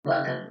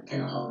Welcome to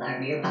the Whole Our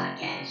Beer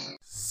Podcast.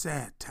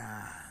 Sad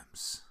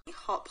times.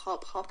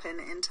 Hopping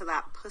into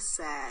that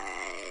pussy.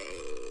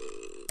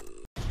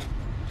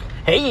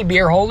 Hey,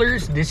 beer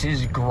holders, this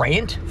is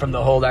Grant from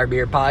the Hold Our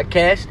Beer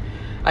Podcast.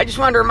 I just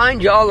wanted to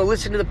remind you all to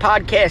listen to the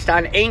podcast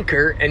on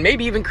Anchor and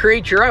maybe even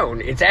create your own.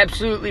 It's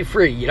absolutely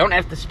free. You don't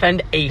have to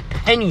spend a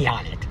penny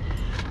on it.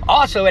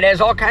 Also, it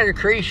has all kinds of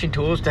creation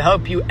tools to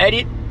help you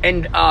edit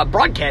and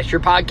broadcast your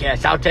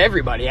podcast out to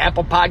everybody.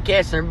 Apple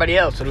Podcasts and everybody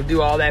else. It'll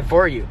do all that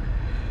for you.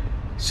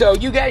 So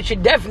you guys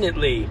should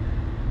definitely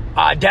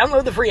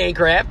download the free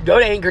Anchor app, go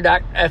to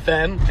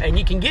anchor.fm, and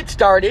you can get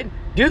started,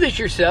 do this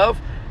yourself,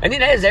 and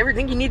it has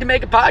everything you need to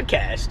make a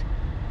podcast.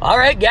 All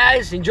right,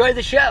 guys, enjoy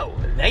the show.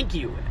 Thank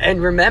you.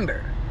 And remember,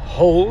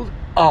 hold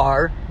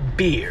our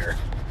beer.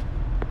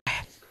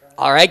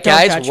 All right,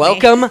 guys,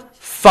 welcome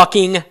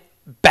fucking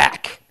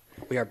back.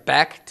 We are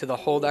back to the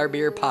Hold Our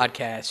Beer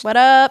Podcast. What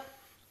up?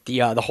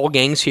 The whole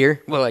gang's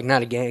here. Well, like,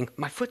 not a gang.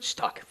 My foot's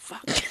stuck.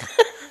 Fuck.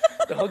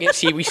 The whole gang.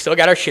 See, we still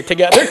got our shit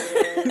together.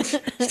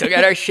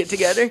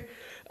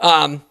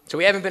 So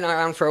we haven't been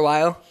around for a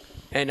while.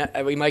 And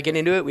we might get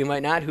into it. We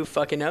might not. Who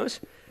fucking knows?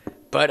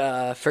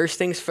 But first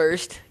things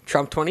first,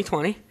 Trump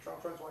 2020.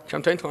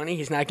 Trump 2020.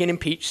 He's not getting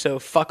impeached, so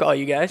fuck all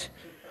you guys.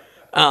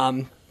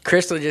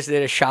 Crystal just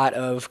did a shot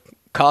of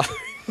cough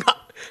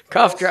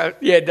drop.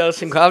 Yeah,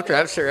 Dulcin cough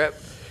drop syrup.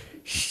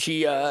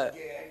 She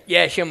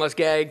almost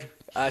gagged.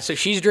 So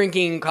she's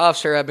drinking cough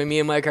syrup, and me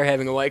and Mike are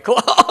having a White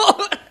Claw.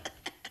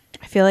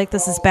 I feel like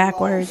this is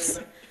backwards.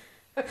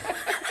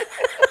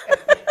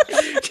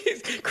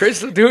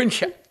 Crystal's doing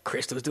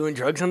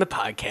drugs on the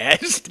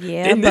podcast.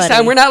 Yeah, and this buddy.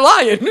 time we're not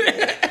lying.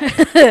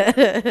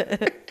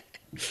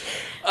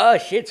 Oh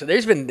shit! So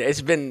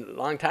it's been a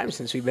long time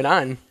since we've been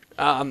on.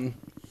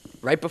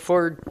 Right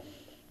before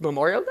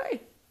Memorial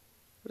Day.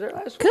 Was our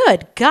last one?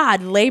 Good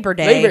God, Labor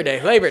Day. Labor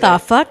Day. The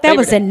fuck? That Labor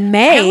was Day. in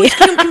May. I always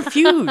get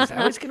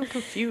them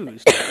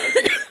confused.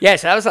 Yeah,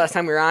 so that was the last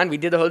time we were on. We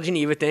did the whole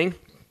Geneva thing.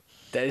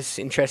 That is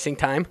an interesting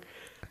time.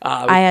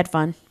 I had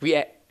fun.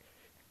 There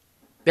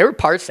were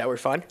parts that were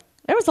fun.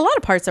 There was a lot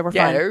of parts that were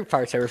Yeah, fun. there were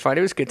parts that were fun.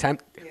 It was a good time.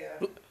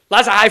 Yeah.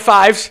 Lots of high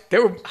fives. They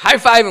were high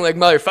fiving like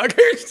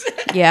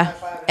motherfuckers. Yeah,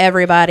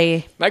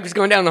 everybody. Mike was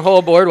going down the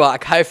whole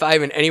boardwalk, high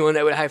fiving anyone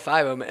that would high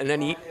five him, and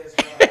then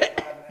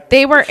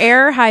They were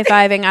air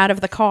high-fiving out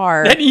of the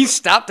car. he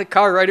stopped the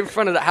car right in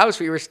front of the house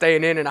we were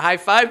staying in and high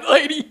fived the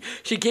lady.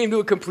 She came to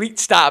a complete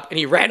stop, and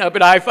he ran up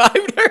and high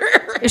fived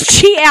her.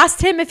 She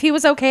asked him if he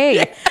was okay. He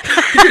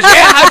goes,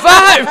 yeah,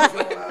 high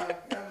five.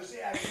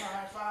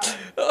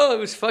 Oh, it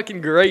was fucking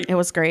great. It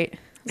was great.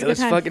 It was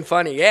fucking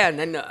funny. Yeah, and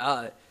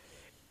then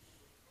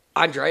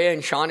Andrea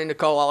and Sean and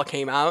Nicole all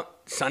came out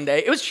Sunday.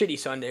 It was shitty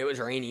Sunday. It was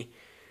rainy.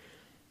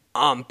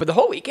 But the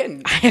whole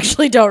weekend. I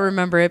actually don't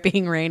remember it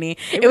being rainy.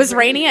 It was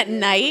rainy at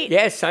night?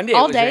 Yeah, Sunday.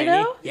 All it was day,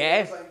 rainy. though?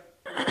 Yeah.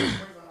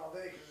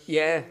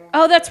 Yeah.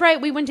 Oh, that's right.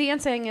 We went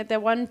dancing at the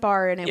one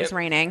bar and it was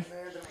raining.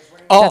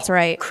 Oh, That's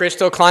right.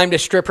 Crystal climbed a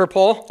stripper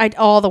pole.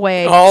 All the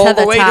way All to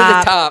the way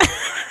top. to the top.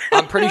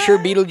 I'm pretty sure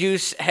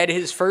Beetlejuice had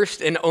his first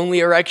and only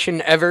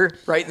erection ever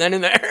right then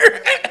and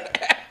there.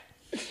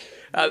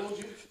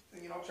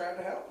 Tried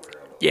to help her.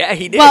 Yeah,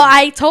 he did. Well,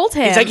 I told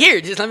him. He's like, here,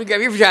 just let me grab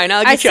your vagina.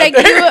 I'll I get you said,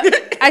 up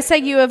there. I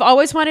said, you have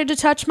always wanted to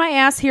touch my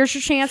ass. Here's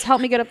your chance.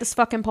 Help me get up this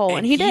fucking pole.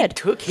 And he did.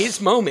 Took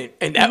his moment,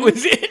 and that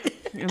was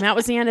it. And that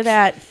was the end of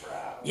that.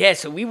 Yeah,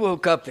 so we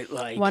woke up at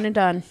like One and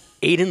done.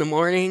 8 in the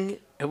morning.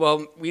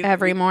 Well,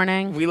 Every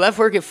morning. We left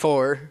work at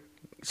 4.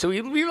 So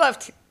we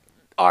left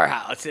our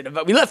house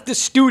we left the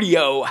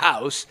studio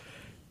house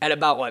at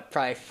about what,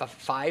 probably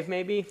 5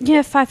 maybe?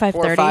 Yeah, 5:30.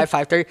 4 or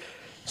 5:30.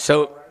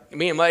 So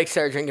me and Mike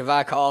started drinking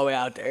vodka all the way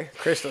out there.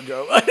 Crystal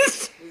drove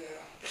us.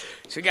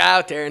 So we got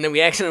out there, and then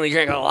we accidentally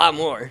drank a lot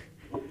more.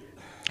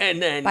 And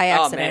then By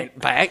accident. Oh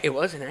man, it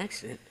was an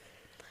accident.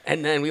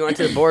 And then we went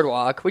to the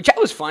boardwalk, which that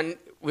was fun.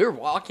 We were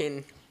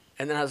walking,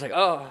 and then I was like,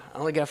 oh, I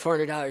only got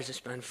 $400 to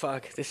spend.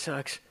 Fuck, this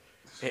sucks.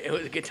 It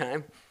was a good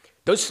time.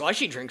 Those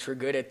slushy drinks were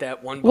good at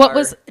that one bar. What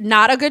was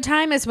not a good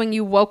time is when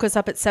you woke us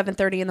up at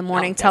 7:30 in the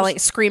morning,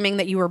 screaming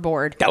that you were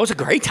bored. That was a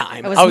great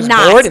time. It was I was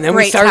not bored, and then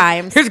we great started.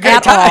 times It was a great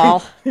at time.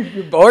 all.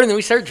 We were bored, and then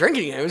we started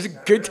drinking again. It was a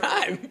good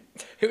time.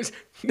 It was.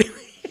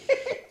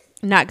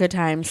 Not good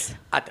times.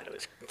 I thought it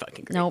was a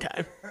fucking great Nope.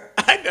 time.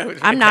 I thought it was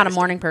I'm not a fantastic.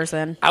 morning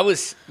person. I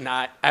was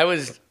not. I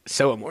was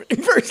so a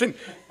morning person.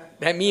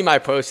 That meme I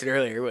posted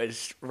earlier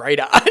was right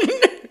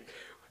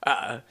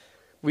on.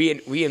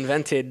 We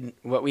invented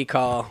what we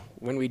call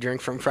when we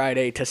drink from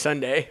Friday to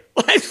Sunday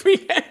last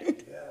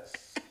weekend. Yes.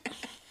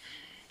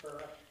 For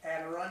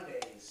run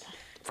days.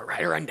 For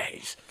run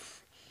days.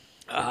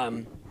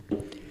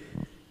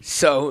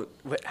 So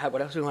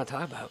what else do we want to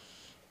talk about?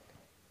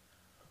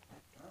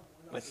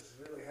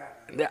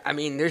 I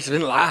mean, there's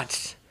been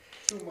lots.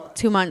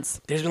 2 months.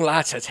 There's been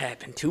lots that's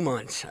happened. 2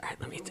 months. All right,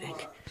 let me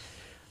think.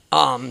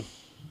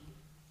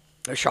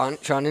 Sean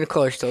and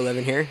Nicole are still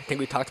living here. I think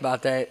we talked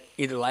about that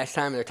either last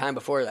time or the time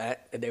before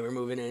that they were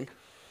moving in.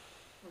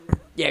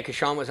 Yeah, because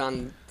Sean was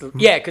on.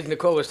 Yeah, because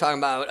Nicole was talking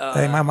about.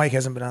 Hey, my mic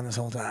hasn't been on this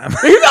whole time.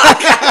 Are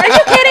you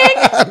kidding?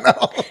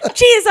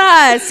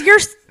 Jesus,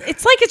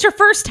 it's like it's your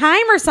first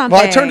time or something.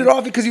 Well, I turned it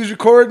off because he was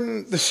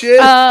recording the shit.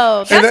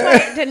 Oh, that's And then- why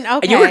I didn't.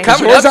 Okay, You were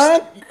coming Yours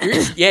up. on?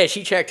 Yeah,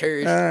 she checked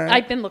hers.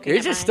 I've been looking.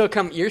 Yours at is mine. still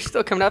coming. You're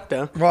still coming up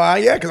though. Well,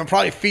 yeah, because I'm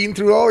probably feeding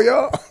through all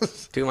y'all.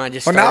 Do you want to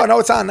just? Well, start? now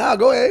it's on now.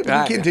 Go ahead. We All can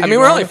right. continue I mean,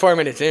 we're going. only 4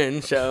 minutes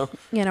in, so.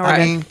 You know, All we're right.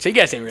 mean, So you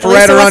guys ain't really.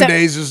 Forever wasn't-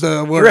 Undays is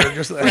the word.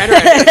 Just like,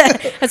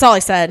 good. That's all I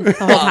said the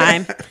whole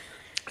time.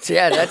 So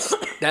yeah,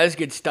 that was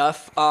good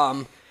stuff.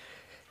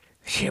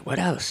 Shit. What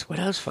else? What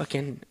else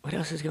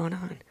is going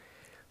on?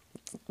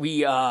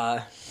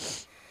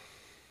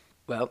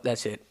 Well,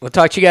 that's it. We'll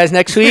talk to you guys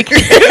next week.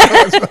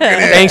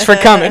 Thanks for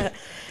coming.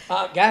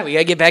 God, we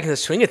gotta get back in the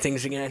swing of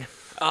things again.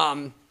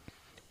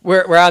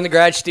 We're on the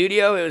garage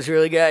studio. It was a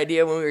really good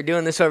idea when we were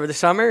doing this over the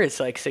summer. It's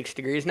like 6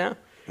 degrees now.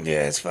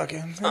 yeah, it's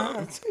fucking. It's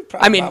probably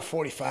I mean, about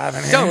 45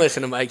 in here. Don't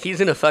listen to Mike. He's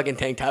in a fucking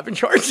tank top and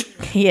shorts.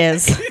 He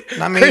is.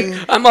 I mean,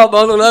 I'm all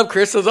bundled up.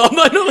 Crystal's all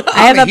bundled up.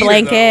 I have the a heater,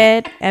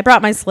 blanket. I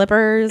brought my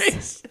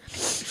slippers.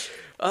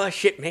 Oh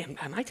shit, man!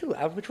 Am I too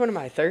loud? Which one am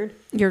I? Third?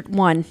 You're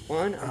one.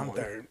 One? I'm one.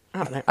 third.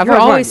 Oh, I've You're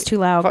always always wanted- too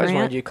loud, I've always Grant.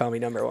 wanted you to call me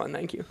number one.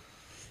 Thank you.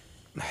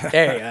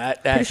 There you go.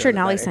 That's Pretty sure a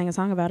little Nelly better. sang a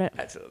song about it.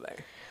 That's a little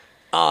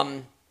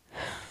better.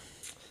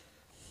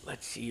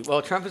 Let's see.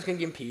 Well, Trump is gonna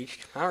get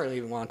impeached. I don't really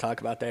even want to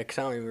talk about that because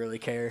I don't even really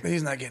care.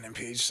 He's not getting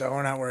impeached, so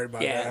we're not worried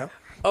about Yeah. that.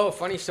 Oh,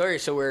 funny story.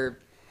 So we're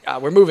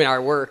moving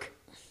our work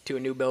to a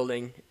new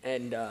building,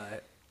 and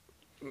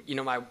you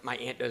know my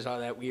aunt does all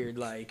that weird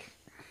like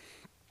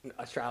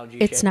astrology.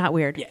 It's shit. not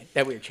weird. Yeah,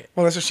 that weird shit.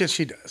 Well, that's the shit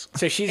she does.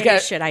 So she's It got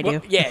is shit I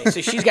do. Yeah,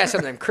 so she's got some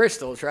of them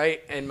crystals,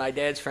 right? And my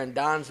dad's friend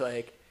Don's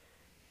like,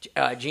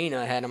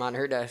 Gina had him on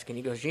her desk, and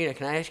he goes, Gina,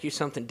 can I ask you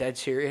something dead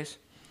serious?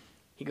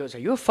 He goes, are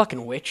you a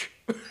fucking witch?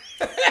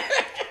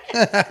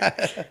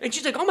 And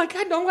she's like, oh my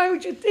God, no, why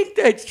would you think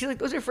that? She's like,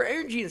 those are for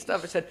energy and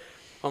stuff. I said,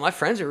 well, my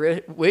friend's a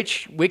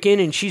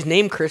Wiccan, and she's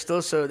named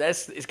Crystal, so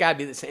it's got to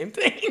be the same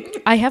thing.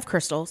 I have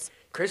crystals.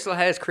 Crystal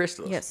has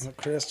crystals. Yes,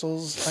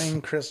 Crystals,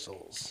 plain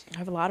crystals. I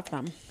have a lot of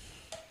them.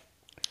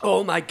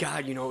 Oh my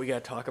God, you know what we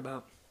got to talk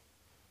about?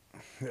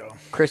 Yeah.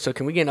 Crystal,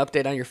 can we get an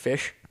update on your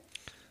fish?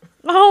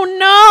 Oh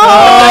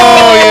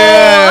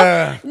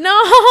Yeah. no!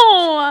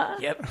 No,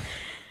 Yep.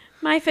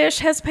 my fish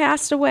has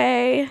passed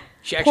away.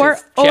 She Poor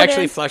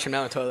actually Otis. flushed him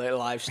down the toilet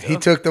alive still. He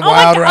took the Oh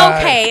wild my ride.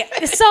 God,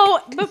 okay. So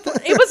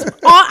it was.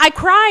 I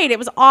cried. It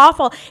was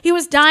awful. He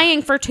was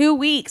dying for 2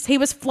 weeks. He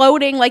was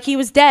floating like he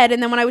was dead,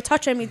 and then when I would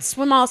touch him, he'd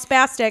swim all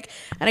spastic,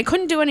 and I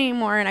couldn't do it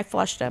anymore, and I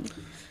flushed him.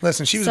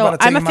 Listen, she was So, about to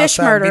take I'm a him fish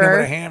outside and beat him with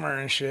murderer. a hammer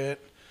and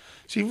shit.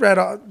 She read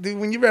all. Dude,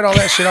 when you read all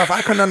that shit off,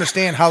 I couldn't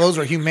understand how those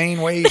were humane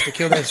ways to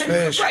kill this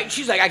fish. Right,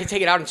 she's like, I can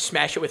take it out and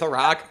smash it with a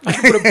rock. I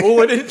can put a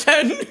bullet in its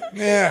head.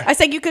 Yeah. I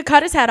said you could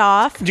cut his head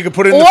off. You could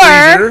put it in the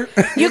or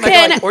freezer. you Oh my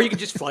can. God, or you can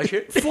just flush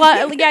it.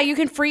 Yeah, you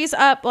can freeze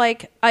up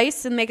like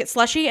ice and make it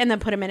slushy, and then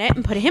put him in it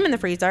and put him in the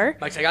freezer.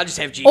 Mike's like, I'll just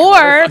have G.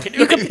 Or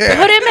you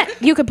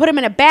could put him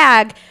in a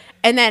bag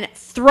and then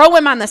throw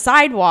him on the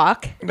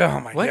sidewalk. Oh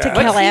my What? god.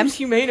 kill What him? seems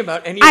humane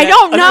about any of I that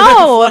don't other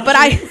know, than but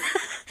flushing?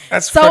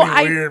 That's so pretty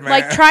I weird, man.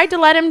 like tried to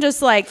let him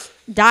just like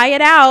die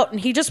it out, and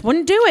he just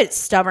wouldn't do it.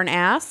 Stubborn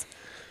ass,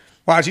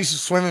 Wow, she's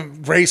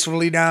swimming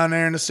gracefully down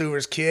there in the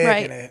sewers, kicking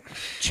Right. it.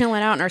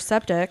 chilling out in our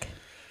septic.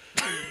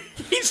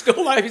 He's still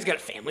alive. He's got a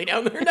family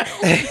down there now.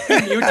 He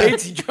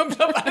mutates. He jumps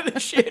up out of the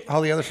shit.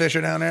 All the other fish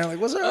are down there,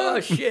 like, what's up? Oh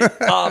shit.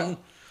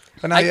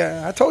 But now,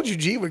 yeah, I told you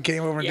G would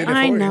came over and did it for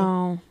I you.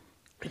 know.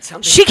 It's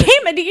something. She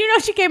came. Do you know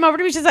she came over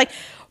to me?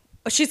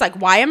 She's like,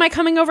 why am I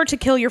coming over to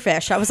kill your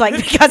fish? I was like,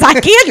 because I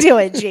can't do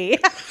it, G.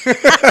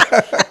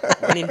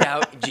 When in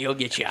doubt, G will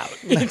get you out.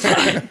 It's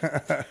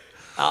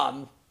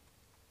fine.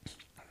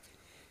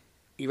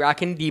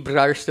 Iraq and Debra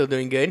are still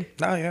doing good.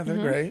 Oh, yeah, they're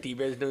great.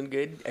 Debra's doing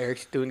good.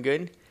 Eric's doing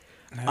good.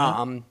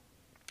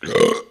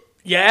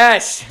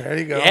 Yes. There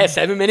you go. Yeah,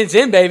 7 minutes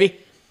in, baby.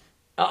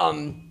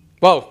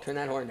 Whoa, turn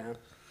that horn down.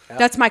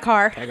 That's my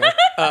car. There you go.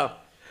 Oh,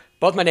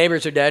 both my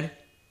neighbors are dead.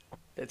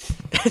 That's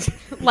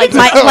Like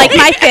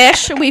my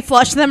fish. We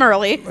flushed them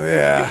early.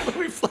 Yeah.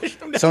 we flushed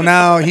them down. So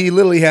now he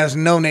literally has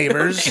no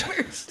neighbors.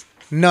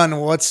 None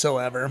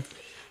whatsoever.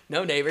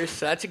 No neighbors,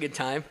 so that's a good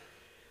time.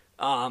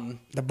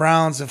 The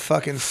Browns have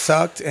fucking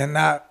sucked and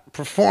not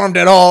performed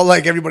at all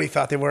like everybody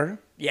thought they were.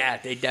 Yeah,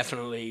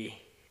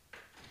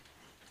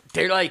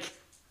 they're like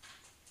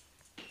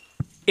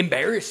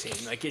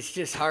embarrassing. Like it's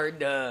just hard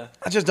to.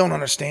 I just don't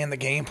understand the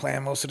game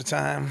plan most of the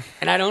time.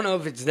 And I don't know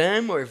if it's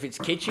them or if it's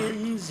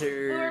Kitchens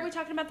or. Are we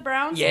talking about the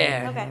Browns?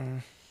 Yeah. Okay.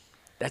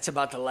 That's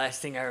about the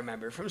last thing I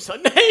remember from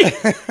Sunday.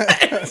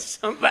 That's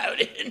about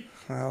it.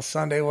 Well,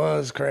 Sunday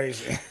was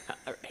crazy.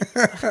 All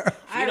right.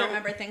 I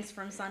remember things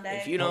from Sunday.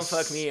 If you don't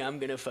fuck me, I'm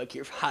gonna fuck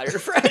your hotter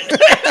friend.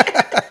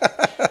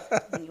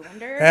 You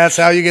wonder That's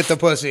how you get the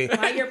pussy.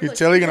 why your You pussy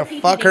tell you're is gonna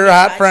a fuck pee-pee her big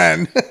hot bitch.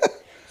 friend.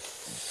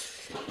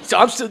 So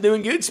I'm still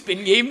doing good.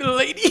 Spin game to the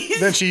ladies.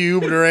 Then she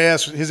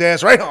Ubered his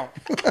ass right home.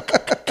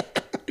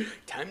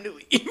 Time to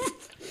leave.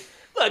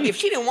 Look, if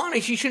she didn't want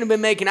it, she shouldn't have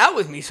been making out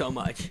with me so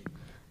much.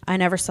 I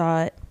never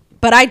saw it.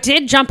 But I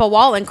did jump a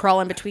wall and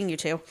crawl in between you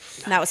two.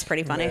 And that was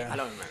pretty funny. Yeah. I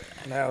don't remember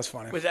that. That was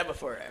funny. Was that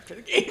before or after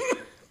the game?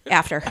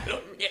 After.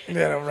 Yeah,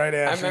 no, right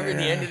after. I remember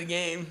the yeah. end of the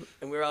game,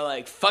 and we were all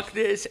like, "Fuck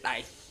this!" And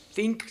I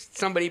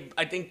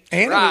think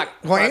Anna- Rock.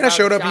 well, Anna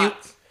showed up and you-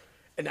 shots,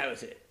 and that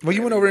was it. Well,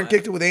 you went over and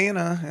kicked it with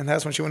Anna, and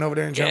that's when she went over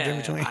there and jumped in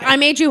Yeah, between. I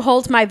made you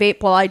hold my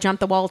vape while I jumped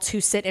the wall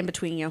to sit in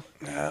between you.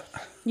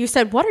 You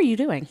said, "What are you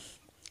doing?"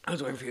 I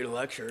was waiting for you to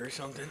lecture or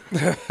something.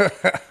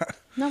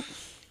 No.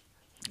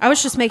 I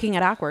was just making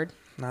it awkward.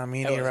 Nah,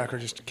 me and That E-Rock was- were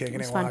just kicking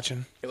was and fun.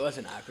 watching. It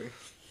wasn't awkward.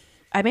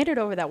 I made it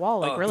over that wall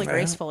like Oh, really yeah.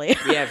 gracefully.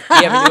 We have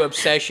a new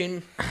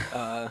obsession.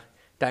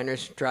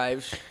 Diners,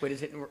 drives. What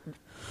is it?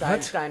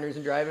 Diners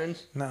and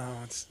drive-ins. No,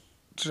 it's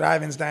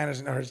drive-ins,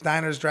 diners, or it's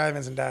diners,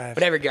 drive-ins, and dives.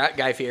 Whatever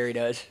Guy Fieri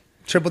does.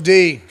 Triple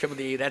D. Triple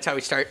D. That's how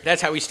we start.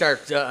 That's how we start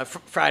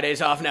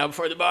Fridays off now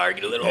before the bar.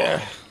 Get a little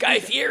Guy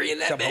Fieri in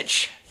that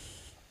bitch.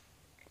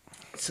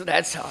 So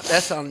that's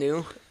all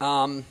new.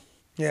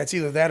 Yeah, it's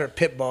either that or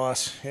Pit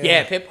Boss.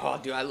 Yeah, Pit. Oh,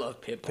 dude, I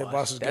love Pit Boss. Pit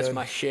Boss is That's good.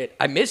 my shit.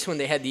 I miss when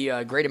they had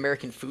the Great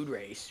American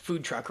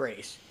Food Truck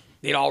Race.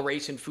 They'd all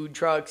race in food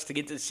trucks to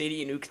get to the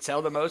city and who could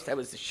sell the most. That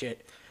was the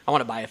shit. I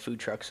want to buy a food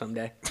truck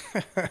someday.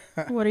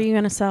 What are you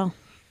going to sell?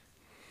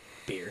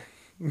 Beer.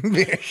 Come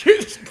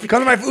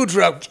to my food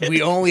truck.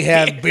 We only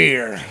have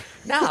beer.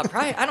 Nah,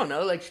 probably. I don't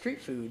know, like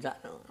street foods. I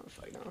don't know.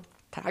 Fuck no.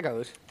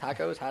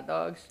 Tacos, hot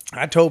dogs.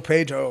 I told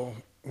Pedro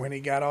when he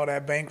got all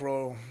that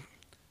bankroll,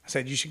 I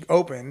said you should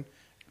open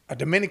a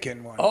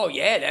Dominican one. Oh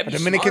yeah, that'd A be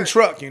Dominican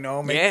smart. truck, you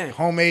know, make Yeah.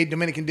 homemade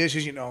Dominican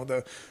dishes, you know,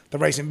 the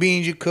rice and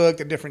beans you cook,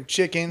 the different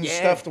chickens, Yeah.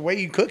 stuff, the way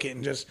you cook it,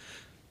 and just,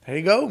 there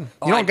you go.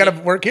 Oh, You I don't got to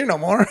did- work here no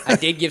more. I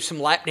did give some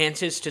lap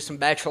dances to some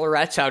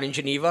bachelorettes out in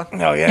Geneva.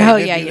 Oh, yeah. Oh,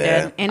 did yeah, do you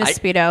that. did. In a I-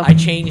 Speedo. I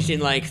changed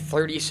in like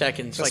 30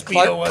 seconds. The like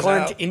Speedo was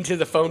Clark out. into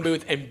the phone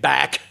booth and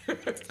back.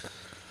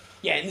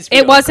 Yeah, in the Speedo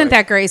It wasn't was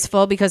that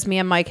graceful because me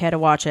and Mike had to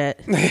watch it.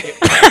 It wasn't.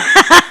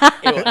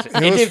 It was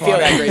didn't feel funny.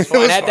 that graceful. It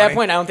was And at that funny.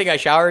 point, I don't think I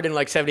showered in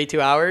like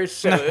 72 hours,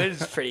 so it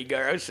was pretty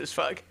gross as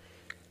fuck.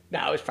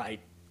 No, it was probably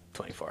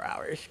 24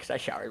 hours because I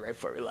showered right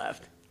before we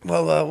left.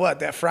 Well, what,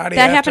 that Friday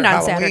That after happened on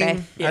Halloween,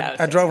 Saturday. Yeah,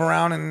 I drove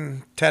around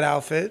in Ted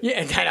outfit. Yeah,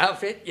 and that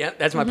outfit. Yeah,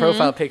 that's Mm-hmm. my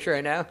profile picture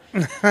right now.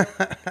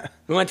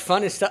 We went to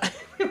fun and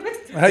stuff.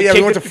 Hell yeah,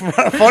 we went to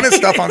fun and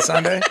stuff on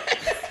Sunday.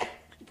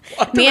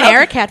 Me and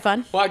Eric had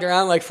fun. Walked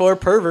around like 4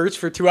 perverts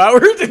for 2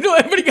 hours until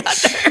everybody got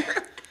there.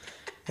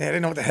 Yeah, I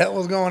didn't know what the hell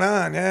was going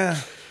on. Yeah,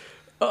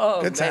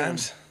 Oh, good man.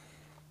 times.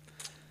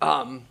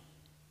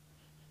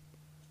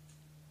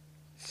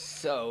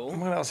 So,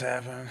 What else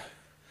happened?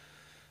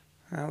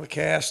 Well, the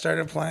Cavs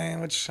started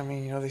playing, which, I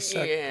mean, you know, they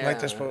suck Yeah. like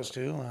they're supposed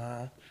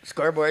to.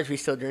 scoreboards, we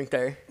still drink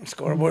there.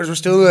 Scoreboards were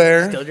still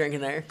there. Still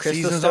drinking there. Crystal's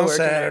Season's still on working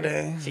Saturday.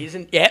 there.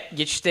 Season, yeah, get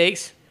your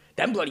steaks.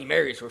 Them Bloody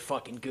Marys were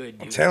fucking good,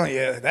 dude. Telling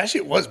you, that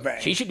shit was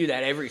bang. She should do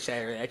that every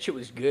Saturday. That shit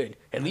was good,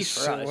 at least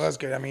for Shit us. was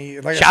good. I mean,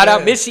 like I Shout out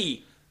said,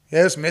 Missy.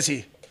 Yes,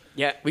 Missy.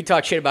 Yeah, we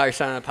talk shit about her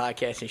son on the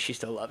podcast, and she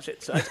still loves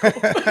it. So that's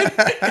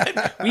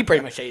cool. We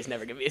pretty much say he's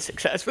never gonna be a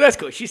success, but that's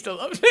cool. She still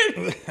loves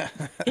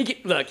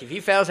it. Look, if he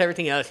fails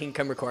everything else, he can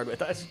come record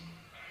with us.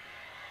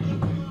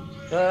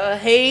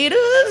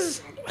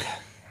 Haters.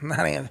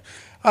 Not him.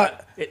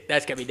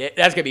 That's gonna be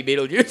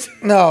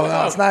Beetlejuice.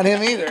 No, it's not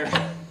him either.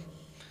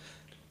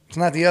 It's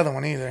not the other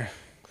one either.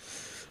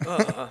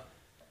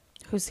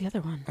 Who's the other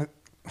one?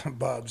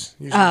 Bubs.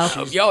 Usually Oh.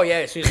 Oh, yo, yeah,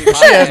 as soon as we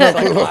podcast,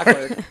 like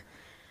clockwork.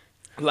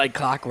 Like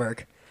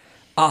clockwork.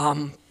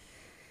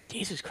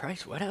 Jesus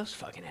Christ, what else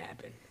fucking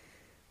happened?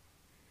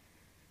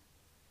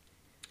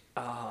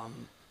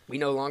 We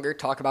no longer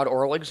talk about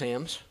oral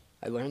exams.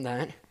 I learned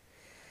that.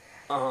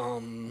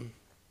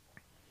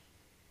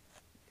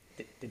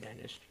 The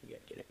dentist. You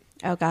gotta get it.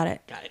 Oh, got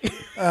it. Got it.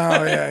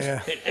 Oh,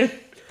 yeah.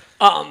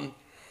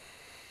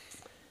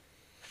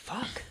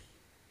 Fuck.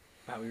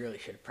 Wow, we really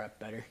should have prepped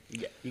better.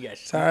 You guys.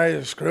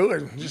 Sorry, screw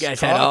it. You Just guys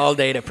talk had all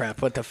day to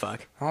prep. What the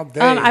fuck? all day.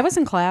 I was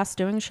in class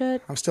doing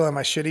shit. I'm still at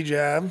my shitty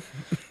job.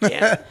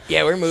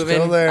 Yeah, we're moving.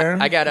 Still there.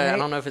 I got a. I Right.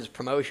 don't know if it's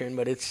promotion,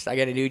 but I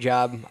got a new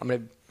job. I'm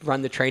gonna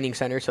run the training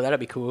center, so that'll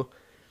be cool.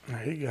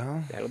 There you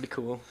go. That'll be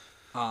cool.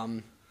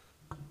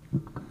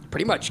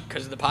 Pretty much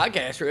because of the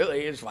podcast,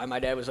 really, is why my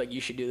dad was like,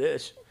 "You should do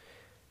this."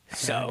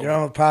 So, You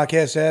know, the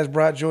podcast has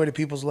brought joy to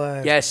people's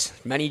lives. yes,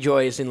 many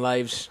joys in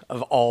lives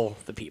of all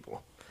the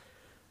people.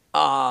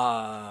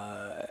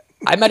 I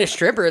met a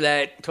stripper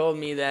that told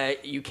me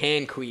that you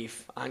can queef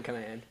on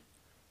command.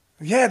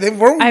 Yeah, they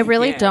weren't. I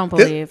really Yeah. don't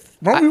believe.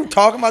 Weren't we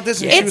talking about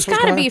this? And she was It's supposed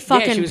got to come be on? she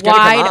fucking was gonna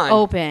come wide on.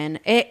 open.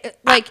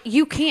 Like,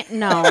 you can't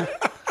know.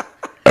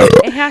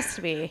 It has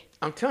to be.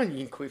 I'm telling you,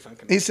 you can queef on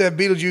command. He said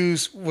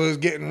Beetlejuice was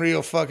getting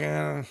real fucking,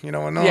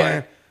 annoying.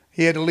 Yeah.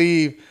 He had to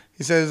leave.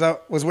 He says, I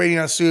was waiting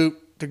on soup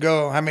to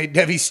go. I made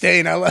Debbie stay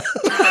and I left.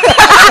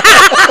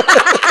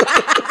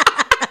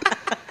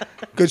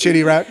 Good shit,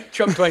 E-Rock.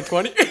 Trump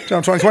 2020.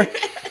 Trump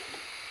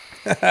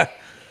 2020.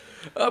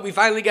 We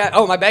finally got.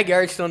 Oh, my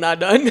backyard's still not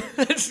done.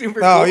 That's super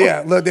cool. Oh,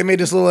 yeah. Look, they made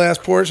this little ass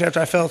porch after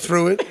I fell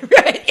through it.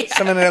 Right.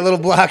 Some of that little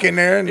block in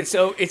there. And It's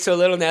so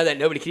little now that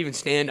nobody can even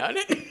stand on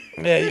it.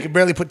 yeah, you could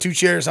barely put 2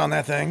 chairs on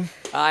that thing.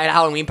 At a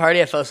Halloween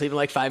party, I fell asleep in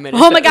like 5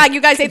 minutes. Oh my God,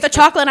 you guys ate the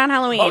chocolate on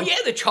Halloween. Oh yeah,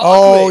 the chocolate.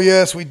 Oh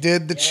yes, we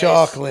did the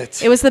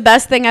chocolate. It was the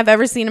best thing I've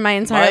ever seen in my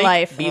entire Mike,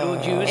 life.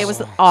 Beetlejuice. It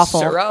was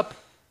awful. Syrup.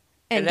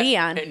 And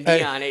Dion. And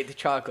Dion ate the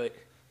chocolate.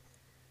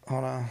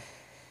 Hold on.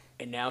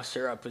 And now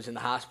Syrup was in the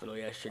hospital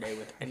yesterday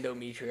with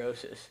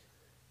endometriosis.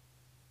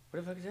 What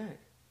the fuck is that?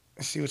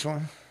 See which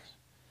one?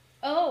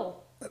 Oh,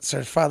 That's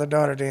her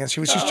father-daughter dance.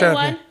 She's blue trying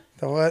one? to.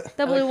 The what?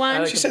 the blue I one.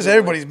 like She the says blue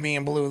everybody's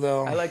being blue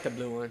though. I like the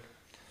blue one.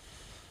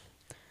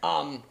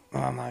 I'm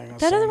not even gonna That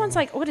say other no. one's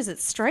like, what is it,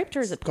 striped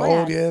or is it plaid?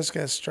 gold. Yeah, it's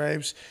got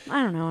stripes.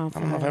 I don't know. I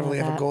don't know if I really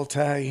have a gold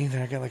tie either.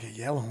 I got like a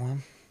yellow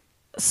one.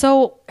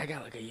 So I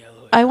got like a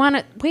yellow. I want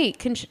to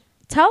wait.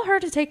 Tell her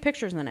to take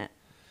pictures in it.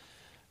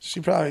 She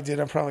probably did.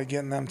 I'm probably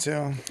getting them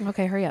too.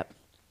 Okay, hurry up.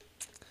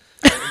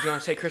 Do you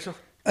want to say Crystal?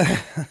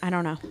 I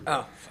don't know.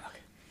 Oh, fuck.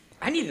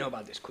 I need to know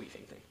about this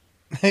queefing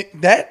thing.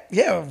 That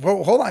yeah.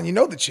 Well, hold on. You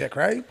know the chick,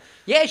 right?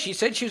 Yeah, she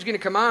said she was going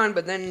to come on,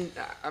 but then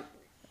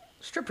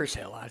strippers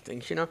say a lot of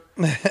things, you know?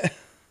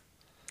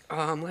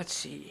 Let's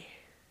see.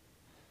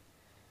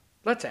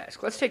 Let's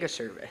ask. Let's take a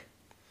survey.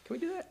 Can we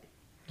do that?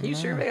 Can you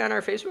survey on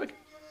our Facebook?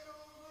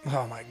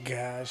 Oh my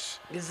gosh.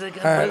 Is it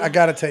All right, I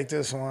gotta take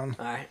this one.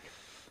 All right.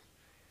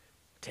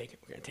 Take it.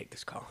 We're going to take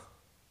this call.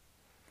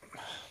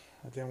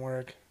 That didn't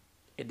work.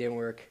 It didn't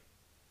work.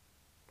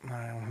 All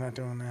right, we're not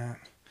doing that.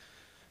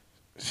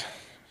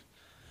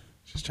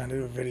 Just trying to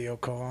do a video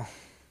call.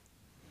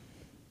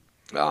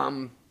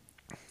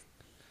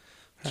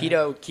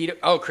 Keto.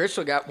 Oh,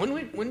 Crystal got. When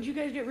did you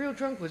guys get real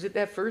drunk? Was it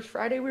that first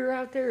Friday we were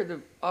out there,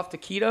 or off the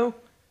keto?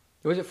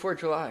 Or was it 4th of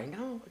July?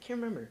 No, I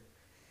can't remember.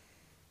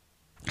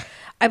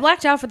 I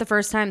blacked out for the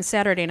first time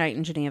Saturday night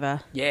in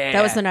Geneva. Yeah,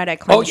 That was the night I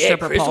climbed the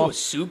stripper Crystal pole. was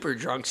super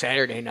drunk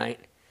Saturday night.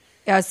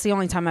 Yeah, it's the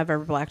only time I've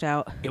ever blacked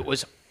out. It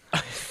was.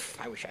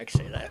 I wish I could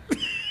say that.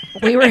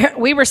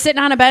 We were sitting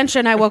on a bench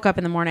and I woke up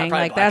in the morning.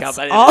 probably Like black that's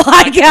out by the all end of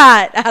I the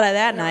got out of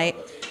that night.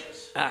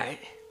 All right.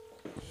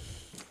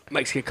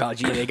 Mike's gonna call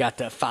Gia. They got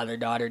the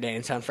father-daughter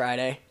dance on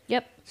Friday,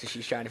 Yep. so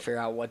she's trying to figure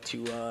out what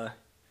to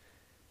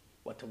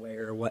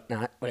wear or what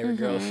not. Whatever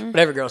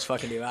girls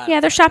fucking do.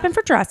 Yeah, they're shopping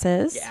for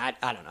dresses. Yeah,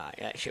 I don't know.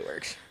 Yeah, that shit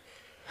works.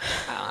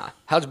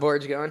 How's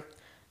boards going?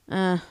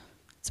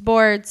 It's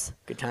boards.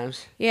 Good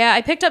times. Yeah,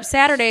 I picked up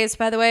Saturdays,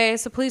 by the way,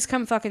 so please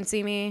come fucking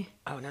see me.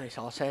 Oh, nice.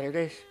 All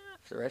Saturdays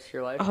for the rest of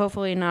your life.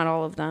 Hopefully not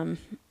all of them.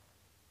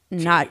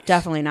 Jeez.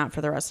 Definitely not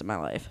for the rest of my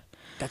life.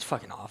 That's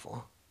fucking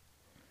awful.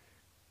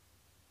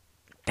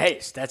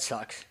 That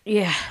sucks.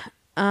 Yeah.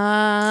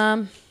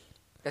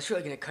 That's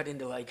really gonna cut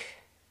into like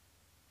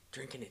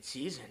drinking at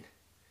season.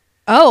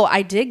 Oh,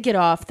 I did get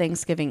off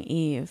Thanksgiving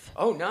Eve.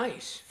 Oh,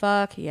 nice.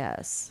 Fuck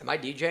yes. Am I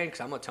DJing?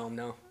 Because I'm gonna tell him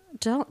no.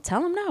 Don't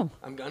tell him no.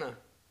 I'm gonna.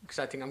 Because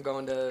I think I'm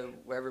going to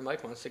wherever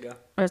Mike wants to go.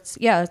 It's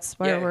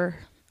where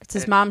Yeah. it's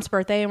his mom's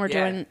birthday and we're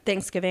Yeah. doing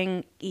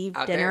Thanksgiving Eve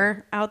Out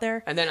dinner out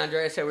there And then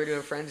Andrea said we're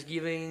doing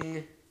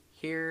Friendsgiving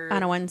here.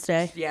 on a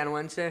Wednesday. Yeah, on a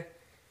Wednesday.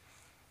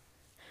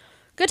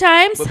 Good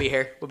times. We'll be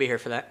here. We'll be here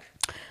for that.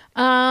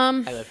 I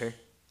live here.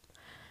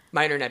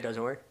 My internet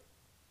doesn't work.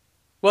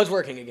 Well, it's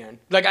working again.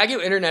 Like, I get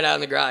internet out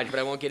in the garage, but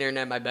I won't get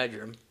internet in my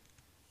bedroom.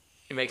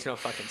 It makes no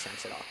fucking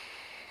sense at all.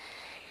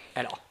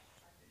 At all.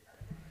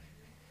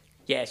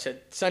 Yeah, so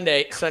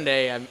Sunday,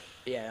 that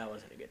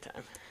wasn't a good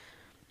time.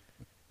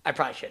 I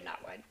probably should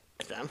not went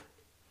with them.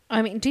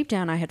 I mean, deep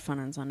down, I had fun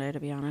on Sunday, to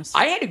be honest.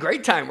 I had a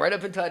great time right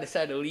up until I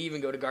decided to leave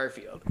and go to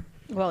Garfield.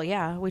 Well,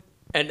 yeah, we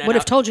And then would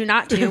have told you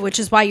not to, which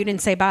is why you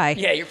didn't say bye.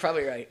 Yeah, you're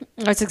probably right.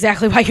 That's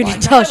exactly why you Well,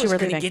 didn't I tell thought us you I were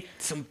was gonna leaving. get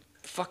some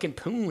fucking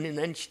poon, and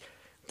then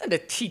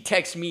she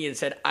texted me and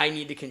said, I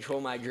need to control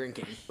my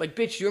drinking. Like,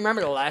 bitch, do you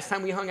remember the last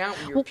time we hung out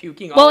when you were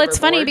puking all Well, over it's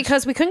funny boards?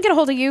 because we couldn't get a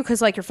hold of you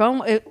because like your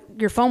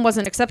phone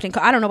wasn't accepting.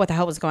 I don't know what the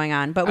hell was going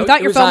on, but we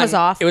thought your phone was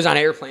off. It was on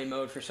airplane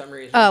mode for some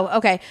reason. Oh,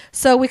 okay.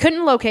 So we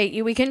couldn't locate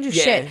you. We couldn't do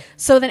Yeah. shit.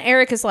 So then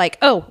Eric is like,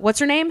 "Oh, what's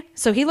her name?"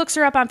 So he looks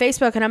her up on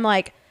Facebook, and I'm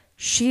like,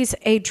 "She's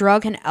a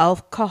drug and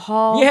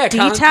alcohol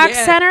detox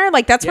center.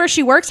 Like that's where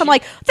she works." I'm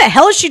like, "What the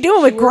hell is she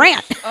doing with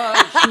Grant?"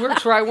 She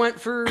works where I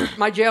went for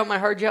my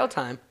hard jail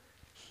time.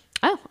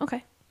 Oh,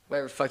 okay.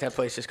 Whatever the fuck that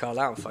place is called,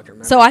 I don't fucking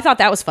remember. So I thought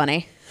that was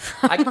funny.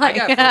 I got a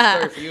yeah. fun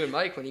story for you and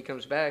Mike when he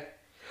comes back.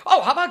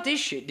 Oh, how about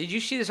this shit? Did you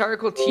see this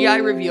article? T.I.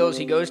 reveals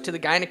he goes to the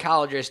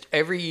gynecologist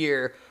every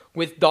year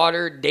with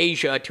daughter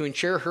Deja to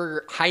ensure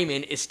her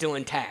hymen is still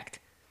intact.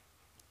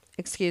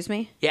 Excuse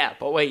me. Yeah,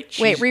 but wait.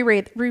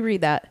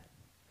 Reread that.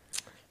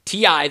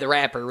 T.I., the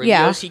rapper,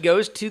 reveals he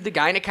goes to the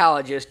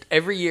gynecologist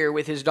every year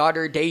with his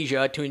daughter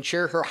Deja to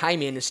ensure her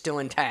hymen is still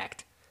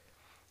intact.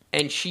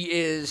 And she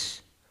is...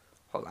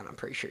 Hold on, I'm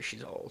pretty sure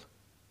she's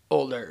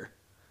older.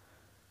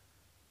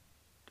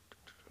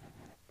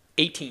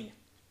 18.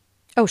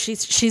 Oh,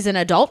 she's an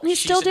adult and he's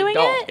still doing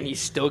it? And he's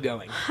still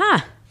going.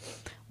 Huh.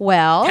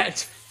 Well,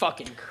 That's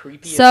fucking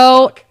creepy as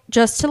so fuck.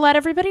 just to let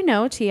everybody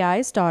know,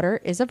 T.I.'s daughter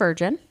is a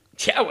virgin.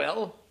 Yeah,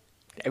 well,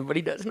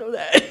 everybody does know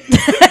that.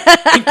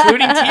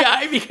 Including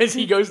T.I. because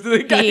he goes to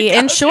the gynecologist. He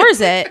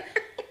insures it.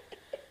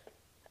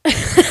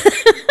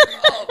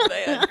 Oh,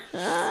 man.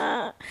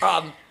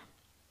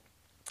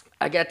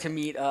 I got to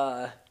meet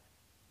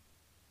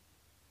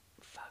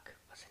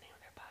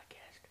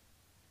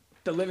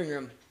the living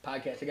room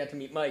podcast. I got to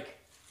meet Mike.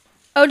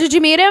 Oh, did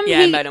you meet him? Yeah,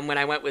 I met him when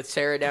I went with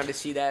Sarah down to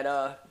see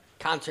that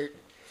concert.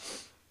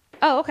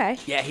 Oh, okay.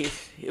 Yeah,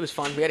 it was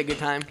fun. We had a good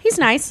time. He's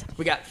nice.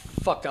 We got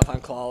fucked up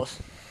on claws.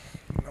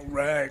 All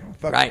right.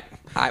 Right.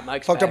 All right,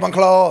 Mike's Fucked back. up on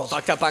claws.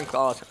 Fucked up on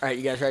claws. All right,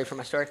 you guys ready for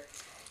my story?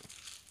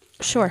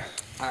 Sure.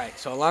 All right,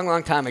 so a long,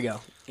 long time ago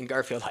in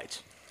Garfield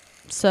Heights.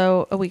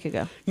 So a week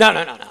ago.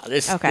 No.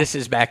 This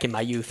is back in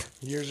my youth.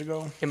 Years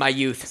ago. In my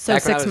youth. So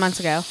Back when I 6 was months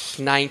ago.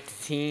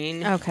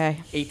 19.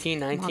 Okay. 18,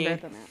 19. Longer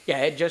than that. Yeah, I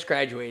had just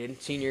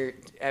graduated. Senior.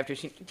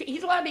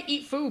 He's allowed to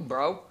eat food,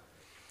 bro.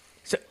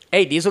 So,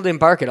 hey, Diesel didn't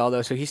bark at all,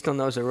 though, so he still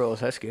knows the rules.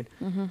 That's good.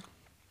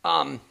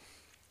 Mm-hmm.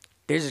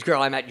 There's this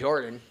girl I met,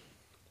 Jordan,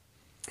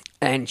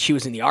 and she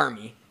was in the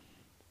Army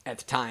at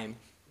the time.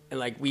 And,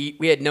 like, we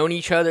had known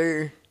each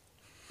other.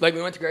 Like,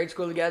 we went to grade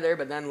school together,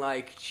 but then,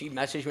 like, she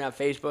messaged me on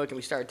Facebook, and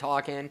we started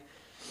talking.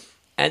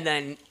 And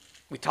then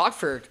we talked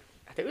for,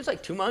 I think it was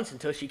like 2 months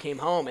until she came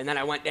home. And then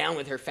I went down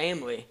with her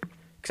family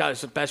because I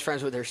was best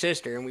friends with her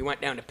sister, and we went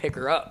down to pick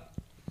her up.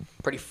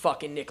 Pretty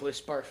fucking Nicholas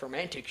Sparks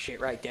romantic shit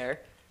right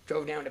there.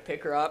 Drove down to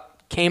pick her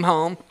up, came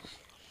home.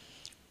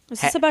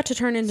 Is this about to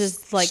turn into,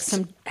 like,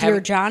 some Dear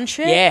John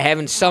shit? Yeah,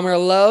 having summer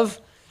love.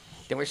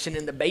 Then we're sitting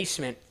in the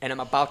basement, and I'm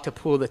about to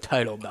pull the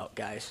title belt,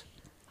 guys.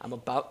 I'm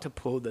about to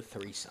pull the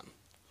threesome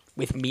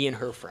with me and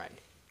her friend.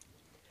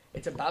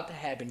 It's about to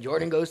happen.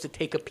 Jordan goes to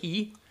take a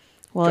pee.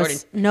 Well, Jordan,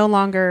 it's no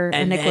longer a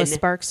and Nicholas then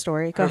Sparks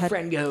story. Go her ahead.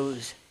 friend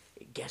goes,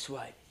 guess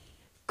what?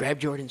 Grab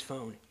Jordan's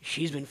phone.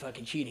 She's been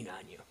fucking cheating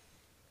on you.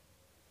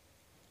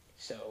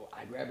 So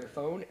I grab her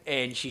phone,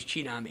 and she's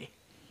cheating on me.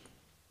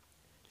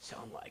 So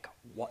I'm like,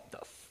 what the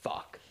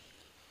fuck?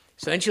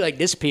 So then she, like,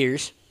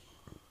 disappears.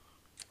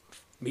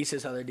 Meets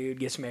this other dude,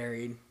 gets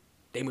married.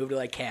 They move to,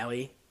 like,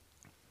 Cali.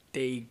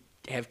 They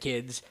have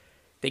kids.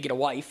 They get a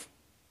wife.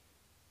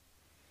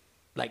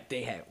 Like,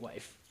 they had a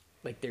wife.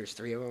 Like, there's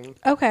 3 of them.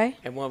 Okay.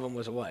 And one of them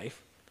was a wife.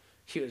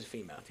 She was a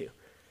female, too.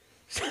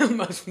 So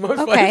most Okay,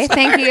 wives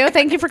thank are. you.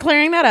 Thank you for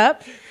clearing that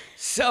up.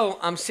 So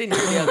I'm sitting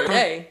here the other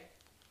day,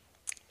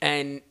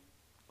 and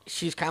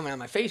she's commenting on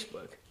my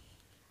Facebook.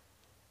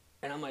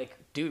 And I'm like,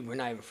 dude, we're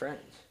not even friends.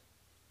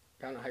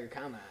 I don't know how you're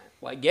commenting on it.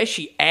 Well, I guess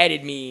she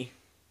added me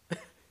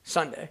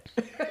Sunday.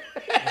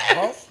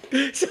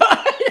 So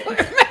I don't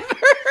remember.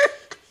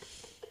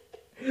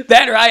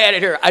 That or I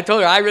added her. I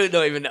told her I really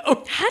don't even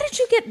know. How did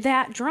you get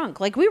that drunk?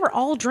 Like, we were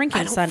all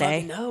drinking I don't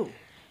Sunday. fucking know.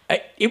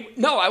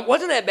 No, I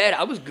wasn't that bad.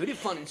 I was good at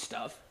fun and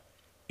stuff.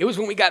 It was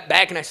when we got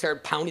back and I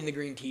started pounding the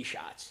green tea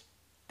shots.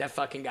 That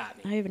fucking got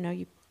me. I didn't even know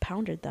you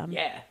pounded them.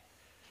 Yeah.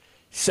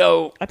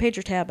 So, I paid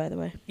your tab, by the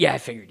way. yeah, I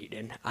figured you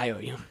did. I owe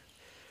you.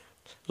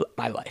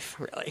 My life,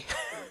 really.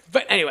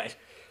 But anyways,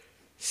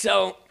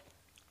 so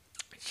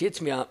she hits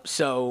me up.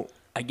 So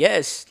I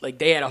guess, like,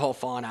 they had a whole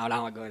falling out.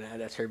 I'm not going to that.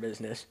 That's her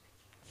business.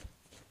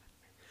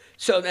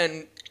 So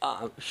then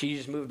she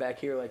just moved back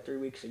here like 3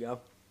 weeks ago.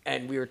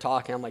 And we were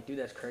talking. I'm like, dude,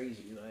 that's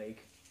crazy.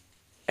 Like,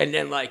 and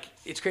then, like,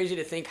 it's crazy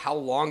to think how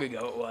long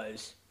ago it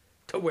was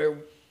to where,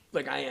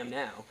 like, I am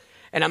now.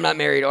 And I'm not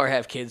married or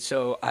have kids,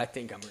 so I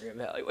think I'm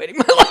reevaluating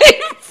my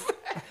life.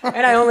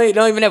 And I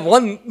don't even have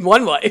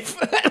one life.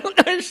 I don't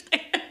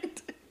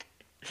understand.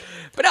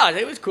 But no,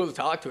 it was cool to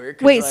talk to her.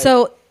 Wait, like,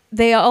 so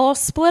they all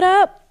split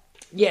up?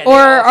 yeah, Or they all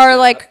are, split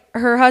like,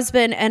 up. her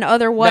husband and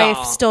other wife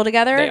No, still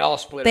together? they all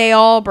split They up.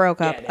 all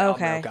broke up. Yeah, they all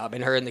Okay. broke up,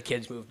 and her and the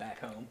kids moved back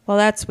home. Well,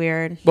 that's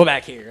weird. Well,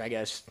 back here, I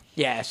guess.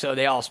 Yeah, so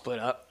they all split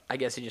up. I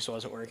guess it just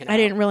wasn't working out. I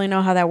didn't really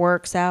know how that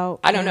works out.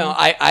 I don't know.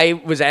 I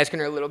was asking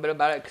her a little bit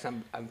about it because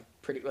I'm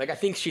pretty, like, I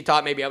think she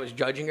thought maybe I was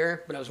judging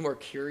her, but I was more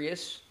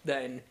curious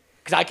than,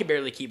 because I could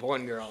barely keep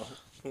one girl,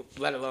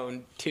 let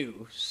alone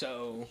 2.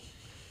 So,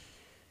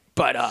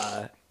 but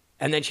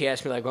and then she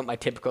asked me, like, what my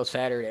typical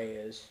Saturday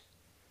is,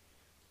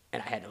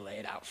 and I had to lay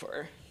it out for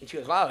her. And she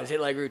goes, "Wow, is it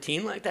like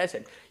routine like that?" I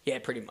said, "Yeah,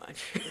 pretty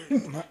much."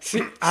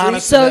 Honestly,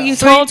 So you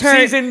told her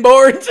season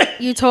boards.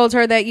 you told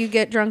her that you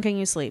get drunk and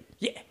you sleep.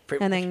 Yeah,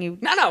 pretty And much. then you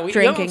we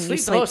drink don't and you sleep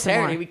the whole sleep some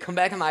Saturday. more. We come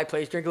back to my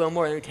place, drink a little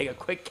more, and then we take a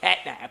quick cat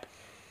nap,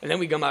 and then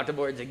we come out to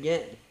boards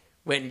again.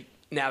 When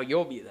now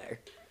you'll be there.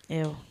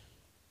 Ew.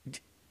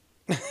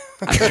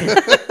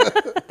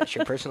 That's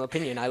your personal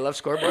opinion. I love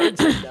scoreboards,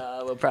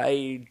 and we'll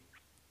probably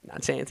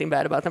not say anything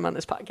bad about them on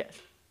this podcast.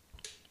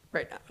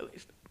 Right now, at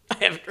least.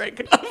 I haven't drank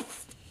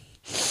enough.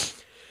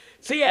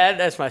 So yeah,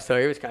 that's my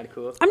story. It was kind of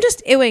cool. I'm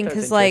just ewing That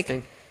was because, like,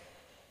 interesting.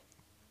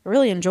 I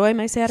really enjoy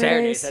my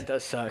Saturdays, Saturdays. that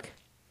does suck.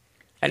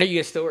 I know you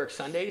guys still work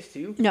Sundays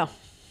too. No,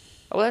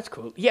 Oh, that's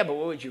cool. Yeah, but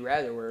what would you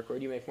rather work? Where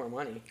do you make more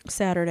money?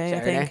 Saturday, I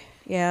Saturday? think.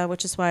 Yeah,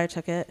 which is why I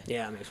took it.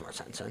 Yeah, it makes more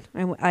sense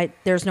then. I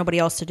there's nobody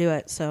else to do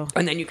it, so.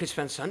 And then you could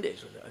spend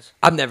Sundays with us.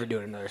 I'm never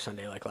doing another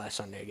Sunday like last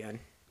Sunday again.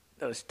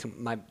 That was too,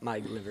 my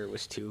liver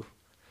was too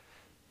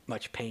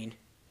much pain.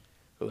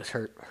 It was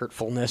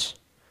hurtfulness.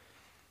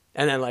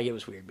 And then, like, it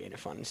was weird being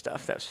fun and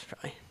stuff. That was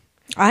probably...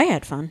 I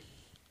had fun.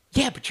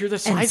 Yeah, but you're the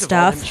size of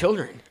all stuff. them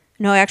children.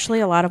 No, actually,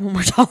 a lot of them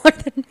were taller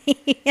than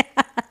me.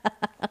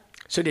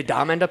 So did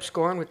Dom end up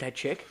scoring with that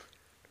chick?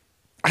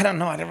 I don't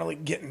know. I didn't really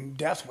get in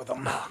depth with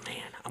them. Oh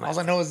man, All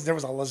I know is there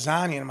was a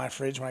lasagna in my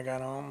fridge when I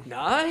got home.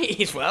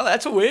 nice. Well,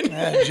 that's a win.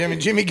 Yeah,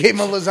 Jimmy gave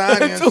me a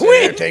lasagna and That's a said,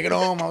 win. "Here, take it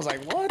home." I was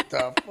like, "What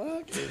the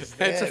fuck is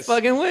That's a this?"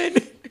 fucking win.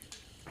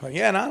 But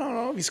yeah, and I don't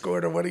know if he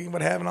scored or what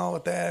happened all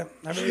with that.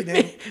 I really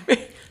didn't.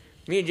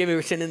 Me and Jimmy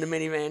were sitting in the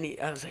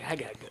minivan. I was like, I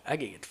gotta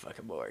get the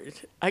fucking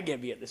boys. I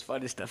can't be at this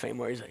fun stuff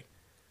anymore. He's like,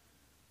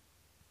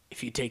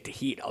 if you take the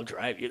heat, I'll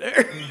drive you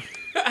there.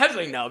 I was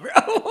like, no, bro.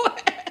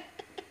 I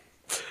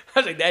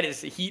was like, that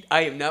is the heat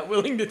I am not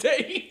willing to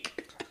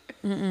take.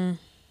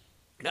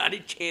 Not a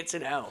chance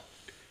in hell.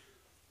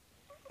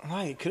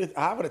 Why?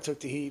 I would have took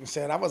the heat and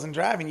said I wasn't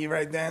driving you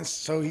right then.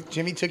 So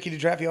Jimmy took you to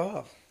drop you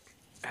off.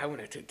 I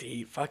wouldn't have took the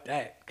heat. Fuck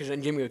that. Because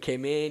then Jimmy would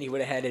came in. He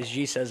would have had his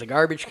G as a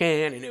garbage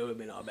can, and it would have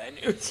been all bad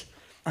news.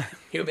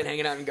 He would have been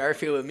hanging out in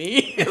Garfield with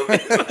me.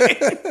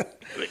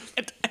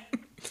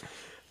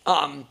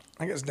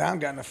 I guess Dom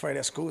got in a fight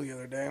at school the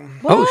other day.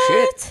 What? Oh,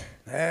 shit.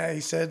 Yeah, he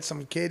said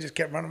some kid just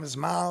kept running his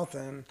mouth,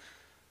 and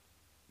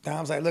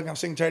Dom's like, "Look, I'm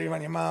sick and tired of you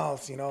running your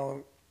mouth. You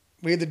know,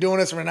 we either doing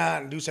this or we're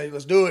not." And Dude said,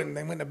 "Let's do it." And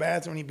they went in the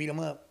bathroom and he beat him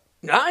up.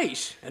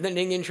 Nice. And then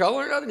didn't get in trouble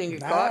or nothing? Didn't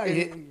get Nah, caught?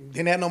 he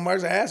didn't have no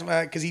marks. I asked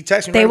him because he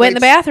texted me. They right went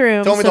in away, the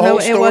bathroom, Told me so the whole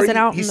it story. wasn't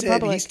out he in the said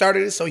public. he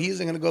started it, so he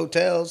wasn't gonna go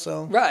tell.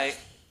 So Right.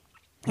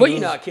 Well, you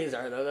know how kids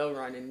are, though. They'll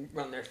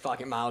run their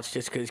fucking mouths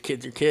just because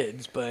kids are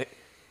kids. But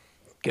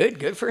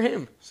good for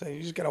him. So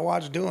you just gotta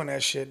watch doing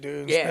that shit,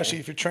 dude. Yeah. Especially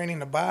if you're training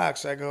the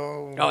box. I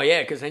go, Oh,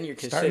 yeah, because then you're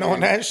start considering.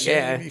 knowing that shit,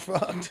 Yeah. you'd be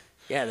fucked.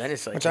 Yeah, then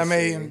it's like. Which I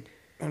may considering-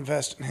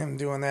 invest in him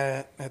doing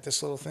that at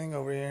this little thing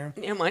over here.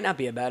 Yeah, it might not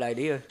be a bad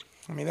idea.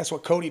 I mean, that's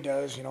what Cody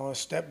does. You know, his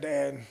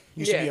stepdad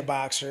used to be Yeah. a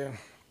boxer.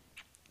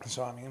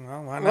 So, I mean,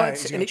 well, why Well, not?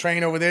 it's- He's and going it- to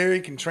train over there. He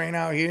can train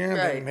out here.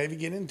 Right. But maybe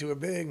get into it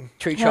big.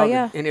 Teach Hell all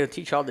yeah. and it'll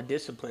teach all the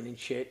discipline and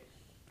shit.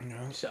 You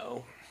know?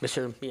 So,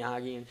 Mr.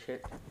 Miyagi and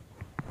shit.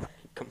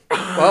 Come.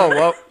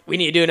 Whoa. We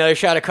need to do another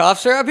shot of cough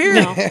syrup here?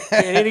 No.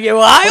 We need to get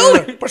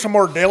wild? Put some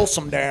more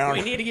Delsum down.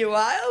 We need to get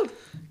wild?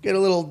 Get a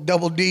little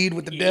double D'd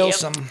with the Yep.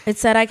 Delsum. It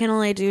said I can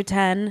only do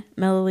 10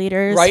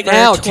 milliliters. Right for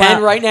now, 12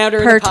 10 right now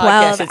during per the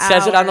podcast. 12 It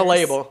says it on the hours.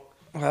 label.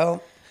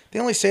 Well, they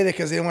only say that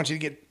because they don't want you to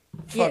get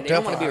Yeah, fucked they don't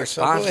up. want to be on it.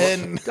 So go responsible. ahead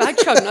and I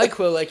chug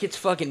NyQuil like it's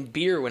fucking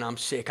beer when I'm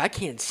sick. I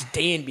can't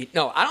stand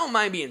No, I don't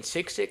mind being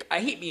sick.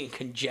 I hate being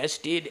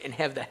congested and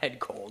have the head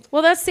cold.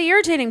 Well, that's the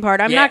irritating part.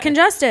 I'm Yeah. not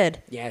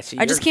congested. Yeah, see,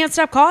 I just can't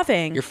stop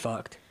coughing. You're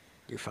fucked.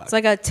 You're fucked. It's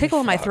like a tickle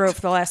in my throat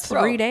for the last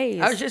Bro, 3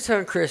 days. I was just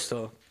telling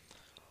Crystal.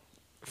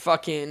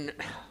 Fucking.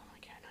 Oh my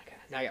God.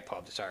 Now I got to pull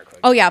up this article.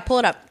 Oh, yeah, pull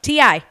it up.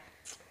 T.I.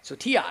 So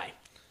T.I.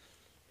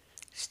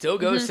 still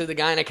goes to the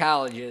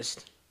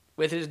gynecologist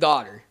with his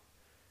daughter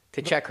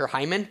to check her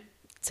hymen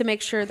to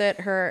make sure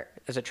that her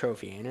as a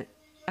trophy, ain't it?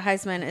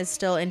 Heisman is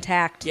still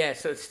intact. Yeah,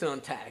 so it's still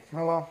intact.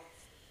 hello.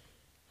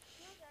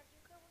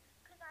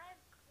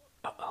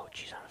 Oh,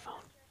 she's on the phone.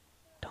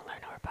 Don't let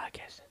her know her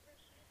podcast.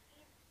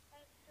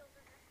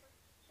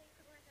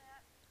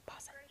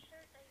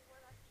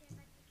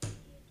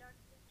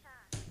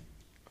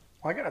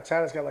 Well, I got a tie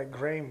that's got like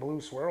gray and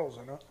blue swirls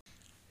in it.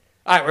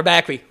 All right, we're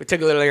back. We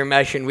took a little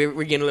intermission. We're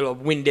getting a little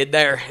winded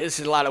there. This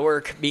is a lot of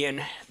work being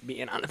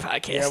on the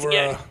podcast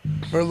Yeah, again.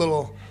 we're a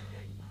little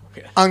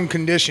Okay.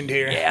 unconditioned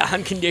here. Yeah,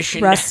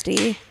 unconditioned.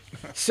 Rusty.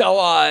 So,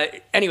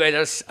 anyway, I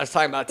was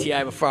talking about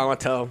T.I. before. I want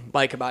to tell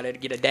Mike about it,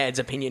 get a dad's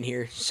opinion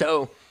here.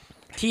 So,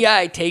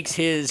 T.I. takes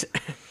his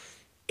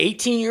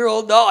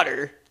 18-year-old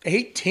daughter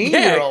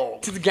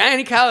 18-year-old. to the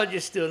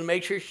gynecologist still to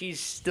make sure she's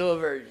still a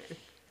virgin.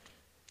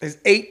 Is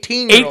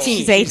 18-year-old. 18.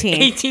 She's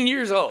 18. 18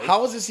 years old.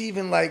 How is this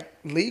even like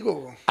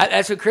legal?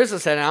 That's what Crystal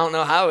said. And I don't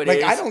know how it is.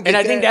 Like, I don't get and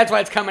I think that. that's why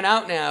it's coming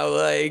out now.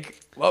 Like,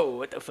 whoa,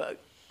 what the fuck?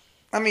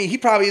 I mean, he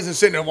probably isn't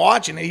sitting there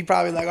watching it. He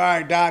probably like, all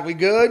right, Doc, we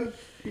good?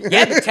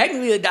 Yeah, but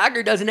technically the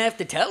doctor doesn't have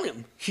to tell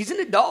him. She's an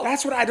adult.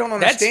 That's what I don't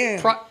That's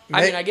understand.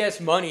 I mean, I guess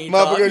money.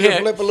 Motherfucker yeah. just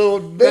flip a little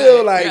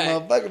bill Right, like,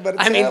 right. motherfucker better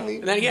I tell mean,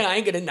 me. then again, I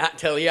ain't gonna not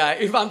tell you.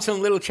 If I'm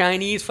some little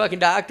Chinese fucking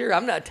doctor,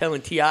 I'm not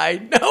telling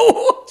T.I.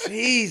 No.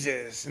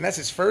 Jesus. And that's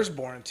his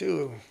firstborn,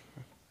 too.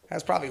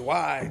 That's probably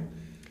why.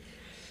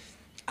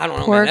 I don't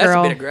know, Poor man. That's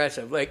girl. a bit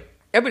aggressive. Like,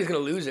 everybody's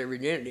gonna lose their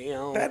virginity. You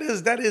know? That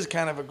is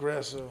kind of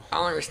aggressive. I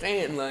don't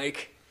understand.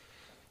 Like,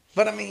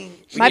 But I mean,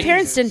 My Jesus.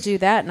 parents didn't do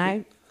that,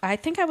 and I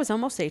think I was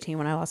almost 18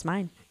 when I lost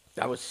mine.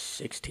 I was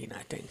 16,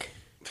 I think.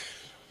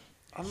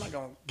 I'm not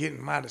gonna get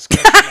in my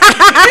discussion.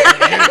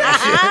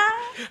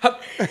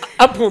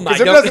 I'm pulling my.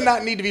 Because there does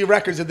not need to be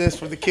records of this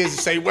for the kids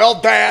to say, "Well,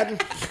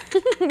 Dad."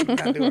 I'm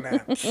not doing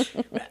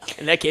that.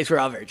 In that case, we're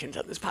all virgins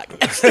on this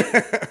podcast,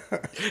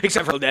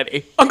 except for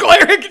Debbie, Uncle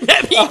Eric, and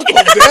Debbie.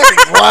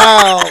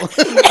 Wow.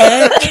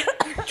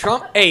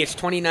 Trump. Hey, it's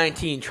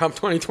 2019. Trump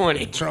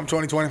 2020. Trump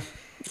 2020.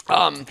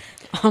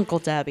 Uncle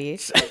Debbie.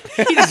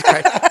 Jesus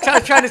Christ. I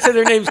was trying to say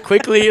their names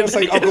quickly. It's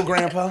like Uncle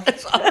Grandpa.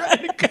 That's all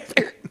right.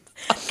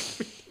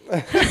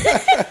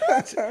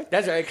 That's all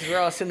right, because we're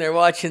all sitting there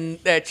watching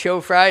that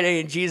show Friday,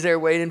 and G's there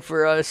waiting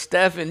for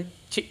Steph and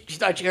She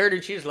thought she heard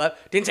her. She just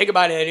left. Didn't say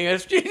goodbye to any of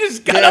us. She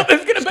just got up and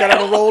was gonna got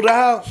up and rolled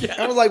out. Yeah.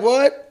 I was like,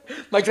 what?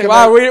 Mike's like,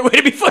 wow, way to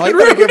be fucking Like,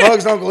 rude. give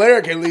hugs to Uncle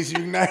Eric, at least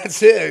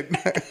that's it.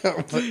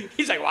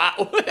 He's like,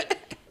 wow.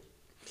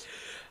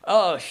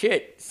 Oh,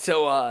 shit.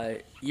 So,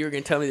 you were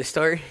going to tell me the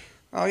story?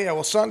 Oh, yeah.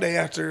 Well, Sunday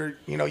after,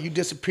 you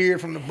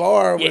disappeared from the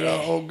bar with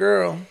Yeah. an old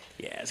girl.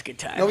 Yeah, it's a good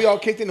time. No, we all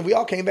kicked in. We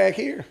all came back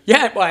here.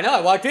 Yeah, well, I know.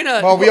 I walked in.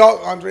 Well,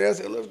 Andrea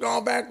said, let's go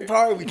back to the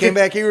party. We came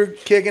back here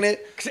kicking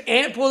it.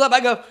 Anna pulled up. I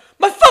go,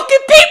 my fucking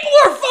people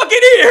are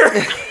fucking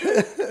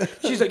here.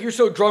 She's like, you're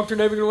so drunk, they're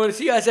never going to want to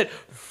see you. I said,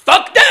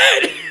 fuck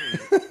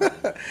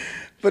that.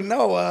 But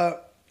no,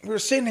 we were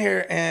sitting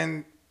here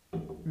and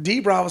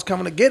D-Bra was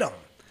coming to get him.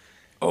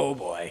 Oh,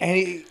 boy. And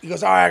he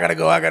goes, all right, I got to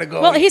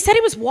go. Well, he said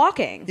he was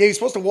walking. Yeah, he's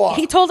supposed to walk.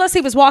 He told us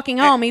he was walking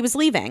home. He was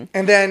leaving.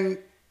 And then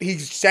he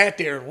sat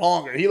there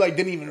longer. He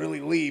didn't even really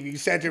leave. He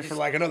sat there for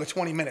like another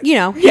 20 minutes.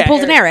 He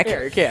pulled an Eric.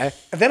 Eric, yeah.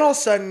 And then all of a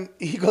sudden,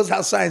 he goes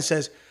outside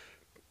and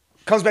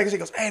comes back and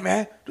goes, hey,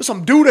 man, there's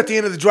some dude at the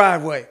end of the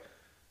driveway.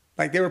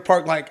 Like, they were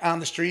parked, like, on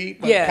the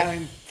street, like, kind of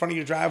in front of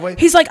your driveway.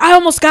 He's like, I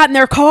almost got in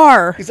their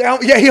car. He's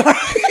like, yeah, he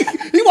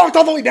walked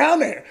all the way down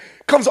there.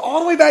 Comes all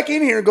the way back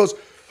in here and goes,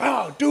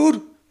 oh,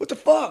 dude, what the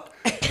fuck?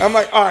 I'm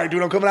like, all right,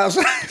 dude, I'm coming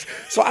outside.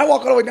 So I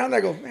walk all the way down there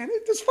and I go, man,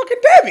 this is fucking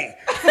Debbie.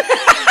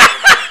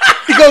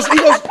 He goes,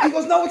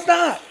 no, it's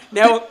not.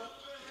 Now,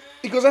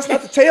 He goes, that's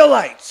not the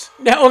taillights.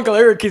 now Uncle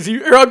Eric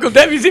or Uncle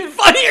Debbie's even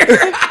funnier.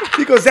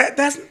 He goes,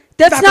 that's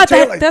That's not not the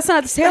that. taillights. That's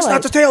not the taillights. That's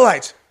not the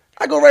taillights.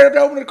 I go right up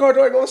there, open the car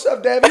door. I go, what's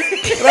up, Debbie? And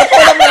I pull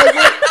up, I'm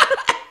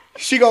like,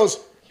 she goes,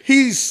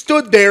 he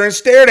stood there and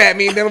stared at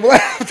me and then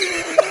left.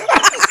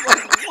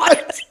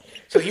 What?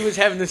 So he was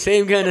having the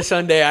same kind of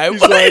Sunday I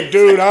was. He's like,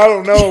 dude, I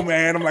don't know,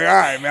 man. I'm like, all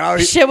right, man.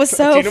 Shit was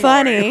so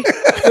funny.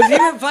 What's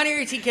even funnier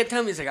is he kept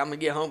telling me, he's like, I'm going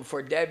to get home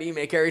before Debbie,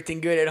 make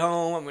everything good at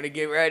home. I'm going to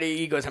get ready.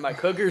 He goes, I might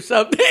cook or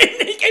something.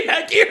 He came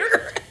back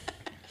here.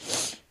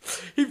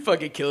 He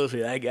fucking kills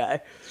me, that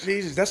guy.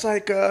 Jesus, that's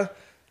like,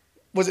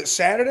 was it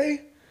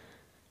Saturday?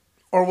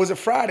 Or was it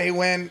Friday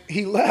when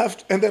he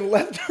left and then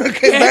left?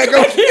 Came back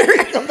over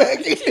here. Come back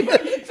here.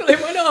 So they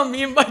went on.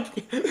 Me and Mike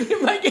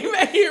came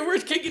back here. We're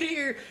kicking it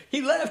here. He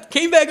left,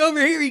 came back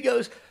over here. He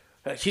goes,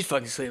 she's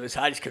fucking sleeping,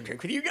 so I just come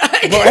drink with you guys.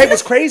 Well, hey,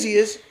 what's crazy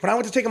is when I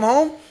went to take him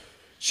home,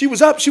 she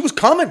was up. She was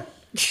coming.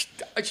 She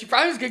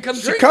probably was going to come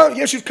She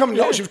drink. she was coming.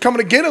 No, she was coming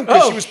to get him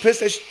because she was pissed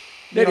that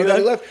That he that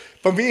he left.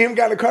 But me and him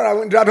got in the car. I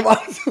went and dropped him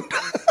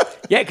off.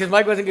 Yeah, because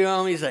Mike wasn't going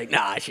home. He's like,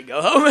 nah, I should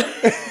go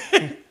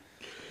home.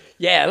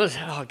 Yeah, it was,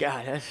 oh,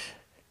 God.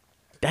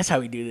 That's how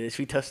we do this.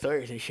 We tell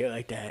stories and shit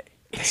like that.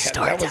 It's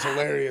That was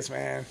hilarious,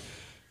 man.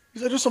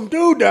 He's like, there's some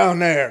dude down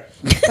there.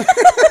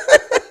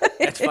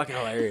 That's fucking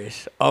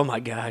hilarious. Oh, my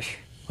gosh.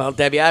 Well,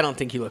 Debbie, I don't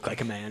think you look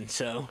like a man,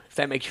 so if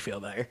that makes you feel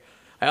better.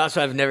 I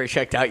also have never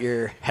checked out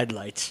your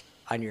headlights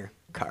on your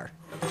car.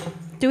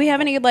 Do we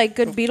have any like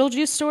good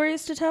Beetlejuice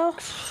stories to tell?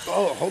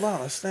 Oh, hold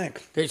on. Let's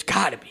think. There's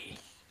got to be.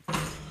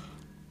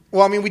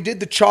 Well, I mean, we did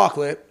the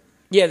chocolate.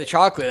 Yeah, the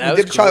chocolate. That We was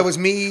did the cool. chocolate. It was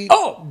me,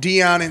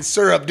 Dion, and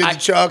Syrup did the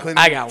chocolate. And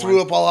I got threw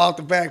one. up all out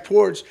the back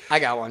porch. I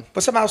got one.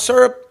 But somehow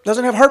Syrup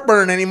doesn't have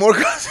heartburn anymore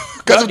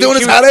because of doing She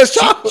this was- hot ass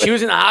chocolate. She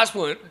was in the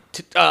hospital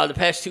the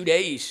past 2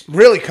 days.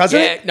 Really,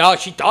 cousin? Yeah, no,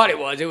 she thought it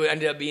was. It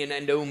ended up being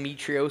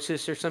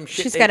endometriosis or some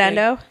shit. She's they got think.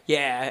 endo?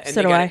 Yeah, and So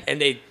they do got I. it,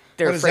 and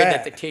they're What is afraid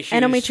that? that the tissues.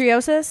 Is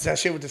Endometriosis? that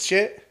shit with the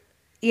shit?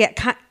 Yeah,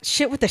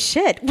 shit with the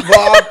shit.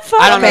 Well,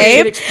 Fuck, I don't know.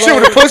 babe. Shit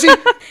with the pussy?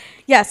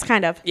 Yes,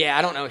 kind of. Yeah,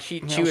 I don't know.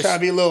 She I'm was. trying to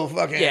be a little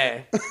fucking.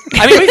 Yeah,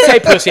 I mean, we say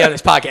pussy on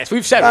this podcast.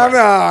 We've said. I it. know,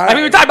 I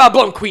mean, we're talking about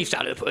blowing queefs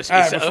out of the pussy.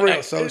 All right, so, but for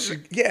real. So, it's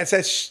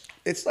that.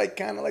 It's like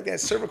kind of like that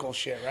cervical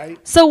shit, right?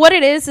 So what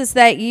it is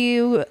that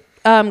you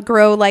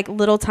grow like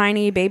little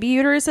tiny baby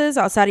uteruses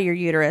outside of your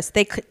uterus.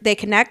 They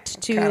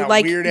connect to Kinda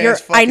like weird your.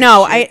 ass I fucking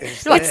know. shit.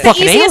 It's Like the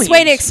fucking easiest way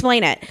to aliens.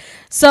 explain it.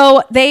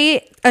 So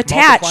they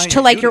attach Multiplying to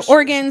your like your uteruses.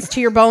 organs,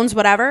 to your bones,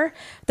 whatever.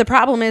 The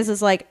problem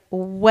is like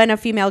when a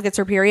female gets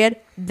her period,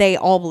 they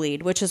all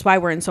bleed, which is why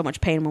we're in so much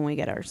pain when we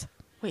get ours.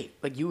 Wait,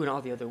 like you and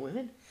all the other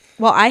women?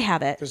 Well, I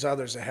have it. There's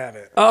others that have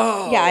it.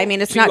 Oh, Yeah, I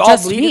mean it's so you not all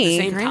just bleed me.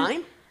 at the same right?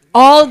 time.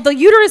 All the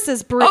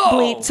uteruses Oh.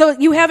 bleed, so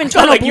you have Not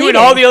internal like bleeding. you and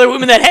all the other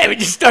women that have it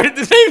just started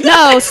the same time.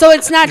 No, so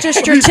it's not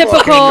just your These fucking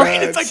typical.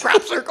 guys. It's like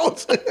crop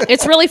circles.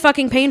 It's really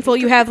fucking painful.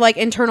 You have like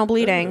internal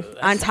bleeding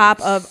on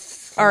top of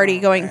already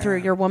going through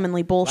your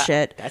womanly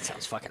bullshit. That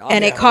sounds fucking awesome.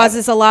 And it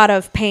causes a lot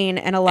of pain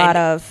and a lot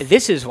of.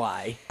 This is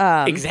why,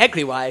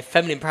 exactly why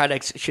feminine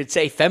products should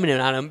say feminine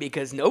on them,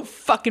 because no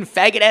fucking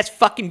faggot ass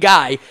fucking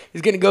guy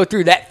is gonna go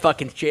through that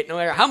fucking shit, no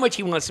matter how much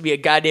he wants to be a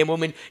goddamn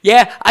woman.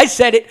 Yeah, I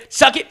said it.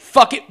 Suck it,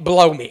 fuck it,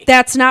 blow me.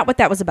 That's not what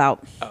that was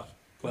about. Oh,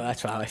 well,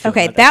 that's how I feel.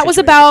 Okay, about that was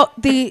situation.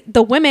 about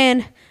the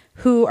women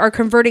who are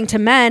converting to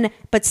men,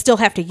 but still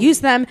have to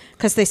use them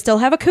because they still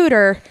have a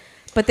cooter,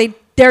 but they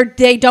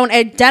don't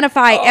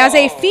identify as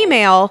a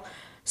female,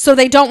 so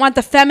they don't want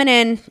the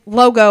feminine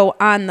logo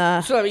on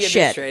the So let me get this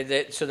shit.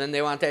 straight. So then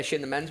they want that shit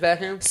in the men's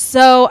bathroom?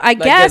 So I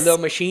the guess little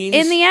machines?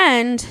 in the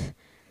end,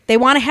 they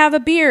want to have a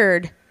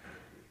beard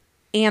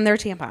and their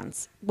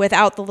tampons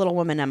without the little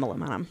woman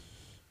emblem on them.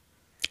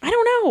 I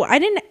don't know.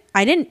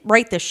 I didn't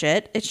write this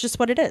shit. It's just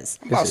what it is.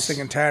 I'm about sick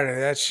and tired of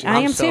that shit.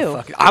 I am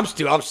too.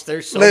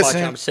 There's so much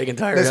I'm sick and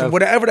tired of.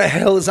 Whatever the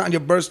hell is on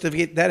your birth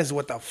certificate, that is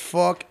what the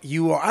fuck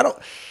you are. I don't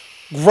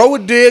grow a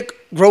dick,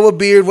 grow a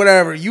beard,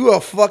 whatever. You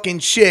a fucking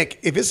chick.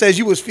 If it says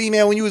you was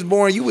female when you was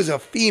born, you was a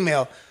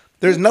female.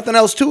 There's nothing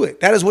else to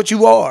it. That is what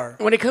you are.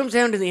 When it comes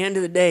down to the end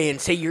of the day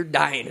and say you're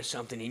dying of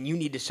something and you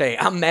need to say,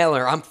 I'm male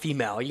or I'm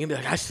female, you can be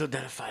like, I still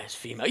identify as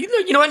female. You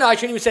know what? No, I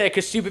shouldn't even say that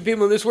because stupid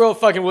people in this world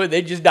fucking would.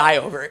 They'd just die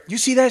over it. You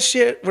see that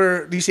shit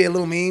where, do you see a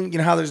little meme? You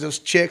know how there's those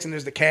chicks and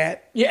there's the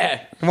cat?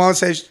 Yeah. And one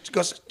says, she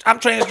goes,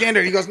 I'm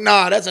transgender. He goes,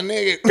 nah, that's a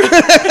nigga.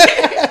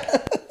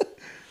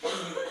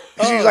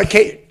 She's like,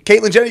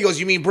 Caitlyn Jenner. He goes,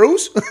 you mean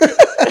Bruce?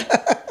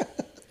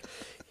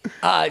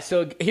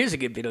 So here's a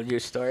good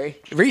Beetlejuice story.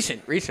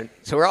 Recent.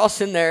 So we're all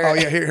sitting there. Oh,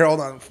 yeah, here, hold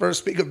on. First,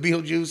 speak of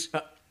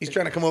Beetlejuice. He's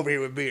trying to come over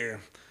here with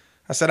beer.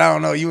 I said, I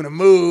don't know, you in a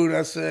mood?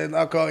 I said,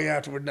 I'll call you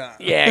after we're done.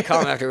 Yeah,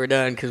 call him after we're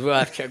done because we'll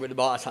have to check with the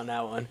boss on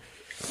that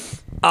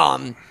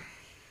one.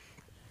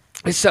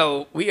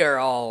 So we are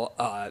all,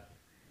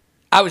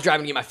 I was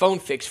driving to get my phone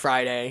fixed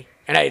Friday,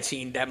 and I had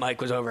seen that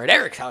Mike was over at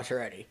Eric's house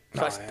already.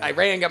 So I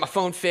ran, got my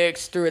phone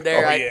fixed, threw it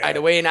there. I had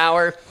to wait an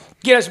hour,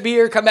 get us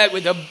beer, come back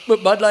with a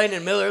Bud Light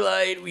and Miller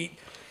Light.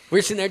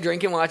 We're sitting there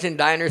drinking, watching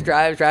Diners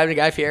Drives, driving to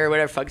Guy Fieri,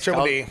 whatever the fuck it's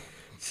Triple called. D.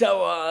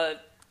 So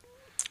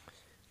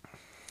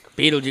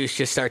Beetlejuice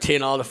just starts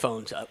hitting all the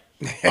phones up.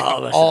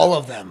 All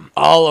of them.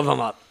 All of them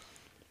up.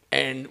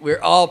 And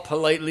we're all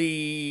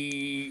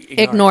politely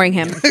Ignoring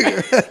him.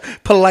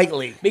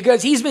 Politely.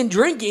 because he's been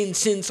drinking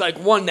since like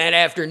 1 that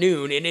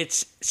afternoon, and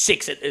it's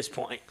 6 at this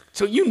point.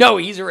 So you know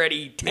he's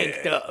already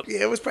tanked up.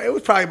 Yeah, it was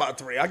probably about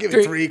 3. I'll give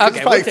it 3. 3. 'cause Okay,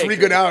 it's probably we'll take 3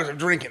 3. good hours of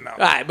drinking, though. All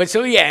right, but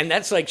so yeah, and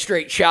that's like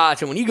straight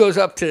shots. And when he goes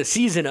up to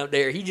season up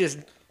there, he just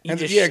Because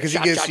shot,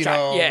 he gets,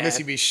 shot. Yeah.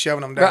 Missy be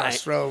shoving him down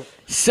his throat.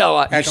 So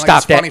you Acting like stop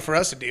it's that. funny for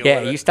us to deal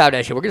with You it. stop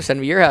that shit. We're gonna send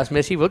him to your house,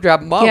 Missy. We'll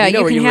drop him off. Yeah, We know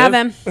you where can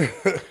live.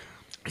 have him.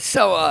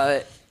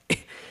 So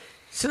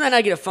so then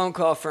I get a phone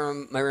call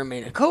from my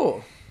roommate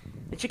Nicole.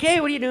 And she's like, hey,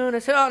 what are you doing? I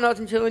said, oh,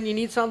 nothing, chilling. You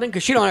need something?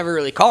 Because she don't ever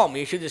really call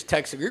me. She'll just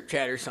text a group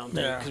chat or something.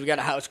 Because we got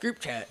a house group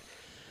chat.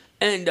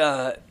 And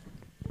I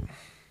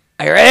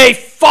hear, hey,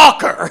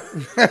 fucker.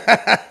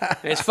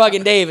 And it's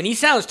fucking Dave. And he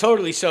sounds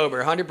totally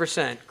sober,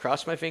 100%.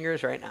 Cross my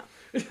fingers right now.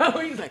 So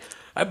he's like,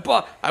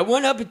 I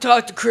went up and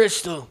talked to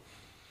Crystal.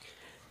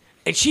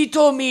 And she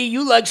told me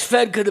you like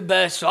Svedka the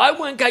best. So I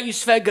went and got you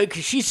Svedka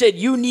because she said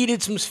you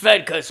needed some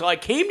Svedka. So I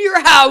came to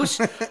your house.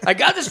 I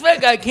got the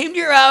Svedka. I came to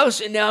your house.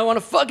 And now I want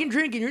to fucking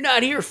drink. And you're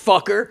not here,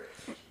 fucker.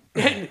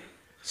 And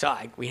so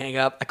we hang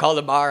up. I call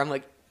the bar. I'm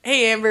like,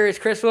 hey, Amber, is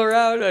Crystal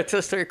around? I tell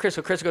the story to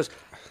Crystal. Crystal goes,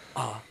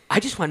 I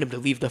just wanted him to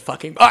leave the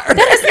fucking bar.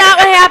 That is not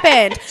what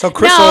happened. So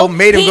Crystal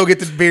made him go get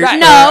the beer,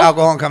 Right.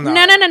 alcohol and come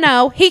down.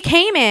 No. He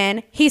came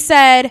in. He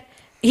said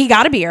he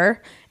got a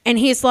beer. And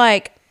he's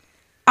like,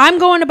 I'm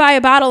going to buy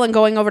a bottle and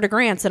going over to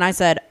Grant's. And I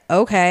said,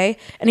 okay.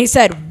 And he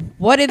said,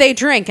 what do they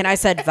drink? And I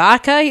said,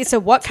 vodka. He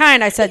said, what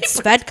kind? I said,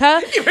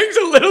 Svedka. He brings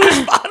a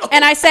littlest bottle.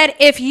 And I said,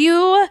 if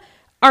you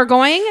are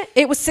going,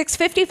 it was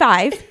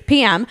 6:55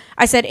 p.m.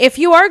 I said, if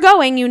you are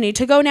going, you need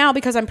to go now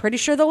because I'm pretty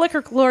sure the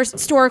liquor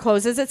store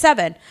closes at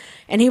 7.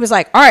 And he was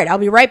like, all right, I'll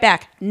be right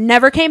back.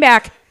 Never came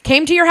back.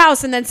 Came to your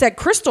house and then said,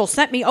 Crystal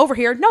sent me over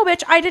here. No,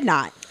 bitch, I did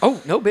not.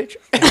 Oh, no, bitch.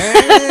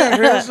 Hey,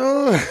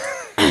 Crystal.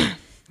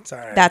 It's all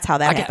right. That's how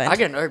that happened. I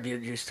got another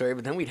Beetlejuice story,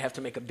 but then we'd have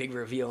to make a big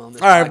reveal on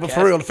this All right, podcast. but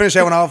for real, to finish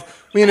that one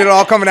off, we ended up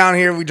all coming down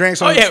here. We drank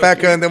some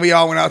Svedka, and then we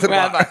all went out to the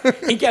bar.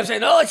 He kept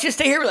saying, oh, let's just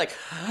stay here. We're like,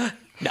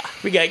 nah,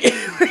 we got to get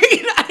out of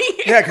here.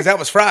 Yeah, because that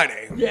was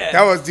Friday. Yeah.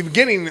 That was the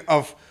beginning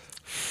of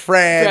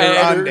Fred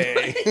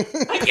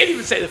I can't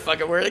even say the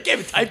fucking word. I can't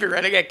even type it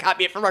right. I got to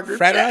copy it from our group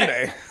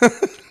chat.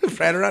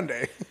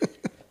 Fred.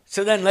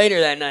 So then later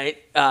that night,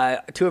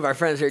 2 of our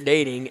friends are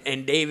dating,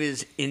 and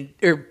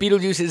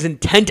Beetlejuice is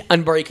intent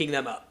on breaking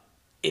them up.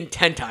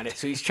 Intent on it.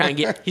 So he's trying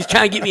to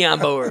get me on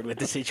board with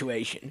the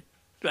situation.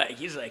 Like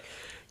he's like,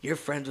 you're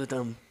friends with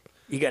them.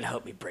 You got to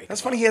help me break. That's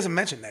funny. He hasn't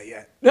mentioned that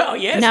yet. No,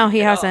 he hasn't. No, he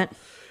hasn't.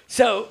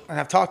 So And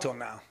I've talked to him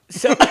now.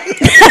 So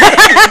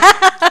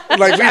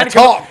Like we've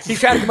talked. he's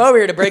trying to come over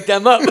here to break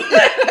them up.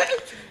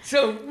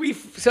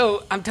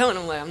 So I'm telling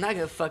him, like, I'm not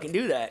gonna fucking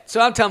do that.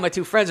 So I'm telling my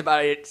 2 friends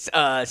about it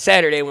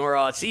Saturday when we're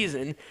all at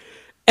season,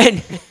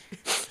 and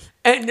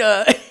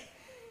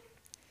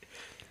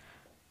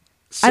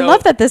I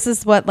love that this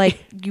is what like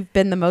you've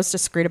been the most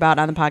discreet about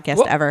on the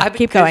podcast ever.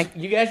 Keep going.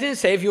 You guys didn't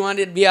say if you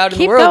wanted to be out in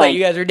Keep the world going. that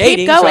you guys are Keep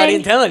dating, going. so I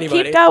didn't tell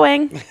anybody. Keep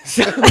going.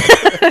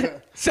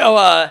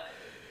 So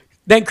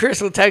then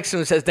Crystal texts him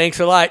and says, "Thanks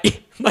a lot.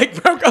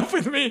 Mike broke up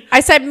with me."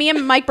 I said me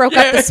and Mike broke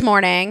up this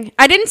morning.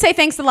 I didn't say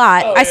thanks a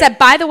lot. I said,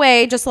 by the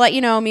way, just to let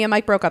you know, me and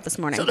Mike broke up this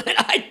morning. So then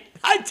I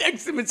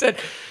texted him and said,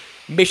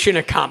 "Mission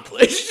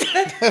accomplished."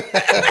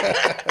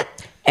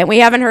 And we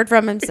haven't heard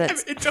from him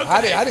since.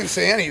 I didn't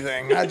say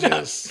anything. I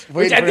just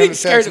Which waited I for him think to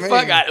scared text the me.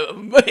 fuck out of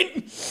him. But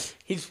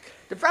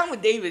the problem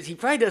with Dave is he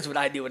probably does what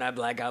I do when I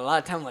black out. A lot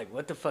of time, I'm like,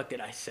 what the fuck did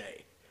I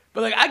say?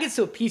 But like, I can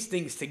still piece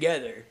things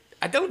together.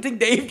 I don't think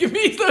Dave can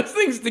piece those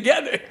things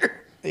together.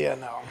 Yeah,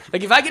 no.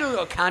 Like, if I get a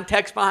little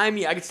context behind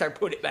me, I can start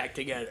putting it back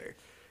together.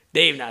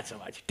 Dave, not so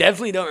much.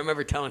 Definitely don't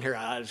remember telling her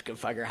I was going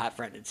to fuck her hot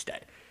friend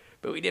instead.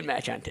 But we did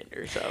match on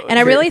Tinder, so. And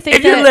I really think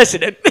if you're that-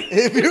 listening.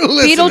 If you're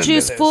listening to Beetlejuice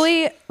this.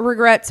 fully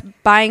regrets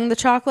buying the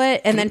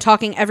chocolate and then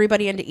talking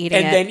everybody into eating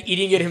and it. then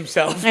eating it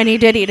himself. And he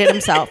did eat it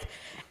himself.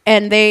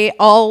 And they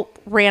all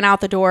ran out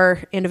the door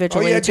Oh,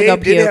 individually yeah, to go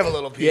Dave did puke. have a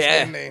little piece,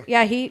 Yeah. didn't he?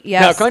 Yeah,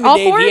 yes. according to All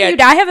Dave, four of he you.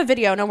 had- I have a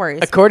video. No worries.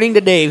 According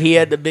to Dave, he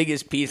had the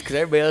biggest piece because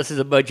everybody else is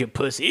a bunch of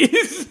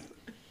pussies.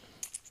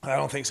 I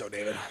don't think so,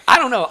 David. I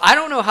don't know. I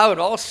don't know how it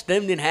all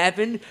stemmed and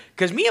happened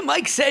because me and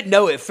Mike said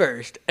no at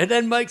first. And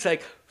then Mike's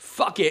like,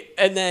 fuck it.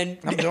 And then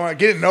I'm doing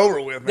get it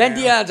over with, man. then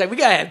Dion's like, we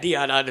got to have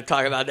Dion on to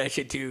talk about that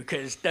shit too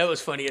because that was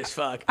funny as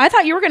fuck. I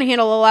thought you were going to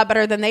handle it a lot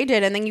better than they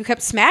did. And then you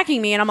kept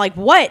smacking me. And I'm like,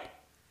 what?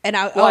 And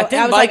I Well, I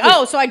think was Mike like,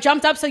 was- so I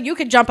jumped up so you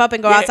could jump up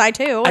and go outside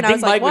too. And I,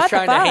 think was like, Mike was what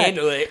trying the to fuck?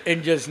 handle it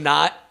and just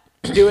not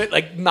do it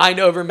like mind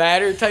over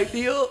matter type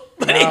deal.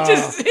 But it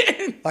just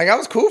didn't. Like, I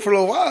was cool for a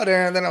little while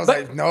there, and then I was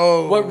But like,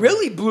 no. What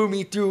really blew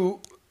me through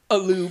a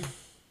loop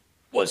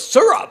was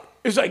syrup.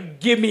 It was like,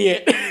 give me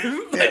it.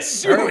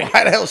 Let's do it.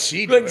 Why the hell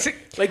she do Like,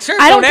 it? like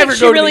syrup I don't ever think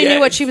she go to really the knew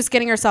what edge. she was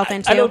getting herself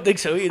into. I don't think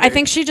so either. I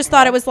think she just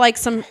thought it was like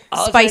some All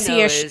I know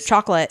spicy-ish is-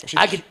 chocolate.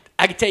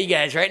 I could tell you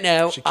guys right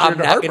now, She I'm cured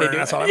the not going to heartburn. do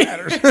That's it. all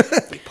that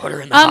matters. We put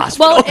her in the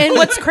hospital. Well, and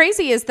what's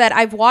crazy is that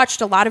I've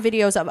watched a lot of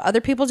videos of other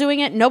people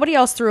doing it. Nobody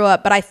else threw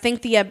up, but I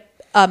think the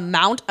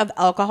amount of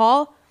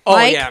alcohol, Oh,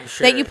 Mike, yeah, I'm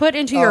sure. that you put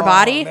into your Oh,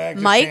 body, that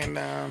just Mike, came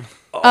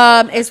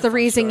down. is the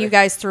reason you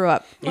guys threw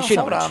up. You Oh, should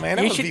hold on, man.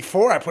 That you was should-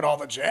 before I put all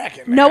the Jack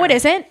in there. No, it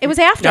isn't. It was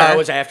after. No, it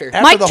was after.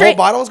 After Mike the whole drank-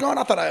 bottle was gone?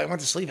 I thought I went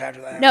to sleep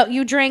after that. No,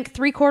 you drank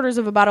 3/4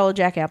 of a bottle of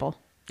Jack Apple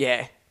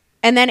Yeah.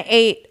 and then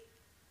ate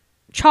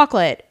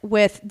chocolate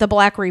with the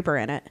Black Reaper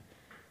in it.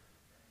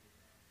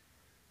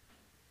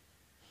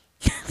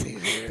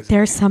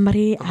 There's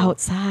somebody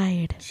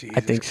outside. Jesus I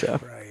think so.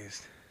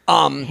 Christ.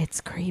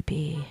 It's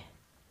creepy.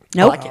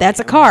 Nope, like it. that's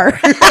a car.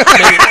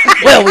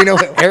 Well, we know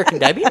it. Eric and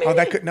Debbie? Oh,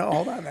 that could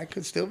hold on. That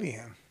could still be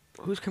him,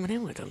 Who's coming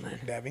in with them then?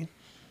 Debbie.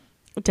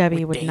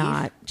 Debbie would Dave?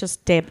 not.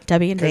 Just Debbie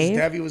and Because Dave.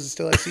 Debbie was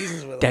still at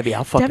seasons with him. Debbie,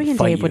 I'll fucking Debbie and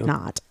fight Dave you. would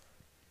not.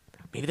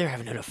 Maybe they're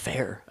having an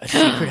affair. A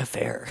secret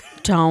affair.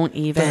 Don't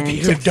even.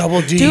 The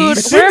double D's. Dude,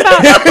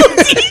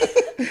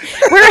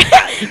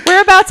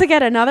 we're about to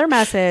get another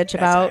message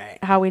about all right.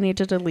 how we need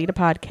to delete a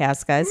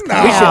podcast, guys. No.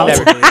 Cut We it should out.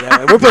 never do it that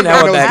way. We're putting that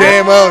I one know back.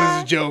 damn well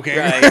this is joking.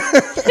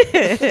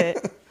 Right.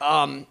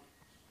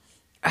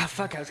 Ah,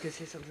 fuck, I was going to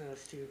say something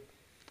else too.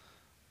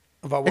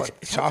 About what?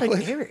 It sounds Chocolate?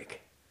 like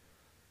Eric.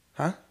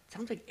 Huh?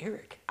 Sounds like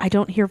Eric. I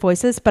don't hear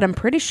voices, but I'm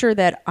pretty sure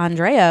that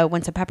Andrea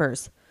went to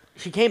Peppers.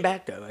 She came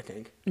back though, I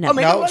think. No. Oh,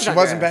 maybe it No, was she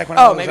Andrea. wasn't back when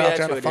I was maybe out that's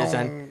there on what the it is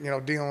phone,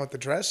 then. dealing with the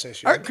dress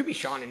issue. Or it could be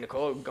Sean and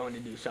Nicole going to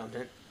do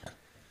something.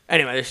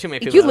 Anyway, there's too many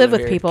people. You that live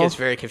with here. people. It gets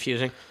very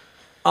confusing.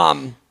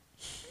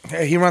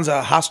 Hey, he runs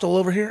a hostel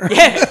over here.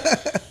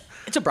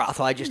 It's a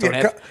brothel. I just don't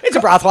Yeah, have. It's a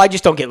brothel. I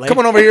just don't get laid.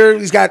 Coming over here,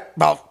 he's got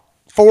about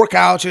 4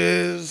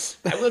 couches.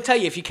 I will tell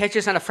you, if you catch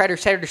us on a Friday,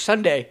 Saturday,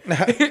 Sunday,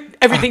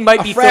 everything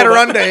might be Friday filled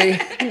up. Sunday.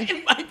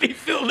 It might be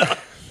filled up.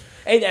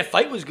 Hey, that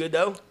fight was good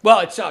though.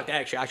 Well, it sucked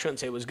actually. I shouldn't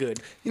say it was good.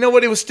 You know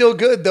what? It was still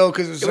good though,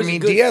 because It was a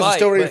good Diaz was fight,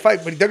 still ready to but-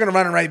 fight, but they're gonna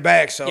run it right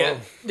back. So Yeah,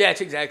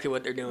 that's exactly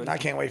what they're doing. I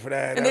can't wait for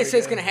that. And they say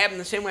it's gonna happen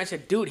the same way. I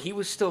said, dude, he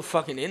was still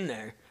fucking in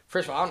there.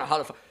 First of all, I don't know how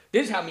the fuck.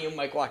 This is how me and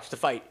Mike watched the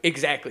fight.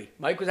 Exactly.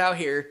 Mike was out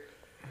here,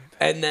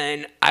 and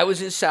then I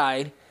was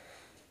inside,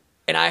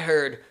 and I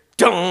heard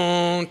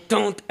dun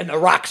dun, and the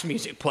Rock's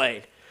music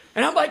played,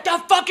 and I'm like,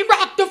 the fucking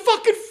Rock, the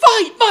fucking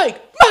fight,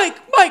 Mike.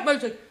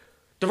 Mike's like,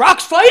 the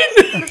Rock's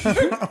fighting.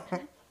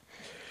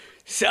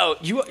 So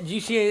you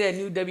see any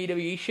of that new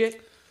WWE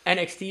shit?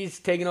 NXT's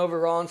taking over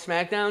Raw and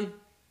SmackDown.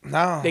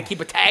 No, They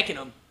keep attacking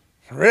them.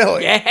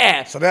 really.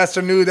 Yeah. So that's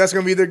the new. That's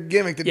gonna be their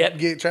gimmick to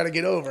Yep. try to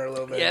get over a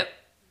little bit.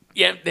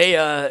 Yep.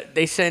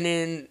 They sent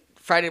in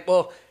Friday.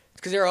 Well, it's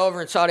because they're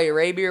over in Saudi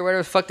Arabia or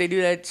whatever the fuck they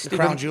do that stupid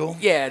Crown Jewel?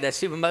 Yeah, that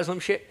stupid Muslim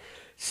shit.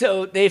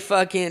 So they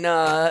fucking.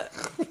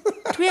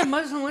 Do we have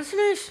Muslim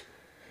listeners?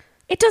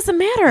 It doesn't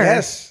matter.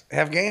 Yes,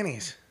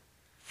 Afghanis.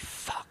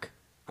 Fuck.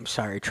 I'm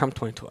sorry, Trump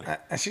 2020.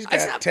 And she's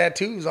It's got not-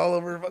 tattoos all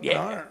over her fucking Yeah.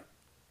 arm.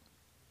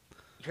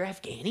 You're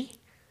Afghani?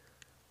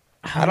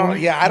 I don't.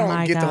 Yeah, I Oh my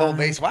don't get the whole God.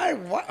 base. Why?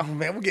 Oh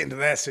man, we'll get into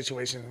that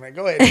situation. Man,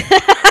 go ahead.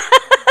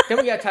 Then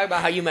we gotta talk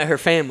about how you met her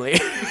family.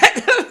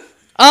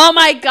 Oh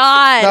my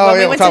God. No, when yeah, we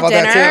we'll went talk to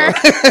about dinner.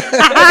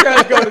 that I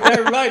was going with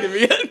that reminded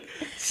me.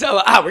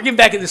 So we're getting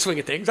back in the swing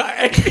of things. All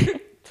right.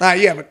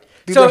 Yeah, but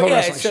do the So whole yeah,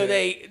 wrestling so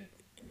shit.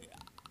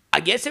 I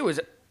guess there was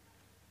a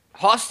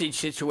hostage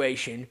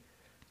situation,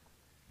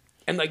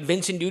 and like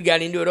Vincent dude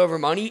got into it over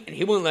money, and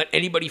he wouldn't let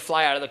anybody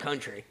fly out of the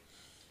country.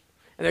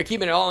 And they're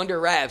keeping it all under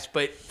wraps,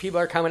 but people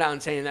are coming out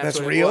and saying that's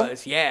what real? it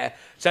was. Yeah,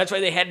 so that's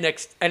why they had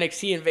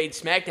NXT invade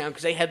SmackDown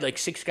because they had like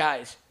 6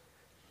 guys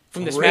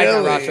from the SmackDown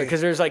Really? roster because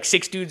there's like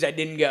 6 dudes that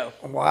didn't go.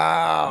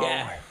 Wow.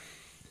 Yeah.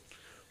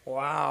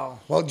 Wow.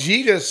 Well,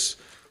 G just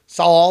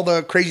saw all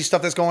the crazy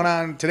stuff that's going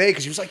on today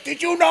because she was like,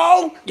 "Did you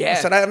know?" Yeah. I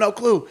said, "I have no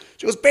clue."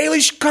 She goes,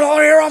 "Bailey cut all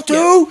her hair off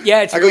too."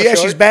 Yeah, it's I go, real "Yeah,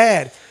 short. she's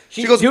bad."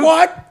 She goes, Dude,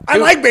 what? I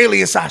dude, like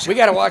Bailey and Sasha. We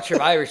got to watch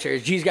Survivor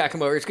Series. G's got to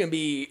come over. It's going to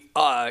be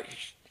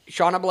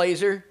Shauna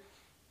Blazer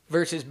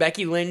versus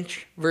Becky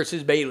Lynch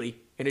versus Bailey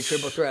in a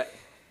triple threat.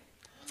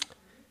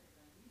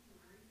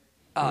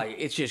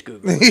 It's just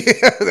Google.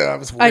 Yeah,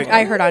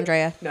 I heard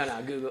Andrea.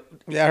 No, Google.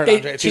 Yeah, I heard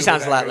Andrea, She too,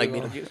 sounds but a lot I like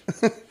heard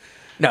Beetlejuice.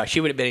 No, she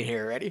would have been in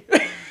here already.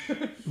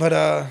 But,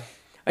 Oh,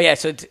 yeah,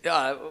 so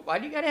why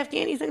do you got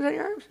Afghani things on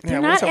your arms? They're yeah,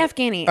 not what's up?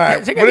 Afghani. All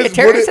right, Is it gonna be a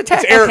terrorist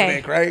attack? It's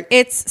Arabic, right?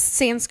 It's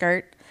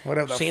Sanskrit.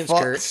 Whatever the Sand fuck.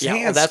 skirt. Yeah,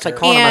 well, Sand that's like skirt.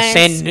 calling him a And-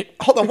 sand.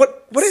 Hold on,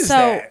 what is So-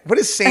 that? What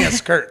is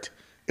Sanskrit?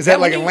 Is that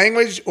like a when you-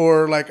 language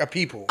or like a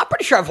people? I'm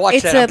pretty sure I've watched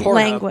It's that a on Pornhub.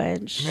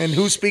 language. And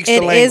who speaks It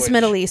the language? is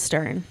Middle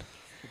Eastern.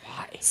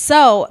 Why?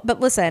 So,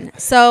 but listen.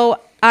 So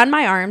on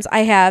my arms, I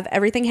have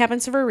everything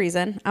happens for a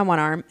reason on one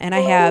arm, and I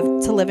have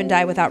to live and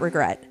die without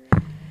regret.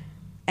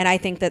 And I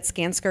think that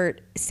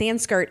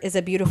Sanskrit is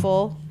a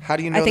beautiful. How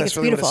do you know I think that's it's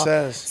really what it beautiful.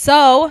 says?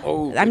 So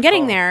Oh, I'm good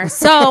getting call. there.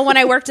 So when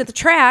I worked at the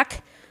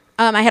track,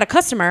 I had a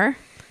customer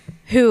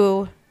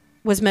who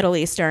was Middle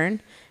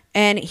Eastern,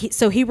 and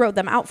he wrote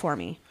them out for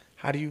me.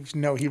 How do you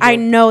know he? I wrote-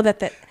 know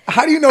that.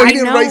 How do you know he I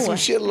didn't know, write some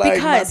shit like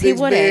because my he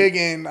dick's wouldn't. big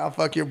and I'll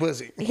fuck your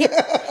pussy?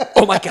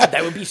 Oh my god,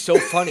 that would be so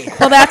funny.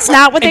 Well, that's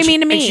not what they And mean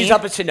to me. And she's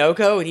up at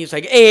Sunoco, and he's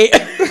like, "Hey."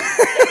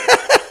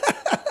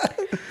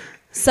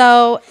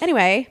 So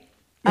anyway,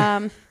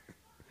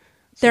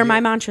 they're my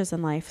mantras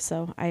in life,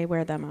 so I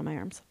wear them on my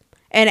arms,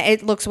 and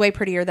it looks way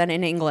prettier than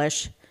in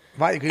English.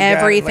 Why? 'Cause you got,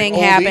 Everything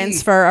like, happens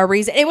OD. for a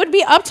reason. It would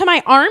be up to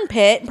my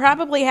armpit,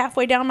 probably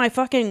halfway down my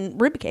fucking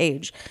rib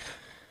cage.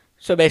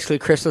 So basically,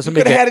 Crystal's a You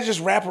could midget. have had it just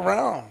wrap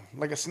around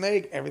like a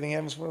snake. Everything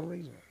happens for a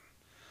reason.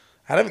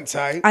 I'd have been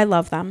tight. I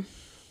love them.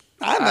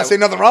 I'm not saying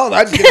nothing wrong with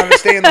it. I just didn't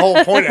understand the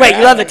whole point. Wait,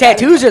 you love the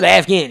tattoos or the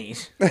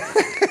Afghanis?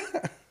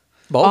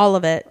 Both. All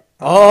of it.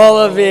 All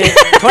of it.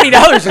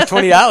 $20 is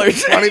 $20.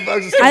 $20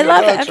 is I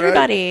love $20, right?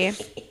 everybody.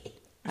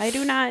 I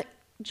do not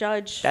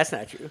judge. That's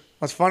not true.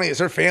 What's funny is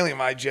her family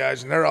might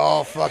judge, and they're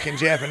all fucking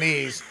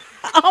Japanese.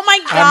 Oh my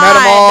god! I met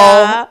them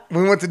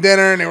all. We went to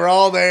dinner, and they were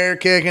all there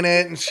kicking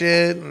it and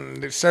shit, and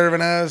they're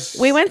serving us.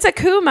 We went to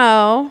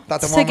Kumo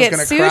Thought the to one was get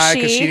gonna cry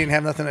because she sushi. didn't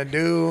have nothing to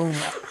do.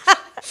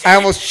 I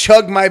almost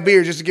chugged my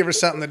beer just to give her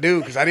something to do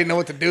because I didn't know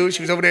what to do.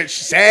 She was over there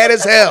sad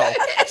as hell,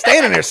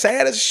 standing there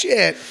sad as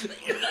shit.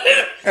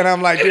 And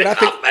I'm like, dude, I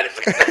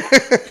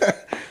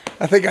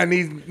think I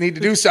need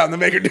to do something to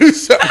make her do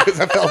something because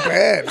I felt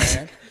bad,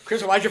 man.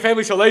 Crystal, why's your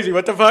family so lazy?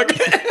 What the fuck?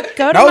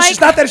 Go to No, Mike. it's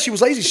not that she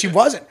was lazy. She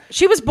wasn't.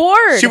 She was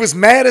bored. She was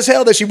mad as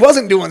hell that she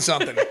wasn't doing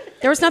something.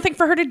 There was nothing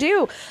for her to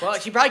do. Well,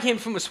 she probably came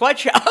from a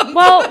sweatshop.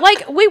 Well,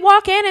 like we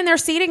walk in and they're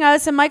seating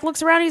us, and Mike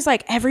looks around. And he's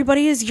like,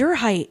 "Everybody is your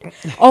height.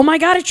 Oh my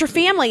god, it's your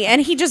family!" And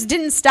he just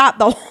didn't stop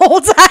the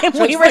whole time What's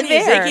we were funny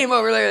is there. they came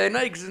over there that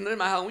night because it's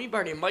my Halloween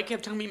party, and Mike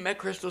kept telling me he met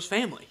Crystal's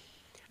family.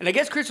 And I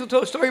guess Crystal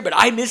told a story, but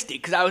I missed it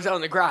because I was out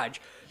in the garage.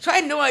 So I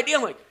had no idea.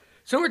 I'm like,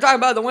 so we're talking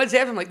about the Wednesday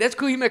after. I'm like, that's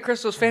cool, you met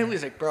Crystal's family.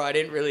 He's like, bro, I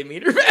didn't really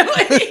meet her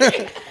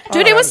family.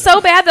 Dude, it was so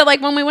bad that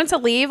like when we went to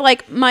leave,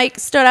 like Mike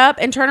stood up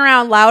and turned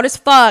around loud as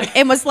fuck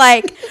and was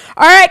like,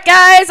 "All right,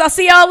 guys, I'll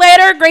see y'all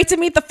later. Great to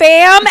meet the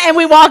fam." And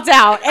we walked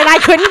out, and I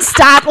couldn't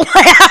stop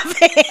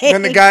laughing.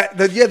 Then the guy,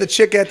 the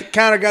chick at the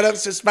counter got up and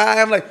says,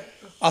 "Bye." I'm like,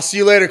 "I'll see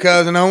you later,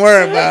 cousin. Don't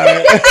worry about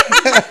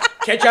it."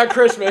 Catch you on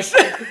Christmas.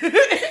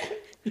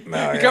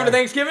 No, You come to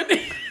Thanksgiving?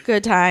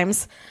 Good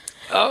times.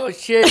 Oh,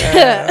 shit.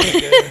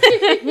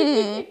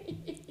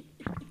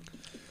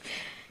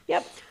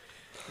 Yep.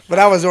 But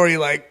I was already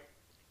like,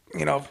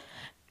 you know,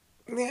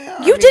 yeah.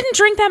 I You mean, didn't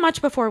drink that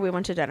much before we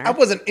went to dinner. I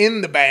wasn't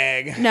in the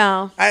bag.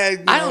 No. I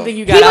don't think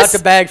you He got out was- the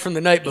bag from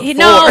the night before.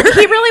 No,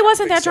 he really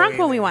wasn't that so drunk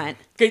when we either. went.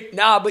 Okay,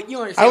 nah, but you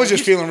understand. I was when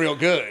just you- feeling real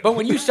good. But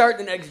when you start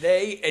the next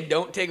day and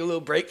don't take a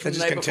little break from It the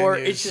just night before,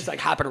 continues. it's just like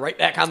hopping right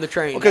back on the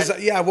train. Because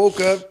I woke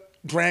up,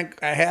 drank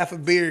a half a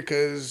beer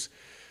because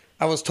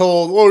I was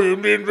told, "Oh, you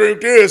didn't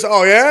drink this."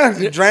 Oh yeah,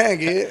 you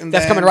drank it. And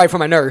That's then- coming right from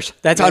my nurse.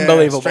 That's Yeah,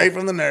 unbelievable. Straight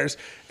from the nurse.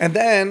 And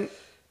then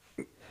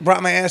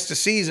brought my ass to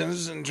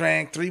Seasons and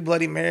drank 3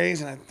 Bloody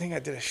Marys, and I think I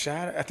did a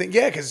shot.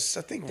 Because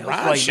I think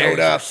Ron Bloody showed Marys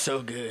are up.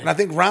 so good. And I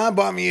think Ron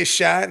bought me a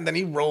shot, and then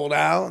he rolled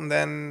out, and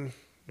then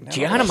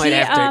Gianna might He,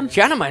 have to.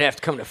 Gianna might have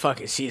to come to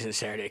fucking Season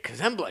Saturday because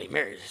them Bloody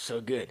Marys are so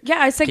good. Yeah,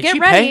 I said, Can "Get she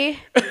ready,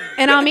 pay?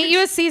 and I'll meet you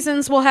at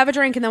Seasons. We'll have a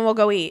drink, and then we'll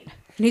go eat."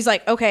 And he's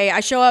like, "Okay." I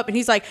show up, and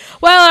he's like,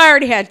 "Well, I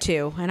already had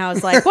 2." And I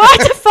was like, "What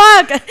the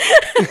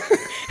fuck?"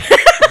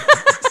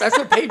 That's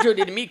what Pedro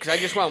did to me because I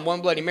just wanted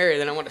 1 Bloody Mary,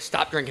 then I wanted to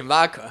stop drinking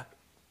vodka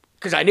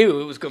because I knew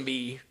it was going to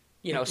be,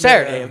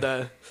 Saturday Yeah. of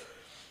the.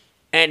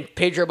 And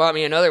Pedro bought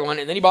me another one,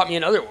 and then he bought me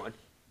another one.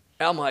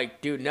 And I'm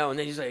like, dude, no. And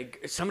then he's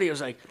like, somebody was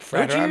like,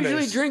 don't you Grandes.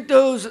 usually drink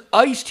those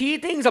iced tea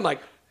things? I'm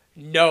like,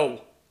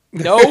 no.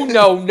 No,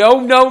 no, no,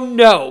 no,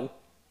 no.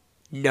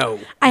 No.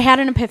 I had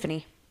an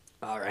epiphany.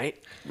 All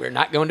right. We're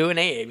not going to an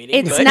AA meeting.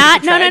 It's but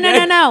not. you can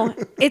try No.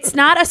 It's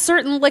not a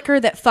certain liquor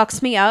that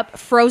fucks me up.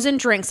 Frozen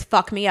drinks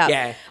fuck me up.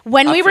 Yeah,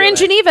 When I we were feel in that.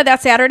 Geneva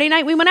that Saturday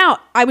night, we went out.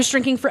 I was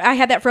drinking. I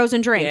had that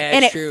frozen drink, Yeah,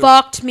 and it it's true.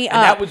 fucked me And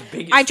up. that was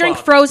big as I drink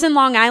fuck. frozen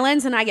Long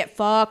Island's, and I get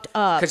fucked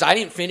up. Because I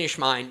didn't finish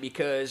mine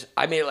because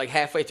I made it like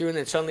halfway through, and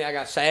then suddenly I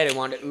got sad and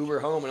wanted to Uber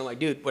home, and I'm like,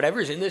 dude,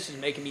 whatever's in this is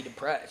making me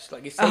depressed.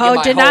 Like, it's taking Oh,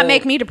 my did not whole-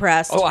 make me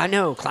depressed. Oh, I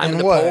know. Climbing And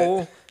the what?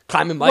 pole,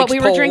 climbing Mike's what we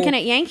were pole. drinking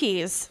at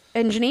Yankees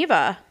in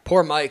Geneva.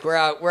 Poor Mike. We're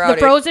out. The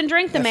frozen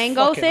drink, the That's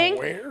mango fucking thing.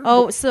 where?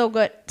 Oh, so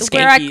good.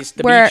 Skankies,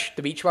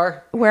 the beach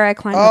bar. where I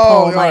climbed the Oh, pole,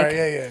 all Mike. right,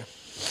 yeah. Yeah,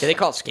 they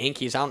call it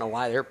Skankies. I don't know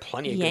why. There are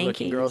plenty of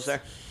good-looking Yankees. girls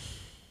there.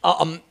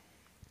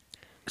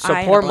 So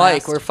I had poor a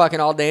Mike, blast. we're fucking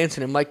all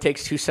dancing, and Mike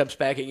takes 2 steps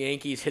back at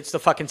Yankees, hits the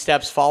fucking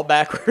steps, fall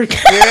backwards.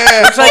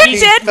 Yeah, Looks like He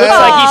he's, did looks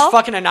like fall. he's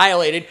fucking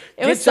annihilated.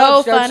 It was Gets so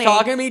up, starts funny.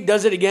 talking to me,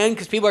 does it again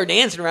because people are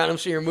dancing around him,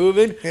 so you're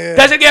moving. Yeah.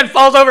 Does it again,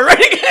 falls over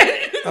right again.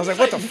 I was like,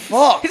 what the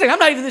fuck? He's like, I'm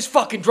not even this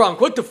fucking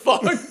drunk. What the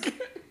fuck?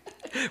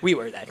 We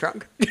were that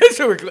drunk,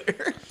 so we're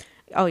clear.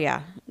 Oh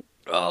yeah.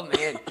 Oh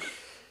man.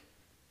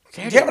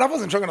 Yeah, but I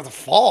wasn't drunk enough to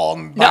fall.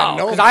 No,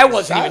 'cause I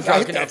wasn't even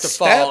drunk hit enough that to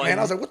step, fall, man. and-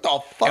 I was like, what the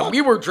fuck? And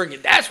we were drinking.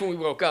 That's when we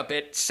woke up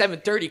at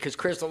 7:30 because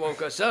Crystal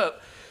woke us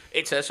up.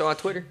 It says so on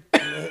Twitter.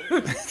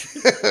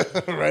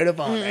 Right up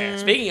on there.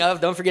 Speaking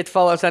of, don't forget to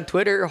follow us on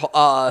Twitter.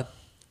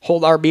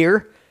 Hold Our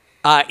Beer.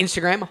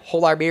 Instagram,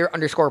 Hold Our Beer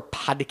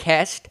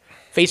 _podcast.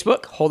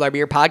 Facebook, Hold Our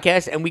Beer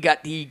Podcast. And we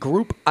got the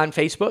group on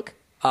Facebook,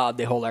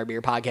 the Hold Our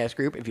Beer Podcast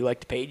group. If you like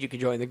the page, you can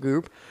join the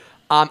group.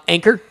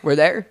 Anchor, we're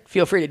there.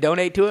 Feel free to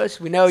donate to us.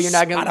 We know you're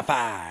not going to...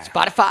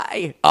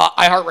 Spotify.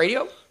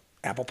 iHeartRadio.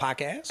 Apple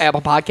Podcasts.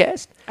 Apple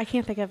Podcast. I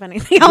can't think of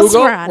anything else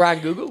Google. we're on. We're on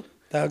Google.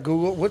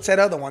 Google. What's that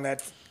other one?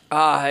 That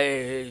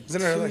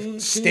isn't there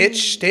like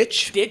Stitch?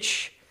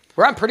 Stitch.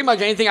 We're on pretty much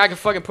anything I can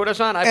fucking put us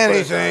on. I put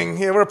us on. Anything.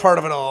 Yeah, we're a part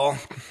of it all.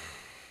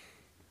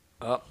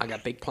 Oh, I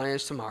got big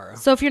plans tomorrow.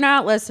 So if you're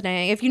not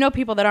listening, if you know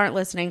people that aren't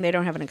listening, they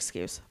don't have an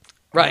excuse.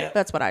 Right.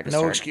 That's what I just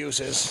No heard.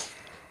 excuses.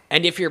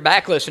 And if you're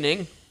back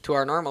listening to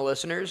our normal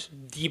listeners,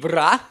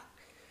 Dibra,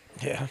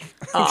 Yeah.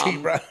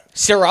 Um,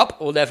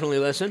 Syrup will definitely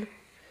listen.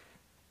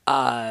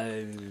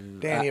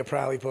 Danny will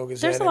probably poke his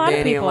There's head a lot in.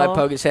 of Danny people. might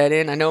poke his head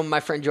in. I know my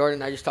friend Jordan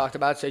I just talked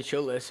about said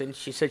she'll listen.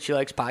 She said she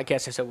likes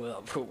podcasts. I said,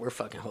 well, we're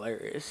fucking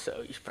hilarious,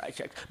 so you should probably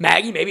check.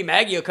 Maggie, maybe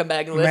Maggie will come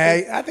back and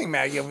listen. I think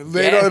Maggie.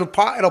 Yeah. It'll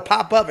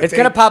pop up. It's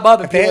gonna pop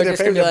up if they people have are their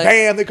just gonna be favorite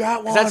like- bam, they got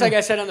 'Cause one. that's like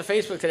I said on the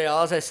Facebook today.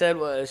 All I said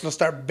was, They'll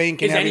start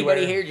banking is everywhere.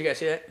 anybody here? Did you guys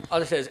see that? All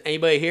it says,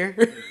 anybody here?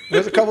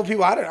 There's a couple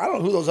people. I don't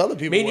know who those other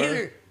people Me were.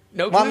 neither.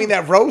 No Well, I clue. mean,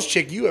 that Rose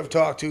chick you have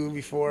talked to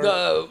before.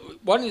 The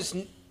one is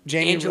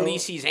Jamie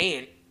Angelisi's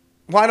aunt.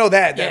 Well, I know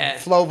that. Yeah. That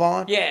Flo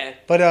Vaughn. Yeah.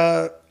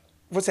 But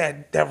what's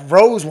that? That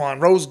Rose one.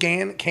 Rose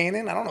Cannon?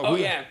 I don't know Oh,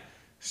 who. yeah.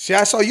 See,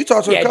 I saw you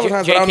talk to her a couple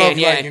times, but I don't know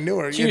if you knew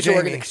her. She Yeah, used to work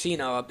at Jamie. the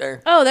casino up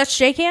there. Oh, that's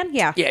J-Can?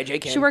 Yeah. Yeah,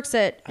 J-Can. She works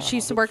at, she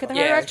used to work at the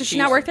Hard Yeah, Rock. Does she she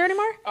not used work to- there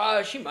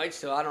anymore? She might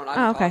still. I don't know.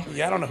 Oh, okay.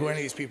 Yeah, I don't know who any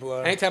of these people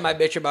are. Anytime I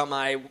bitch about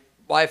my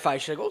Wi-Fi,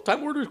 she's like, "Oh,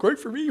 Time Warner's great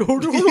for me."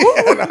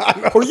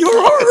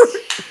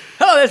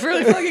 Oh, that's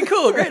really fucking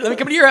cool. Great. Let me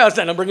come to your house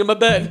then. I'm bringing my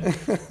bed.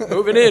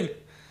 Moving in.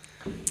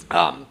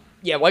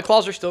 Yeah, White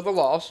Claws are still the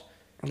laws.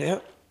 Yeah.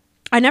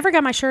 I never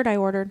got my shirt I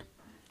ordered.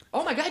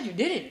 Oh my God, you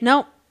didn't.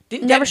 Nope.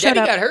 Didn't never showed Debbie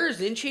up. got hers,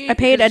 didn't she? I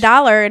paid Because-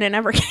 $1 and it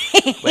never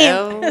came.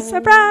 Well-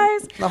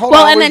 Surprise. Now, hold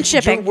Well, on, and then was-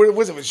 shipping. Where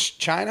was it? Was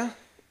China?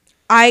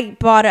 I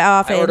bought it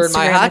off I ordered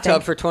my Instagram, I hot tub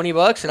think. for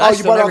 $20, and Oh, I you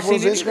still bought it never off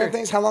those seen it Instagram either.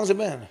 things? How long's it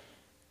been?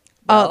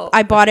 Oh,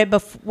 I bought it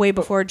way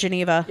before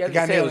Geneva. Yeah, You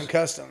got say it nailed was- in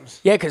customs.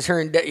 Yeah, because her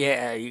and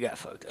yeah, you got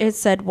fucked up. It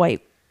said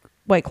White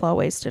Claw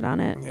wasted on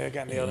it. Yeah, it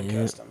got nailed in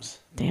customs.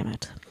 Damn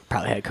it.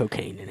 Probably had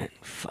cocaine in it.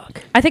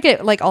 Fuck. I think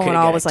it, like, all in Could've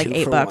all got was a like 2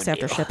 $8 for 1 after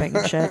deal. shipping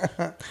and shit.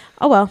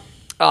 Oh, well.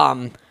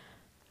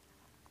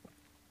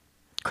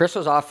 Chris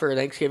was off for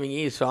Thanksgiving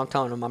Eve, so I'm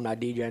telling him I'm not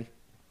DJing.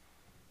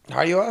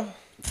 Are you up?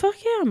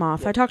 Fuck yeah, I'm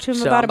off. I talked to him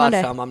So about I'm it about to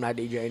Monday. tell him I'm not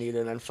DJing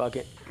either. Then fuck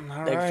it.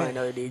 All They can right. find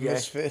another DJ.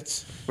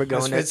 Misfits. We're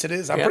going Misfits there. it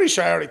is. I'm Yep. pretty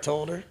sure I already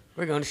told her.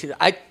 We're going to see that.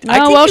 I Oh, think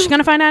well, you- she's going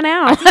to find out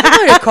now. I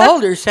might have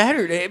called her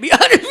Saturday. To be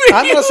honest with you,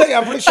 I'm going to say,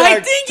 I'm pretty sure I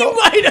think you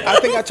might have. I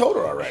think I told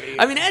her already.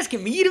 I mean,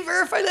 asking me to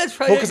verify that's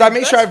probably. Well, because I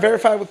made sure I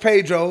verified with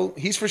Pedro.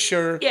 He's for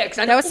sure. Yeah, because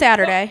That was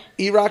Saturday.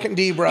 E-Rock and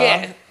D-Bra.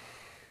 Yeah.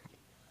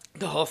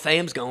 The whole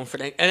fam's going for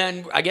that.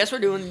 And then I guess we're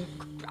doing.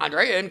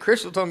 Andrea and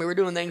Crystal told me we're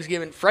doing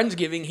Thanksgiving,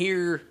 Friendsgiving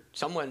here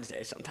some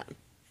Wednesday sometime.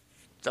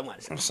 Some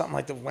Wednesday. Something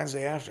like the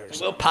Wednesday after.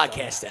 We'll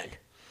podcast then.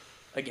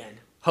 Again.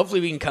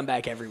 Hopefully we can come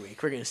back every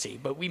week. We're going to see.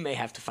 But we may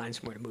have to find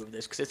somewhere to move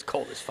this because it's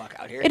cold as fuck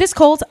out here. It is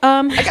cold.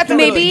 got the little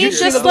Maybe heater.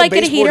 just Little like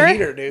get a baseboard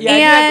heater. dude. Yeah, I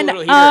do have a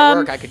little heater at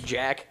work I could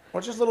jack.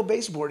 Or just a little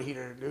baseboard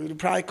heater, dude. It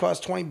probably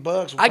costs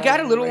 $20. I got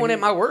a little one at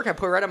my work. I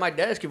put it right on my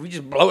desk. If we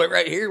just blow it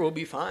right here, we'll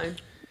be fine.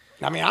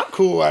 I mean, I'm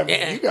cool. I mean,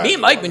 Yeah. you guys Me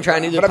and Mike been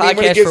trying to do the But I mean,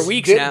 when it podcast for gets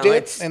weeks dip, now. dip,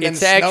 It's- and then it's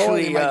snow,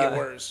 actually, it might get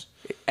worse.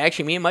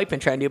 Actually, me and Mike been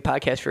trying to do a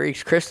podcast for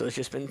weeks. Crystal has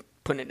just been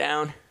putting it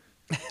down.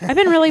 I've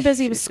been really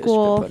busy with She's just been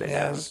school. putting it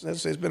Yeah, down.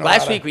 it's been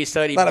Last lot week of, we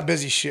studied- a lot of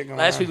busy shit going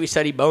on. Last week we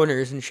studied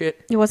boners and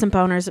shit. It wasn't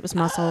boners, it was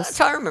muscles. That's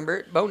how I remember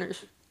it. Boners.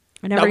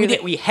 I No, never we even-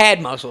 did. We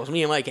had muscles.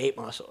 Me and Mike ate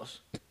muscles.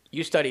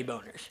 You studied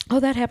boners. Oh,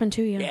 that happened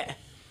too. Yeah. Yeah.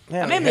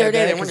 Yeah, I we made them the other had day.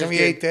 that They 'cause weren't then as we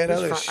good. ate that It was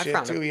other fun- I shit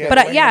found too. them. We had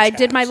But yeah, I lemon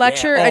did my chops.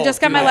 lecture. Yeah. I just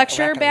got Oh, my dude,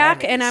 lecture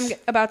back, lemons. and I'm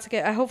about to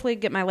get. I hopefully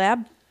get my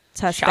lab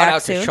test Shout back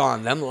out to soon.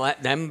 Sean.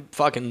 Them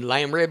fucking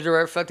lamb ribs or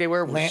whatever the fuck they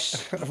were.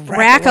 Was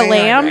Rack a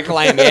lamb. rack of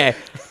lamb, yeah.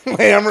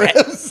 Lamb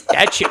ribs.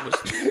 That shit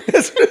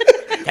was.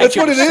 That's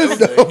what it is,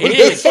 though. It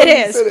is. It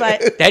is,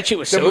 but That shit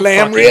was Them so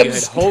lamb fucking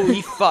ribs. good.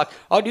 Holy fuck.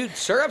 Oh, dude,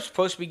 Syrup's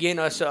supposed to be getting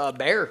us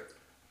bear.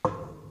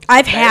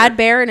 I've had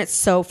bear, and it's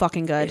so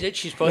fucking good. Is it?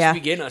 She's supposed to be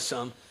getting us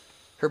some.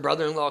 Her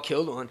brother-in-law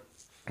killed one.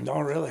 No,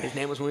 really. His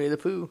name was Winnie the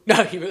Pooh.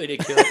 No, he really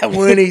did kill it.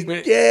 Winnie,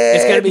 yeah.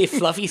 It's gonna be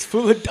fluffy,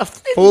 full of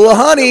duff. full of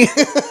honey.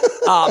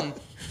 Um,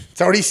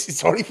 it's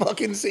already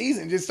fucking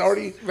seasoned. Just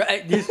already,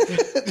 right,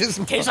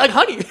 just tastes like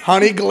honey.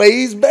 honey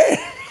glazed bear.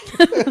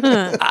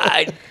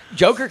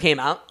 Joker came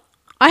out.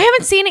 I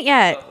haven't seen it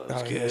yet.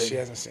 Oh yeah, she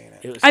hasn't seen it.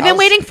 It was. I've been was-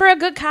 waiting for a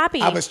good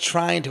copy. I was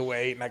trying to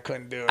wait and I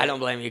couldn't do it. I don't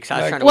blame you because I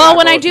was Like- trying to. well, watch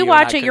when I both do of you and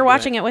watch it, couldn't you're do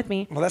watching it with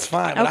me. Well, that's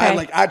fine. But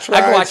Okay. I I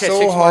tried could watch that so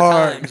 6 more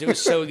hard. times. It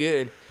was so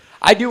good.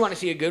 I do want to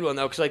see a good one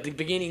though, because like the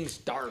beginning's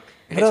dark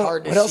and What, it's else,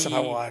 hard to what else see.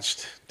 have I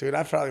watched? Dude,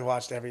 I've probably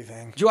watched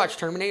everything. Did you watch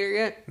Terminator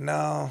yet?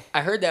 No.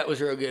 I heard that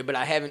was real good, but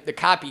I haven't. The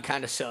copy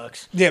kind of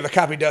sucks. Yeah, the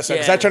copy does suck.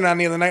 'Cause Yeah. I turned it on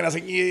the other night and I was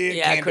like, Yeah,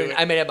 I can't do couldn't. it.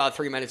 I made it about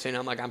 3 minutes in.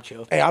 I'm like, I'm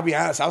chill. Hey, I'll be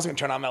honest. I was going to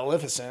turn on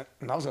Maleficent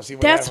and I was going to see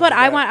what That's what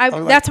I want.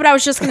 was That's what I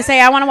was just gonna say.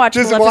 I want to watch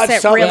just watch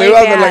Maleficent something. really Dude, I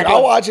was bad. like,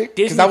 I'll watch it.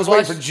 Because Disney I was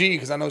waiting Plus- for G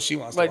because I know she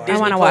wants to Like watch Disney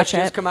it. wanna Plus watch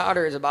just it. come out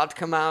or is about to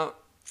come out,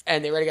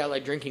 and they already got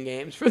like drinking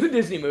games for the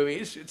Disney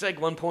movies. It's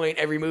like one point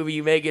every movie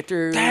you make it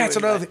through. That's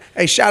and, another like, thing.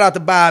 Hey, shout out to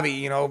Bobby.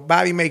 You know,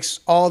 Bobby makes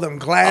all them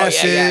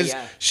glasses,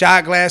 yeah.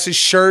 shot glasses,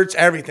 shirts,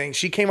 everything.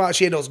 She came out.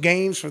 She had those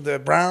games for the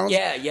Browns.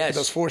 Yeah, yes.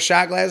 Those 4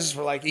 shot glasses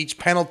for like each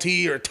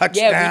penalty or Yeah,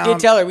 touchdown. we did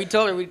tell her. We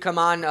told her we'd come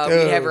on. We'd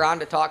Dude. have her on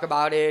to talk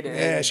about it. And,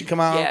 Yeah, she'd come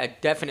out. Yeah,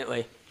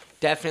 definitely.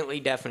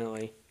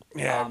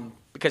 Yeah.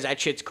 Because that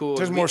shit's cool.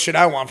 There's more shit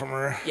I want from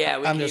her. Yeah,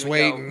 we I'm can just even go.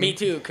 waiting. Me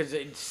too,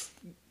 because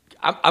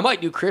I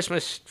might do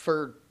Christmas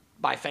for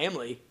my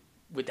family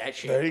with that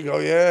shit. There you go.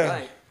 Yeah.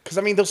 Right. Because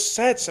I mean, those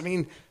sets. I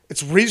mean,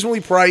 it's reasonably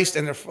priced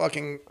and they're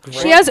fucking. Great.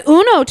 She has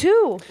Uno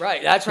too.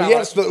 Right, that's what I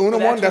Yes, was- the Uno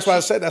but one. That's what why I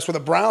she- said that's where the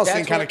Browns thing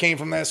that's kind what- of came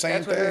from. That same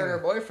That's what thing. her and her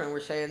boyfriend were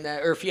saying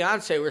that, or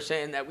fiance were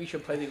saying that we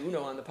should play the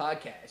Uno on the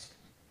podcast.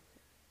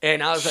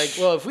 And I was like,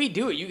 well, if we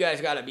do it, you guys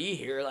got to be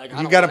here. Like, I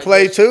You don't got to wanna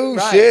play just- too.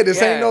 Right, Shit, this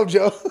yeah. ain't no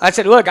joke. I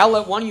said, look, I'll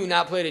let one of you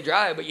not play to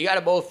drive, but you got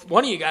to both.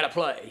 One of you got to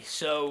play.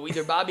 So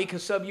either Bobby can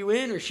sub you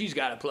in, or she's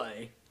got to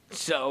play.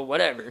 So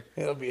whatever.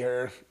 It'll be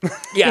her.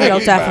 Yeah, It'll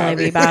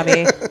definitely be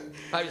Bobby.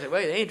 I was like,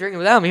 wait, they ain't drinking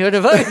without me. What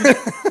the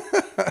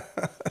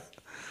fuck?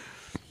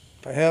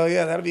 But hell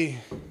yeah, that'll be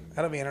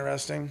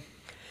interesting.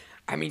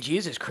 I mean,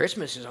 Jesus,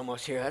 Christmas is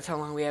almost here. That's how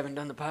long we haven't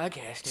done the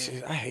podcast. Dude.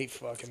 Dude, I hate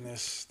fucking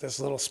this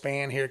little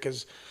span here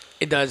because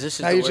It does. This is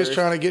now the you're worst. just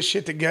trying to get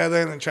shit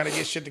together and then trying to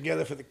get shit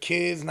together for the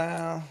kids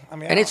now. I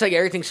mean, And it's like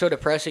everything's so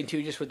depressing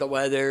too, just with the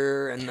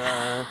weather and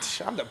the.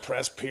 I'm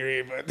depressed,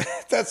 period, but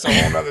that's a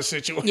whole other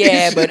situation.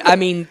 Yeah, but I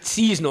mean,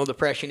 seasonal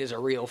depression is a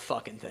real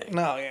fucking thing.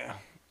 No, yeah.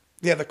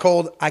 Yeah, the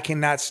cold, I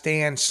cannot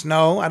stand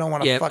snow. I don't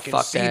want to Yeah, fucking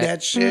fuck see that.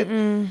 that shit.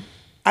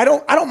 I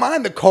don't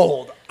mind the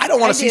cold. I don't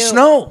want I to see do.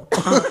 snow.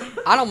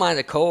 I don't mind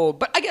the cold,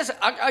 but I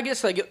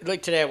guess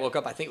like today I woke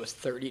up, I think it was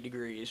 30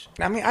 degrees.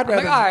 I mean, I'd I'm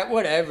like, rather. all right,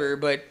 whatever,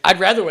 but I'd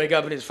rather wake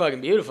up and it's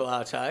fucking beautiful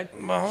outside.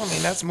 Well, I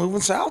mean, that's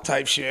moving south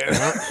type shit. I'm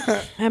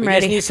We just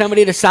ready. need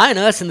somebody to sign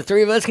us, and the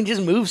three of us can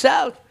just move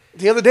south.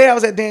 The other day I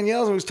was at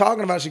Danielle's and we was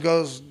talking about. She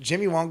goes,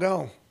 Jimmy won't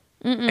go.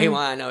 Hey, well,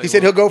 I know He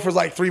said he'll go for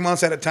like 3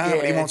 months at a time,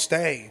 but he Yeah. won't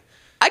stay.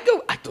 I'd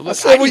go. I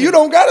said, well, you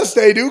don't gotta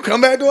stay, dude.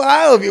 Come back to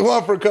Ohio if you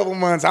want for a couple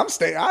months. I'd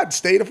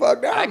stay the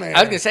fuck down there.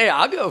 I was gonna say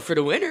I'll go for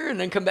the winter and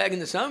then come back in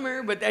the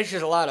summer, but that's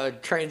just a lot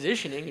of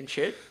transitioning and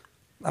shit.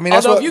 I mean,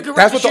 that's Although what if you could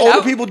that's rent what the shit older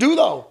out- people do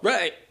though.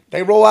 Right.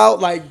 They roll out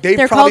like they've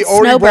They're probably called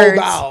already rolled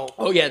snowbirds. out.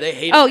 Oh yeah, they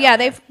hate. Oh it. yeah,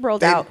 they've rolled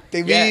They, out.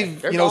 they Yeah,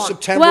 leave, they're you know, gone.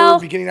 September, Well-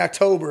 beginning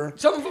October.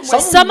 Some of them. Some-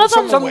 wait. Some of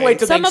them, Some wait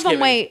till some of them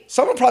Thanksgiving. wait.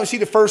 Some will probably see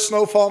the first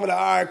snowfall and be like,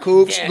 all right,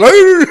 coops, Yeah.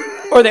 later.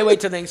 Or they wait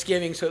till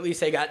Thanksgiving, so at least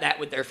they got that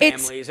with their It's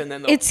families, and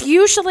then they'll. it's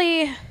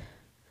usually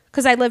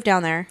because I live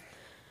down there.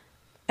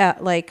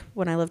 Like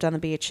when I lived on the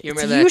beach, You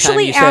it's remember that time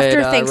usually you said, after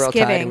Roll Tide and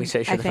Thanksgiving. we say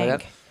I shut the fuck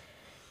up? think.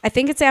 I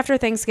think it's after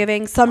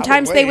Thanksgiving.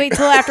 Sometimes they wait. wait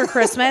till after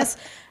Christmas,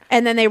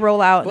 and then they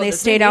roll out Well, and they the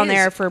stay thing down is,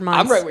 there for months.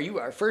 I'm right where you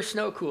are. First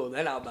snow, cool,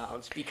 then I'll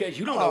bounce because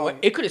you don't know what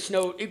it could have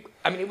snowed.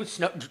 It was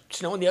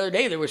snowing the other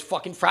day. There was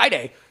fucking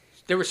Friday.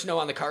 There was snow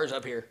on the cars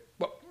up here.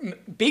 Well,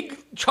 big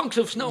chunks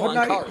of snow What on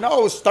night? cars. No,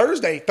 it was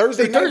Thursday.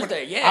 Thursday night.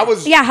 Thursday, yeah. I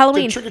was Yeah,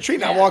 Halloween. trick or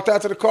treating. Yeah. I walked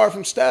out to the car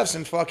from Steph's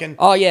and fucking.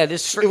 Oh yeah,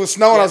 this It was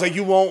snowing. yeah. I was like,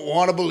 you won't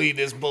want to believe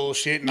this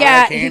bullshit. No,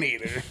 Yeah, I can't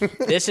either.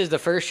 This is the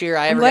first year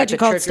I I'm ever glad got you to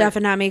called trick or- Steph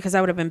and not me because I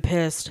would have been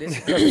pissed. This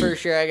is the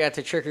first year I got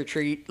to trick or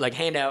treat, like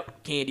hand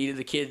out candy to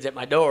the kids at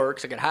my door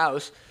because I got a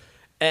house,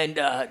 and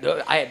I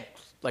had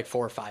like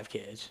 4 or 5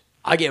 kids.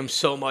 I gave them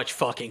so much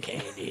fucking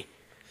candy,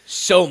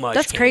 So much.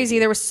 That's candy. crazy.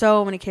 There were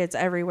so many kids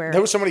everywhere. There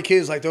were so many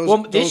kids like those.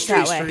 Well, those this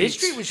street street, streets. this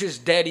street was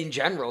just dead in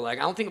general. Like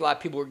I don't think a lot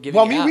of people were giving.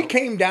 Well, I it mean, out. we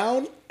came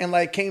down and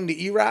like came to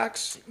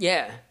Erox,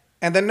 Yeah.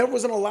 and then there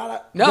wasn't a lot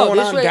of No, going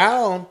this on way-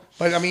 down.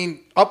 But I mean,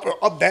 up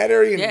that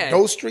area and Yeah.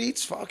 those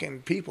streets,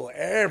 fucking people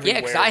everywhere.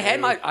 Yeah, because I had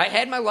dude.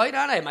 my light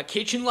on. I had my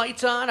kitchen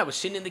lights on. I was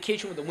sitting in the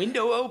kitchen with the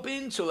window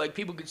open, so like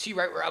people could see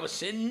right where I was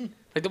sitting.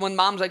 Like the one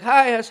mom's like,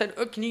 "Hi," I said,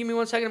 "Oh, can you give me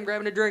 1 second? I'm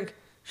grabbing a drink."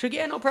 She's like,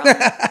 "Yeah, no problem."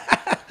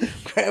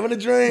 grabbing a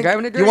drink.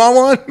 Grabbing a drink. You want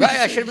one?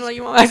 Right, I should have been like,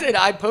 "You want?" I said,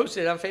 I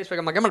posted it on Facebook.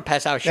 I'm like, I'm gonna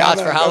pass out shots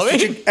for That's what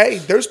Halloween. you- hey,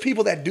 there's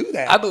people that do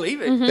that. I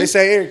believe it. They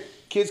say, "Here,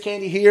 kids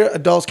candy here,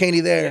 adults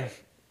candy there."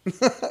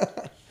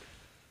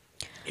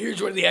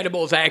 Here's where the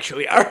edibles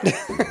actually are.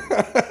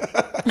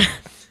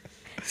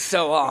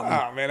 So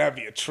Oh man, that'd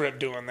be a trip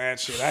doing that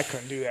shit. I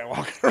couldn't do that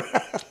walking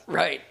around.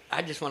 right.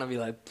 I just want to be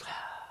like.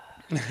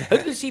 I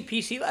was to see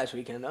PC last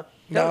weekend though.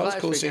 No, it was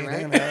last cool seeing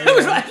weekend, him. right? Hell It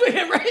was yeah. last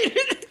weekend,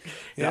 right?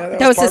 Yeah,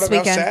 That was part this of it.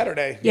 weekend.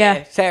 Saturday.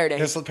 Yeah. Saturday.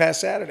 This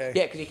past Saturday.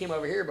 Yeah, because he came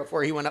over here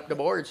before he went up the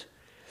boards.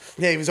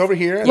 Yeah, he was over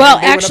here. And Well,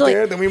 then we went actually, up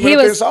there, then we he went up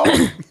there and was- saw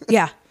him.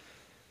 Yeah.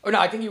 Oh no,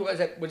 I think he was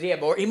he at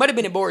board? He might have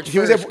been at boards He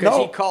was first at- because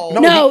no, he called. no.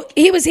 No,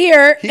 he was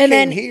here, He and came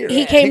then here.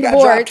 he came he to got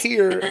dropped boards,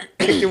 here,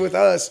 kicked it with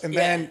us, and Yeah.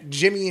 then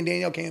Jimmy and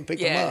Danielle came and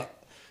picked him Yeah.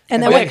 up.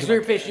 and Oh, then yeah, went, 'cause we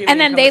were fishing and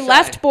then come they outside.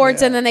 left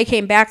boards, Yeah. and then they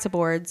came back to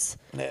boards.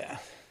 Yeah.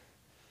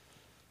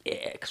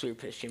 Yeah, because we were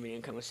pissed Jimmy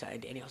didn't come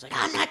aside. Danny was like,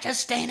 I'm not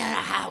just staying in a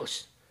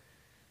house.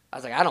 I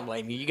was like, I don't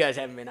blame you. You guys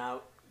haven't been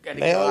out. Got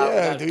to Hell go out yeah,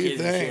 without do your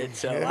kids and thing. shit,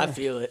 so Yeah. I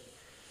feel it.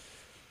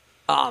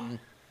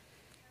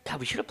 God,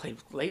 we should have played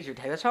laser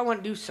tag. That's what I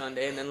want to do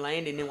Sunday, and then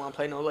Landon didn't want to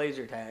play no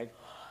laser tag.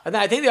 And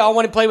then I think they all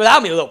want to play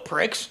without me, little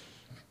pricks.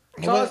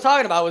 That's all I was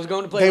talking about was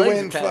going to play They laser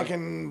went tag.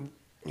 fuking,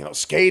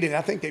 skating.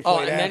 I think they Oh,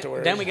 played and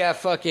afterwards. then we got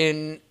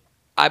fucking.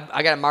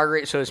 I got a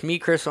margarita. So it's me,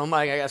 Crystal, and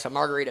Mike. I got some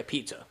margarita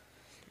pizza.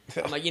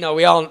 I'm like,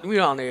 we all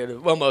need to,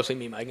 well, mostly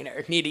me, Mike, and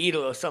Eric need to eat a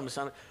little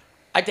something.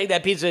 I take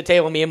that pizza to the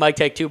table. Me and Mike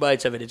take 2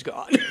 bites of it. It's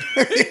gone.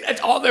 That's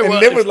all there and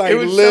was. there was like it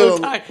was little,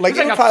 so tiny. like it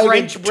was like a probably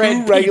French been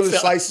bread two regular pizza.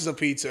 slices of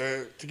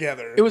pizza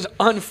together. It was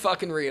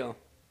unfucking real.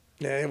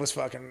 Yeah, it was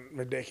fucking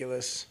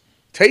ridiculous.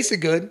 Tasted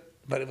good,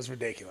 but it was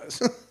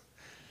ridiculous.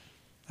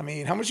 I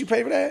mean, how much you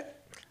pay for that?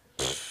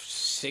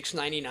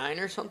 $6.99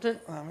 or something.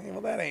 I mean,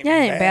 well, that ain't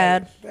That ain't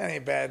bad. That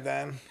ain't bad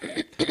then.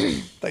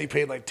 Thought you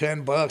paid like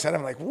 $10.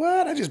 I'm like,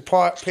 what? I just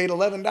paid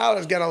 $11.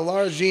 Got a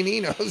large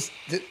Giannino's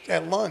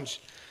at lunch.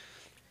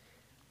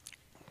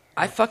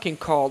 I fucking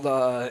called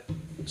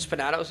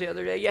Spinatos the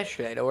other day,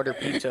 yesterday, to order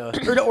pizza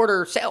or to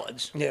order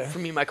salads for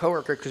me and my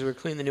coworker because we were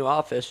cleaning the new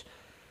office.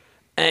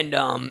 And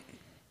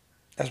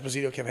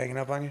Esposito kept hanging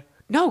up on you?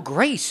 no,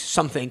 Grace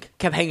something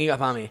kept hanging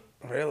up on me.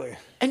 Really?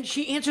 And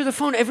she answered the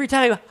phone every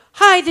time.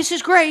 Hi, this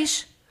is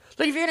Grace.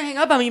 Like, if you're gonna hang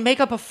up on me, make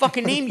up a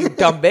fucking name, you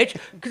dumb bitch.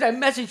 Because I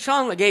messaged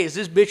Sean, like, hey, is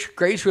this bitch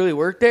Grace really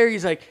work there?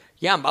 He's like,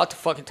 yeah, I'm about to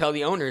fucking tell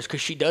the owners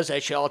because she does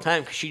that shit all the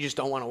time because she just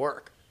don't want to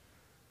work.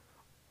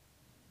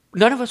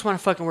 None of us want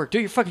to fucking work. Do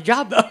your fucking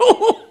job,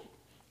 though.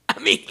 I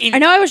mean, I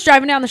know I was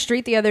driving down the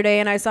street the other day,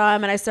 and I saw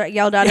him, and I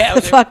yelled out yeah, at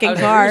the fucking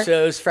car.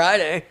 So it was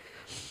Friday.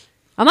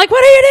 I'm like,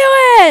 what are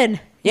you doing?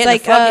 Yeah, He's the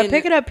like, fucking-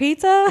 picking up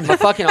pizza? The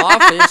fucking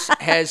office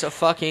has a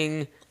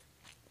fucking.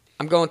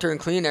 I'm going through and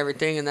cleaning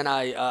everything, and then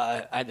I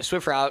had the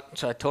Swiffer out,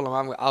 so I told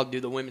him I'll do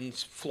the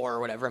women's floor or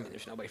whatever. I mean,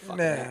 there's nobody fucking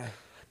there.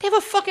 They have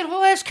a fucking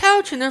whole ass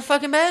couch in their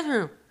fucking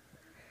bathroom.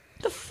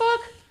 The fuck?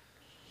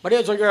 My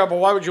dad's like, yeah, but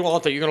why would you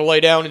want that? You're gonna lay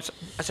down? And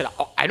I said,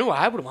 oh, I know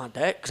I would want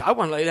that because I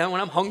want to lay down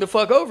when I'm hung the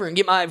fuck over and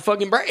get my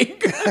fucking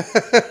break.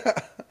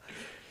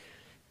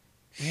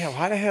 Yeah,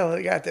 why the hell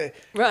they got that?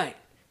 Right.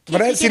 But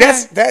Can't see, you get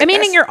that's that. I mean,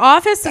 that's, in your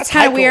office, that's it's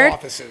kind of Heiko weird.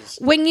 offices.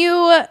 When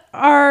you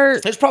are,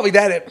 There's probably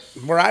that at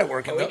where I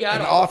work in We the, got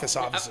in the all- office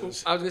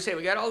offices. I was gonna say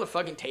we got all the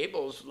fucking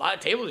tables, a lot of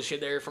tables and shit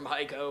there from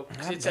Heiko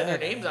because it said their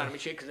names on them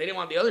and shit because they didn't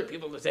want the other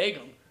people to take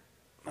them.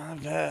 I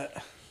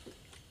bet.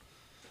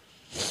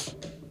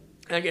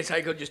 And I guess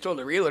Heiko just told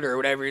the realtor or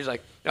whatever. He's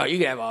like, "Oh, you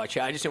can have all that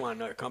shit. I just didn't want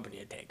another company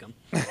to take them."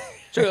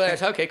 So we're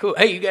like, "Okay, cool.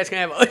 Hey, you guys can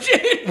have all that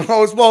shit."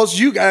 Well, it's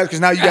you guys because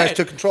now you guys Right.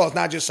 took control. It's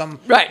not just some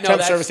Right? No, temp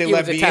that's, service they he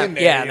let was a me temp. in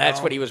there. Yeah, you that's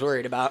know? what he was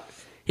worried about.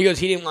 He goes,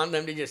 he didn't want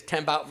them to just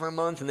temp out for a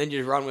month and then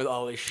just run with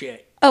all this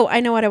shit. oh, I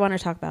know what I want to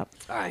talk about.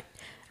 All right.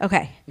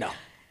 Okay. No.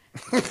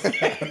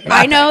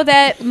 I know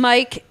that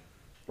Mike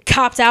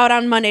copped out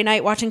on Monday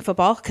night watching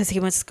football because he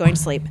was going to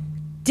sleep.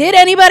 Did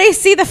anybody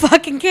see the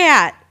fucking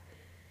cat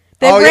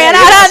that Oh, yeah, ran yeah,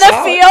 out I on saw the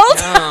it. field?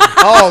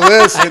 Oh,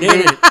 listen,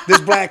 dude,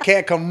 this black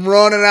cat come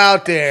running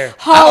out there.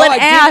 Hauling I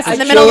did- ass I in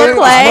the middle of the Chilling,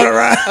 play. running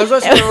around. I was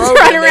listening to It was Rogan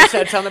running and they around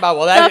said something about,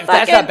 well, the if that's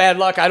fucking- not bad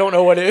luck, I don't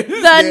know what is.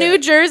 The New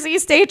Jersey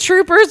State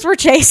Troopers were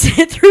chasing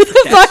it through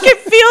the fucking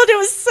field. It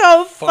was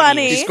so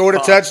funny. He scored a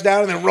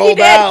touchdown and then He rolled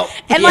did. out.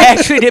 And He like,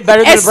 actually did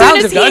better than as the soon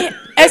Browns as have he, done.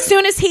 as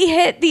soon as he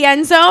hit the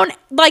end zone,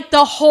 like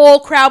the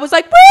whole crowd was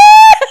like,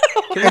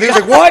 "Woo!" And he was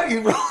like, "What?" He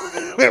went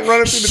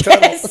running through the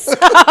tunnel. It's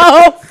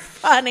so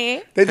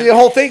funny. They did a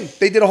whole thing.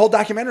 They did a whole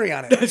documentary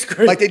on it. That's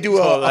great. Like they do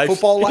It's all a life-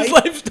 football his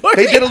life. life story.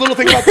 They did a little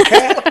thing about the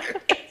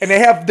cat. And they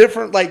have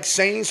different like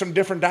sayings from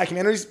different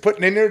documentaries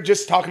putting in there,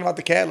 just talking about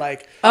the cat.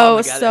 Like, Oh,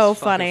 my God, so that's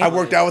fucking funny. I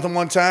worked out with him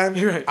one time.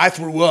 I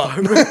threw up.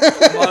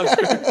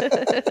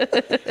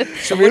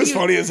 So it was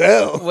funny as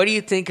hell. What do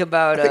you think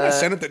about I think I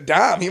sent it to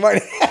Dom. He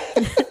might.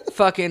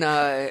 fucking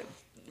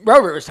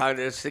Robert was talking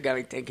to us. It got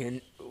me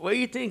thinking. What do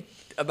you think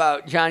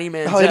about Johnny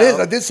Manziel? Oh, it is.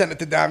 I did send it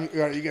to Dom.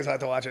 You guys have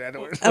to watch it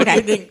afterwards.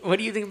 Okay. What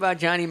do you think about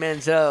Johnny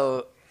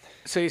Manziel?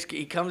 So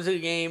he comes to the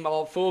game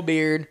all full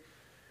beard.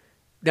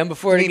 Then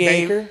before You the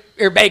mean game, Baker?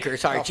 or Baker,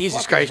 sorry, Oh,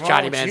 Jesus fuck Christ, is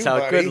Johnny wrong with you, Manziel.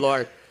 buddy? Good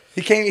Lord.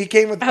 He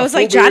came with. I was a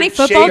like, full Johnny beard,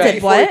 Football shaved did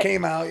before what? It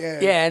came out. Yeah.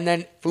 Yeah, and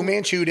then Fu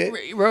Manchu'd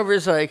it.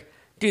 Rover's like,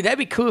 dude, that'd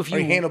be cool if you Or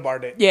he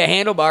handlebarred it. Yeah,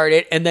 handlebarred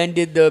it, and then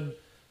did the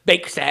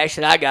Baker stash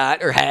that I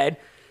got or had.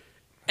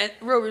 And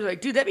Rover's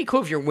like, dude, that'd be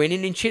cool if you're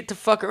winning and shit to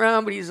fuck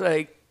around. But he's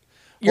like,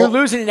 you're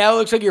Well- losing, and now it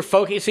looks like you're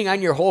focusing on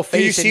your whole Do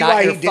you face and see not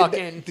why your he did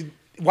fucking.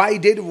 that? Why he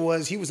did it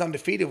was he was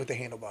undefeated with the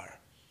handlebar.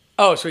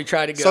 Oh, so he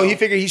tried to go. So he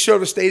figured he showed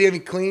the stadium, he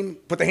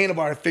cleaned, put the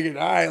handlebar, and figured,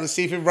 all right, let's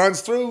see if it runs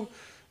through.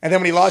 And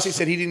then when he lost, he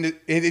said he didn't.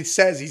 It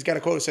says he's got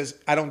a quote that says,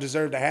 "I don't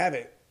deserve to have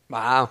it."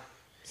 Wow.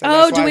 So Oh,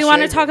 that's do why we I want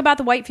to shaved talk it. about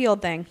the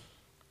Whitefield thing?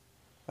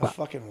 A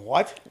fucking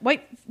what?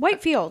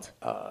 Whitefield.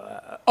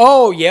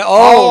 Oh, yeah.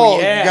 Oh,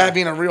 yeah. You gotta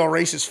be in a real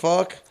racist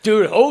fuck.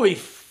 Dude, holy.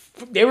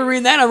 They were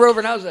reading that on Rover,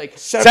 and I was like,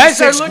 so I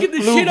 76 started looking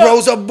this Lou shit up.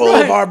 Rosa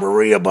Boulevard,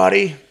 Berea,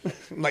 buddy.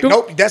 I'm like,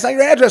 nope, that's not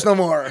your address no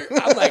more.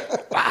 I'm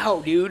like,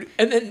 wow, dude.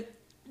 And then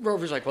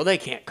Rover's like, well, they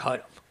can't cut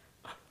him.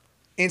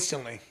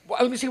 Instantly. Well,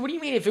 I was going to say, what do you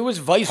mean if it was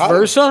vice Cut him.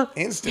 versa?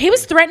 Instantly. He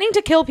was threatening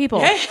to kill people.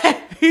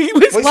 He was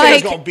Well, he said he like-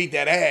 was gonna beat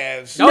that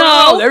ass.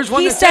 No, there's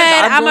one he that says, said,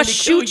 "I'm "I'm going gonna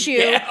to kill shoot you."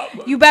 you. Yeah.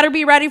 You better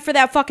be ready for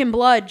that fucking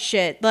blood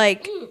shit."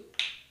 Like,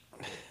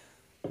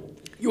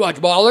 You watch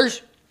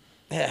Ballers?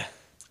 Yeah.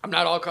 I'm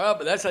not all caught up,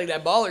 but that's like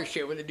that baller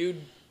shit where the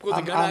dude put the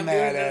I'm- gun I'm on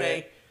mad dude and at they...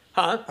 it.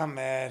 Huh? I'm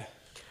mad.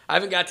 I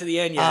haven't got to the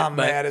end yet, I'm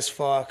but mad as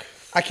fuck.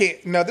 I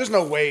can't. No, there's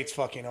no way it's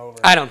fucking over.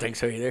 I don't think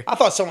so either. I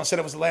thought someone said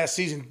it was the last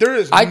season. There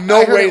is I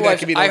no heard way it that was,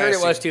 could be the I last heard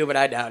it was season. too, but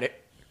I doubt it.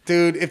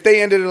 Dude, if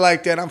they ended it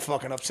like that, I'm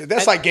fucking upset.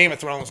 That's like Game of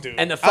Thrones, dude.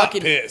 And the I'm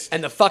fucking pissed.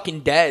 and the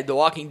fucking Dead, The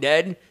Walking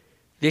Dead,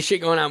 this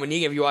shit going on with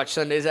Negan. Have you watched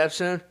Sunday's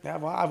episode? Yeah,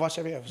 well, I watched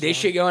every episode. This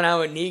shit going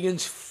on with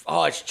Negan's.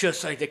 Oh, it's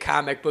just like the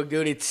comic book,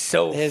 dude. It's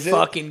so Is it?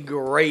 fucking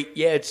great.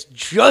 Yeah, it's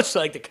just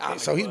like the comic.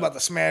 So he's book. about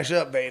to smash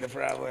up Beta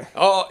probably.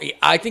 Oh,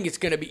 I think it's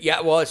gonna be. Yeah,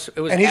 well, it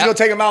was. And he's going to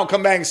take him out and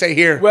come back and say,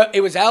 here. Well,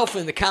 it was Alpha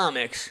in the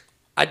comics.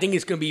 I think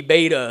it's gonna be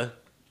Beta.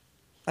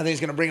 I think he's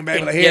going to bring him back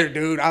Yeah, like, here, yeah.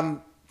 dude.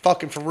 I'm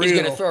fucking for real.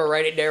 He's gonna throw it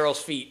right at Daryl's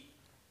feet.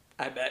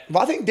 I bet.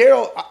 Well, I think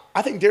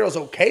Daryl's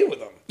okay with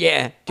him.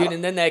 Yeah, dude.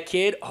 And then that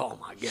kid. Oh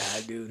my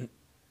god, dude.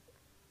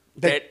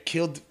 That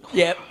killed.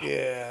 Yep.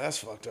 Yeah, that's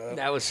fucked up.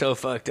 That was so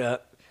fucked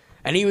up.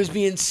 And he was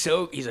being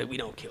so. He's like, we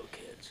don't kill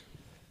kids.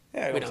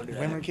 Yeah, we don't do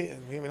that. women,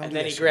 kids. We don't And do then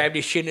that he shit. grabbed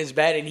his shit in his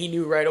bed, and he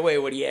knew right away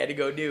what he had to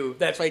go do.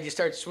 That's why he just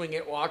started swinging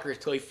at walkers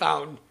till he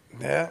found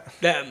Yeah.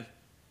 them.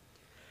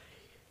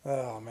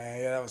 Oh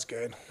man, yeah, that was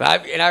good.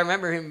 But I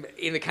remember him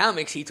in the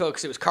comics. He told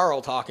because it was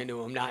Carl talking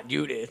to him, not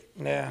Judith.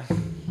 Yeah.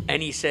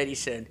 And he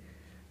said,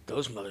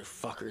 those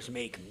motherfuckers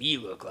make me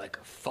look like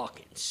a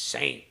fucking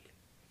saint.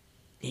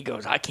 He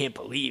goes, I can't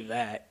believe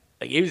that.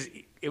 Like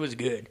it was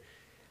good.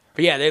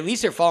 But yeah, at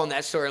least they're following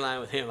that storyline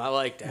with him. I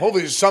like that.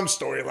 Hopefully there's some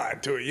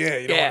storyline to it. Yeah,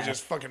 you don't Yeah. want to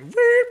just fucking.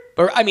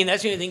 But I mean,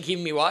 that's the only thing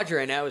keeping me watching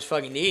right now is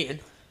fucking Negan.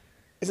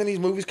 Isn't these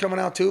movies coming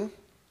out too?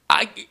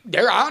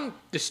 They're on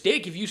the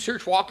stick. If you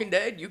search Walking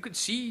Dead, you could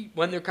see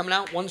when they're coming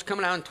out. One's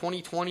coming out in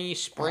 2020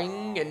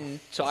 spring, and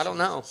so I don't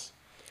know.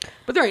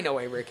 But there ain't no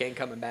way Rick ain't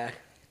coming back.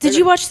 did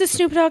you watch the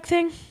Snoop Dogg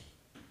thing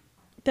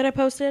that I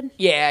posted?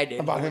 Yeah, I did.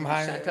 About him You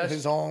hiring sent us?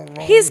 his own.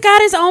 He's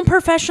got his own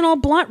professional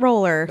blunt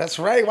roller. That's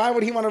right. Why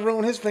would he want to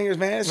ruin his fingers,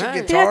 man? Should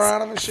Right. guitar on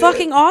him and That's shit.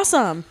 fucking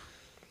awesome.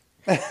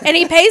 And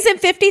he pays him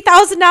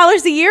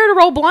 $50,000 a year to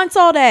roll blunts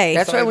all day.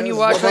 That's why when you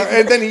watch Well,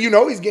 and then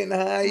he's getting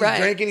high, he's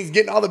Right. drinking, he's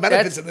getting all the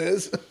benefits of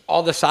this.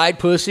 all the side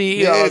pussy.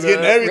 Yeah, all he's the-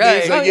 getting everything.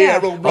 right. He's like, Oh, yeah, yeah. I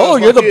roll blunts Oh,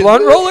 with you're my the kids.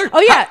 blunt roller?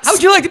 Oh, yeah. How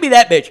would you like to be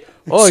that bitch?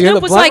 Oh, you're Snoop the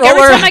was blunt like,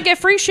 roller? every time I get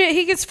free shit,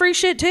 he gets free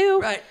shit too.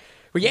 Right.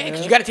 Well, yeah,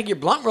 because you got to take your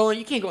blunt roller.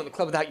 You can't go in the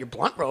club without your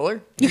blunt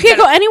roller. You can't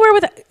go anywhere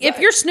with if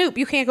you're Snoop.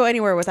 You can't go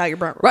anywhere without your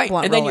blunt Right,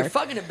 blunt and then roller. you're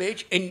fucking a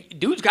bitch, and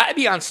dude's got to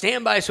be on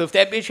standby. So if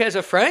that bitch has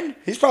a friend,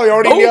 He's probably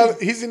already Boom.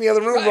 he's in the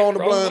other room right, rolling the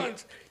roll blunt.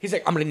 blunts. He's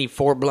like, I'm gonna need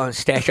 4 blunts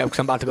stash up because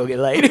I'm about to go get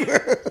laid.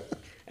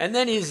 And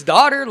then his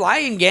daughter,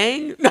 Lion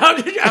Gang. No,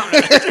 I don't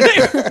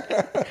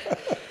know.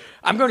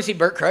 I'm going to see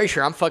Bert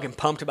Kreischer. I'm fucking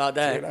pumped about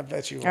that. Dude, I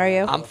bet you Are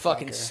you? I'm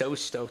fucking so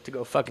stoked to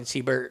go fucking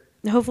see Bert.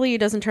 Hopefully, he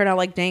doesn't turn out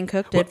like Dane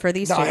Cook did for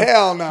these No, two.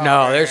 hell no. No,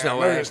 man. there's no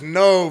way. There's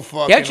no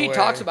fucking He actually way.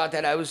 talks about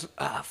that. I was,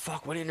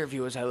 what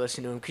interview was I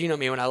listening to him? Because you know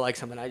me, when I like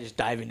something, I just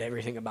dive into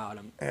everything about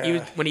him. He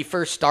was, Yeah. when he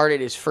first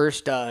started his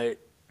first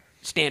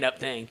stand-up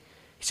thing,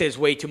 he says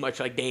way too much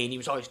like Dane. He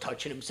was always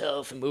touching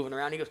himself and moving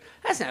around. He goes,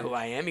 that's not who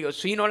I am. He goes,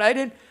 so you know what I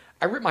did?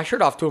 I ripped my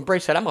shirt off to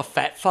embrace that. I'm a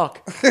fat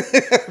fuck. There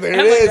And it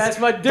I'm like, is. that's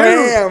my dude.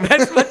 Bam.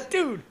 That's my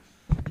dude.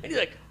 And he's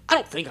like, I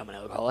don't think I'm an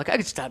alcoholic. I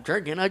could stop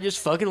drinking. I just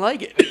fucking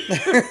like it.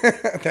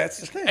 That's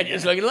the thing. I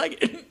just fucking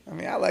like it. I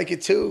mean, I like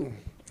it too.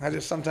 I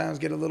just sometimes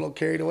get a little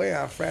carried away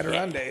on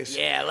Fraterundays.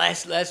 Yeah,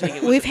 last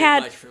weekend was We've a bit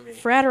had much for me.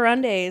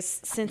 Fraterundays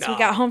since we No.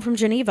 got home from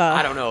Geneva.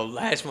 I don't know.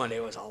 Last Monday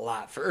was a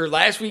lot or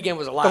last weekend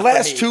was a lot. The for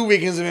last me. 2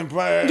 weekends have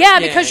been Yeah,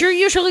 because Yeah. you're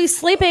usually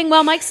sleeping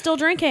while Mike's still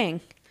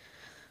drinking.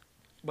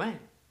 When?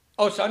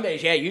 Oh,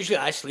 Sundays. Yeah, usually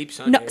I sleep No,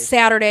 Sundays.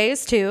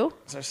 Saturdays too.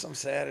 There's some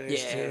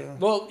Saturdays Yeah. too.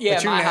 Well, yeah,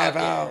 But you my nap house,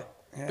 yeah. out.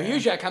 Yeah. But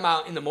usually I come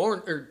out in the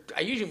morning, or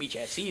I usually meet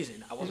you at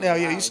season. I wasn't No,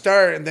 yeah, allowed. you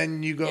start and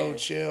then you go Yeah.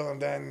 chill and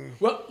then.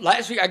 Well,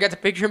 last week I got the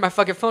picture in my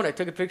fucking phone. I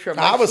took a picture of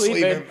I Mike was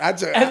sleeping.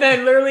 sleeping. And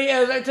then literally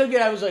as I took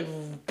it, I was like,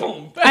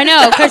 boom. I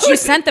know, because you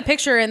sent the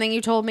picture and then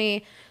you told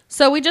me.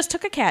 So we just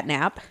took a cat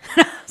nap.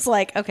 It's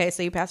like, okay,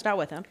 so you passed out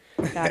with him.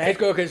 Got It's it.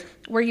 cool because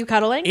Were you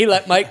cuddling? he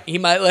let Mike. He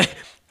might let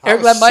I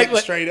Eric was let Mike.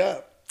 sitting straight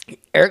up.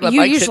 Eric let You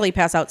Mike sit usually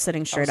pass out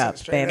sitting straight up,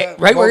 sitting straight babe.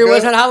 up. right where he Woke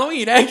was up. on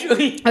Halloween.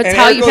 Actually, That's And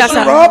how Eric you goes, pass "You're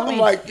out. up?" on I'm Halloween.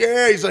 like,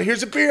 yeah. He's like,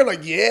 here's a beer. I'm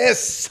like,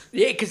 yes.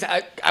 yeah, because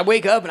I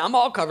wake up and I'm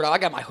all covered up. I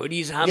got my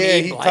hoodies on Yeah,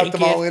 me. he tucked blanket.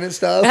 them all in and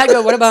stuff. And I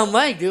go, what about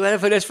Mike, dude?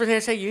 That's the first thing I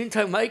say. You didn't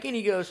tuck Mike in?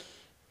 He goes,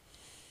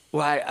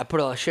 well, I put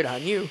all the shit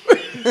on you.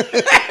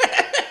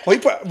 Well,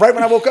 right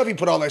when I woke up, he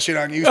put all that shit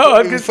on you. Oh,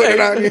 I'm He was just putting it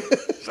saying. on you.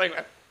 It's like,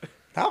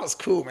 That was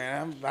cool,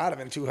 man. I'd have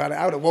been too hot.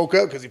 I would have woke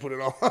up because he put it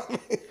all on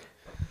me.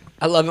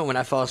 I love it when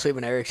I fall asleep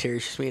and Eric's here.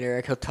 It's just me and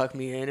Eric. He'll tuck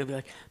me in and be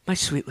like, my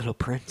sweet little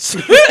prince.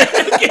 Gets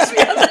me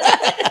on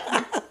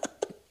the-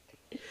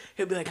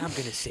 He'll be like, I'm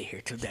going to stay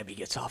here till Debbie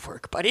gets off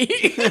work, buddy.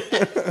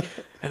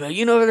 I'm like,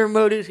 you know where the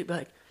remote is? He'd be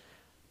like,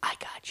 I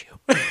got you.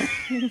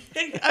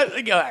 I was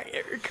like, all right,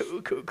 Eric,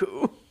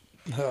 cool.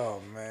 Oh,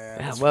 man.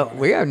 Yeah, that's well, funny.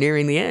 we are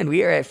nearing the end.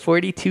 We are at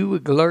 42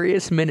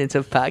 glorious minutes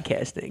of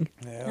podcasting.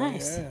 Hell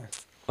Nice. yeah.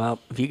 Well,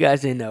 if you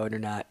guys didn't know it or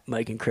not,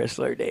 Mike and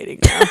Crystal are dating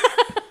now.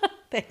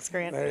 Thanks,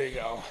 Grant. There you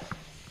go.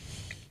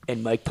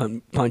 And Mike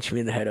punched me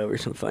in the head over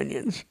some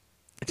Funyuns.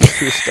 It's a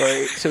true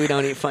story. So we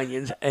don't eat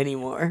Funyuns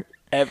anymore,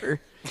 ever.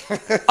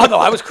 Although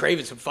I was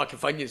craving some fucking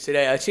Funyuns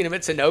today. I seen them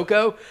at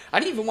Sunoco. I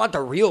didn't even want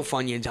the real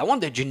Funyuns. I want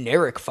the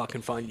generic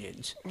fucking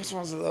Funyuns. Which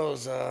ones are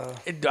those?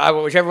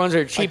 Whichever ones are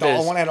Like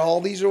cheapest. the one at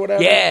Aldi's or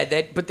whatever?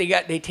 Yeah, but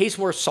they taste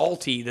more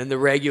salty than the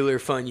regular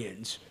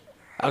Funyuns.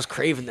 I was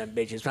craving them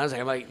bitches. I was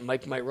like,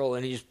 Mike might roll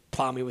in and just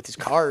plow me with his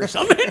car or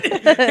something.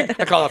 I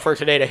called out first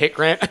today to hit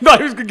Grant. I thought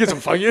he was going to get some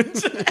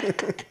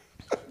Funyuns.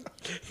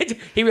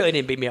 He really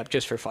didn't beat me up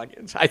just for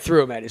Funyuns. I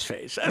threw him at his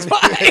face. That's why.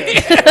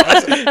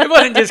 It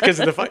wasn't just because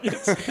of the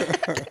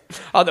Funyuns.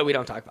 Although we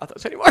don't talk about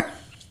those anymore.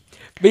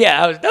 But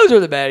yeah, those were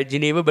the bad at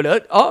Geneva.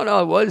 But oh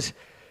no, it was.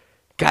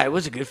 God, it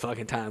was a good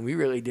fucking time. We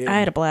really did. I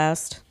had a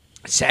blast.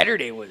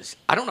 Saturday was,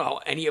 I don't know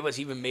how any of us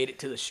even made it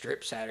to the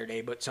strip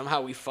Saturday, but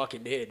somehow we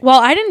fucking did. Well,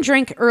 I didn't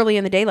drink early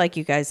in the day like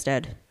you guys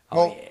did.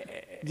 Well,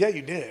 yeah,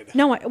 you did.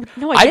 No, I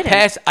I'd didn't.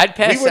 pass.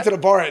 We went to the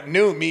bar at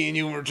noon. Me and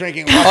you were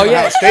drinking. Oh yeah,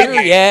 Ohio it's State true.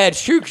 game. Yeah,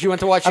 it's true because you went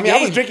to watch the I mean,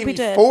 game. I was drinking We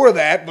did. before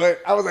that,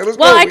 but I was like, let's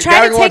Well, go. I We tried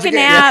gotta to go watch take a the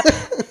game. nap.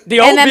 The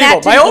old and then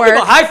people, that my didn't old people,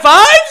 work. high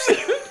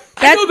fives.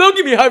 I That- know they'll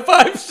give me high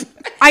fives.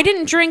 I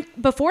didn't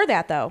drink before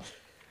that though.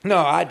 No,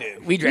 I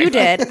did. We drank. You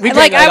did. We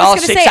Like drank I all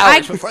was gonna 6 say, I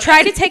hours before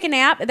tried that. to take a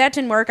nap. That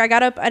didn't work. I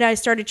got up and I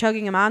started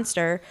chugging a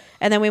Monster,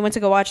 and then we went to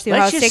go watch the Let's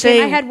Ohio just State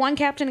game. say- I had one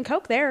Captain and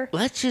Coke there.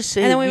 Let's just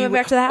say, And then we went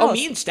back to the Oh, house.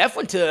 me and Steph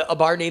went to a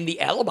bar named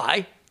the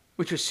Alibi,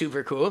 which was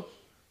super cool.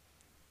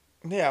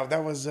 Yeah,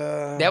 that was.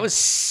 That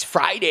was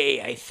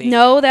Friday, I think.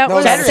 No, that No,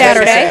 was that was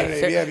Saturday.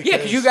 Saturday. Yeah, because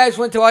because- you guys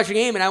went to watch a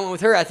game, and I went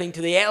with her, I think,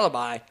 to the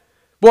Alibi.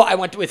 Well, I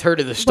went with her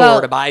to the store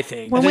Well, to buy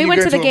things. When then we you went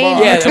go to the to a game,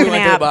 bar. we Yeah, took then we a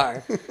went to the nap.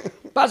 bar.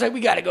 But I was like, we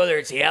got to go there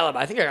and see Alibi.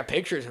 I think I got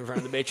pictures in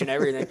front of the bitch and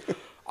everything.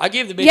 I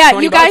gave the bitch Yeah,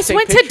 20 you bucks guys take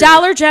went to pictures.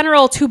 Dollar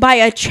General to buy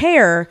a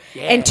chair,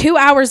 Yeah. and 2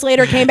 hours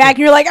later came back and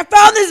you're like, I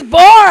found this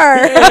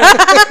bar.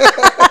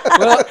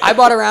 Well, I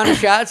bought a round of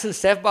shots and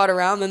Steph bought a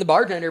round. Then the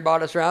bartender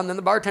bought us a round. Then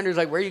the bartender's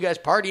like, where are you guys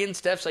partying?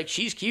 Steph's like,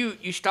 she's cute.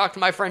 You should talk to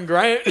my friend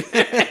Grant.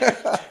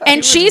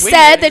 And she was winning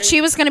said everything. that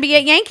she was going to be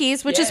at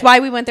Yankees, which is Yeah. why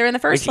we went there in the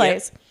first Yeah.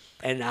 place.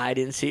 And I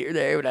didn't see her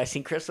there, but I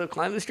seen Crystal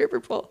climb the stripper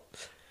pole.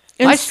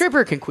 And My s-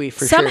 stripper can queef for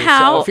sure.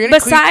 Somehow, So if you're gonna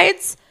queef-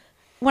 besides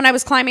when I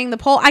was climbing the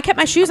pole, I kept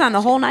my shoes on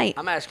the whole night.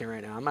 I'm asking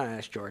right now. I'm going to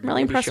ask Jordan. I'm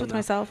really Maybe impressed she'll with know.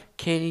 myself.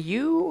 Can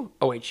you?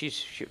 Oh wait,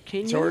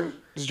 can you? Jordan.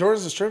 Is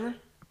Jordan's a stripper?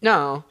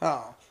 No.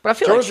 Oh. But I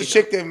feel Jordan's like a she's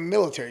chick, the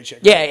military chick.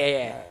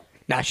 Yeah.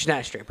 Nah, she's not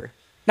a stripper.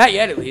 Not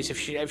yet, at least. If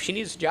she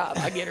needs a job,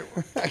 I get her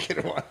one. I get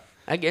her one.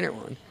 I get her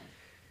one.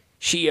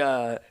 She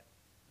yeah,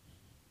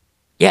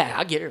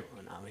 I'll get her one.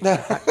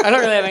 I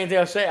don't really have anything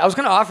else to say. I was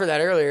gonna offer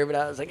that earlier, but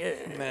I was like,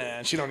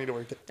 Man, she don't need to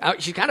work there.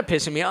 she's kind of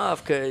pissing me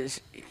off because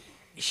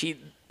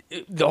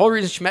the whole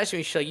reason she messaged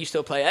me, she's like, you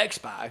still play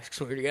Xbox? Because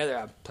when we were together,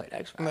 I played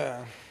Xbox.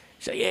 No.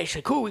 She's like, yeah. She's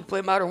like, cool, we can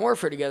play Modern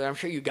Warfare together. I'm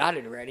sure you got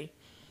it already.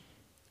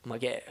 I'm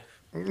like, yeah.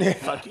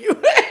 Fuck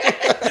you.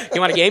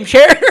 You want a game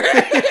share?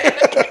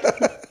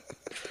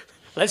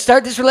 Let's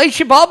start this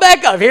relationship all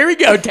back up. Here we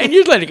go. 10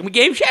 years later, can we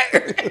game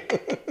share?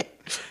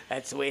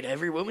 That's the way to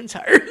every woman's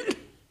heart.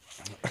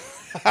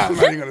 I'm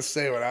not even going to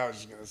say what I was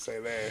just going to say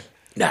there.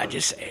 Nah,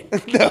 just saying.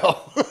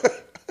 No.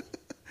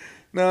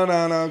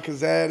 No, because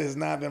that has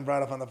not been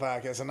brought up on the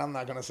podcast, and I'm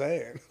not going to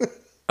say it.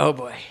 Oh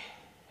boy,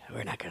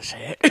 we're not gonna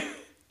say it.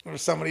 Or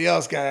somebody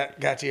else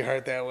got you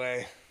hurt that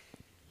way.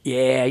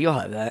 Yeah, you'll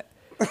have that.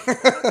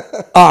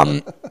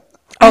 I'm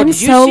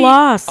did you so see-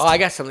 lost. Oh, I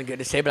got something good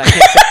to say, but I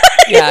can't say.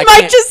 Yeah, I Mike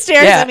can't- just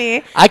stares at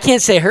me. I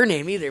can't say her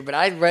name either, but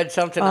I read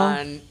something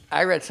on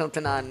my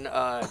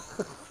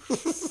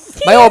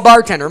old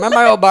bartender. Remember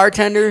my old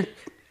bartender?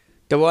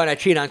 The one I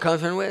cheat on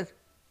Country with?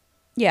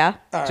 Yeah.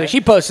 So she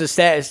posted a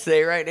status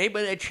today, right?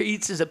 Anybody that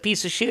cheats is a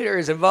piece of shit or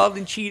is involved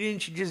in cheating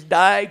should just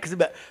die because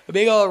of a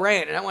big old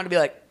rant. And I want to be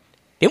like,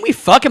 didn't we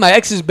fuck in my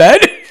ex's bed?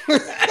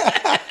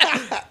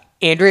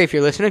 Andrea, if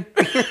you're listening.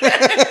 Oh,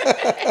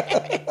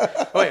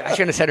 wait, I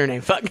shouldn't have said her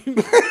name. Fuck.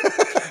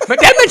 My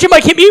dad mentioned my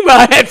hit me while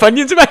I had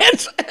Funyuns in my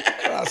hands.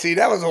 Well, see,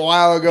 that was a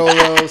while ago,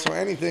 though, so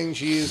anything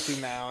she is to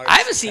now. I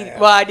haven't seen.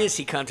 Well, I did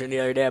see Country the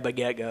other day by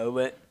Get Go,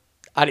 but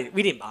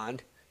we didn't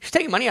bond. She's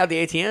taking money out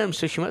the ATM,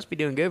 so she must be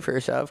doing good for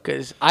herself.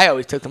 Because I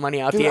always took the money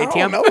out Dude, the I ATM.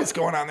 don't know what's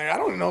going on there. I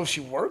don't even know if she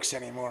works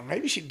anymore.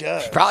 Maybe she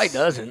does. Probably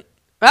doesn't.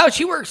 Well,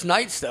 she works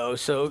nights though,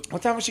 so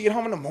What time does she get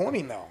home in the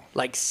morning, though?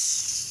 like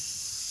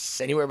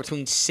anywhere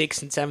between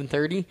 6 and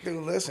 7:30.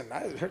 Dude, listen,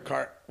 her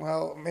car.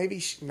 Well,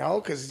 maybe no,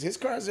 because his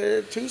car's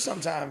there too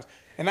sometimes.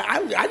 And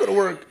I go to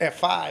work at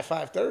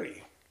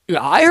 5:30.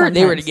 Yeah, I heard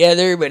they were Sometimes.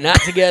 together, but not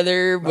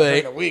together. During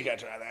But the week, I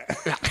try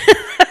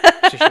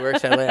that. so she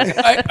works that late.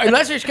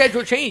 Unless her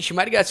schedule changed, she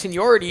might have got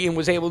seniority and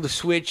was able to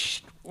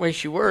switch when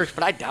she works.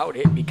 But I doubt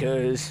it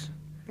because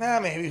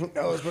Nah, maybe who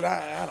knows? But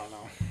I don't know.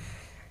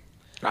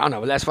 I don't know.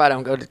 But that's why I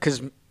don't go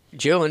because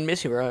Jill and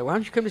Missy were like, "Why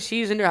don't you come to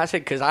season?" I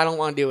said, "Because I don't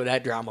want to deal with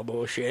that drama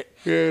bullshit."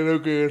 Yeah, no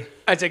good.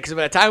 I said, "Because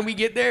by the time we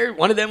get there,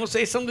 one of them will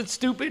say something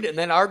stupid, and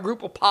then our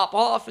group will pop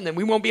off, and then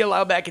we won't be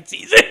allowed back in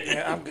season."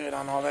 Yeah, I'm good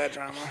on all that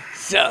drama.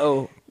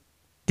 So,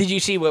 did you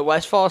see what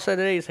Westfall said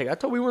today? He's like, "I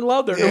thought we weren't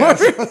allowed there."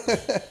 Yes.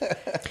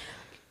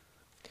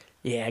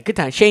 Yeah, good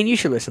time. Shane, you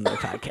should listen to the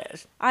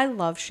podcast. I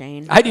love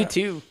Shane. I do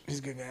too. He's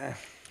a good guy.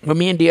 When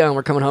me and Dion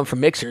were coming home from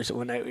Mixers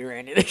one night, we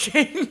ran into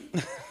Shane.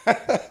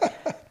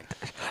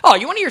 Oh,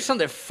 you want to hear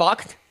something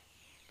fucked?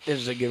 This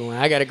is a good one.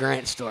 I got a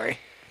Grant story.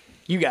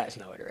 You guys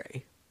know it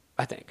already,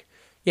 I think.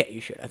 Yeah,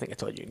 you should. I think I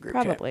told you in group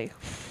chat. Probably.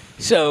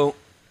 So,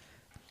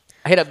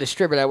 I hit up the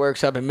stripper that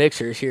works up in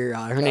Mixers here.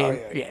 Her name,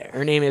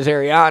 her name is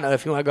Ariana.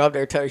 If you want to go up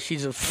there, tell her she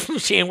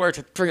ain't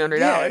worth $300.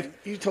 Yeah,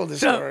 you told the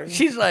So story.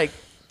 she's like,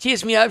 she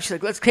hits me up. She's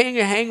like, let's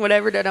hang,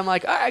 whatever. That I'm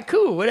like, all right,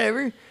 cool,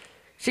 whatever.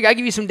 She's like, I'll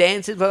give you some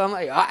dances. But I'm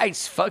like, all right,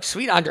 fuck,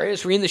 sweet.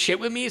 Andrea's reading the shit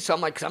with me. So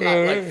I'm like, 'cause I'm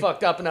not like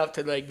fucked up enough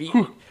to like be.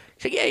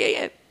 She's like,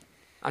 yeah.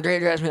 Andrea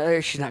drives me out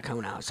there. She's not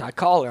coming out. So I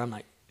call her. I'm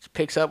like, she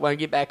picks up when I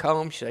get back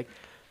home. She's like,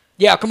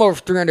 yeah, I'll come over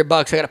for $300. I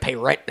got to pay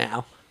rent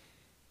now.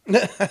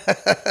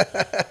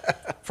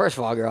 First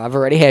of all, girl, I've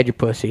already had your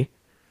pussy.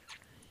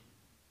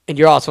 And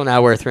you're also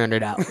now worth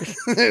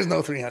 $300. There's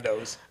no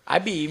 $300.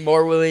 I'd be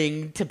more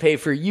willing to pay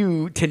for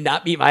you to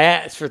not beat my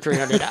ass for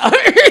 $300.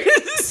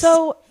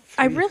 So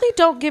I really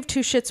don't give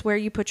two shits where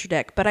you put your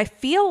dick, but I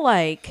feel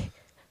like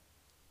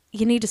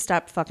you need to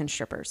stop fucking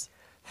strippers.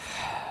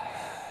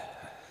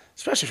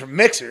 Especially for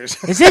mixers.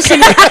 Is this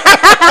an,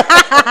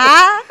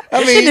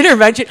 an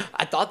intervention?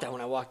 I thought that when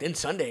I walked in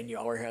Sunday and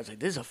y'all were here. I was like,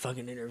 this is a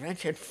fucking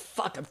intervention.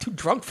 Fuck, I'm too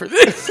drunk for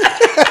this.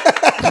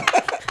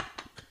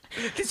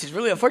 This is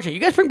really unfortunate. You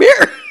guys bring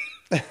beer.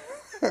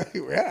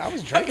 Yeah, I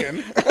was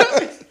drinking.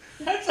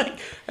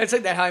 That's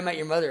like that How I Met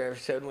Your Mother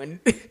episode when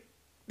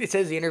it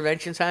says the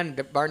intervention sign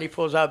and Barney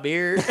pulls out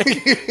beer.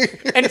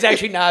 And it's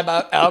actually not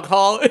about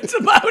alcohol. It's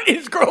about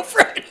his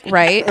girlfriend.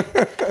 Right?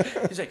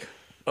 He's like,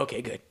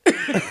 okay, good.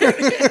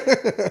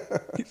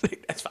 He's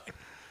like, that's fine.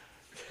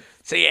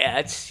 So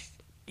yeah,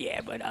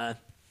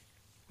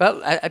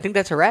 well, I think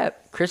that's a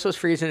wrap. Crystal's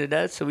freezing to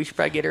death, so we should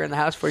probably get her in the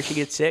house before she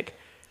gets sick.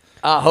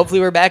 Hopefully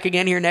we're back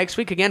again here next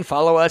week. Again,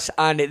 follow us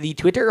on the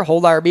Twitter,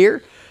 Hold Our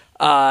Beer.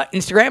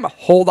 Instagram,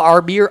 Hold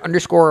Our Beer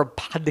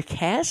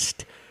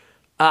 _podcast.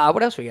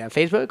 What else we got?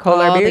 Facebook,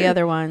 Hold Our All Beer. the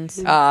other ones.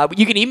 You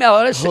can email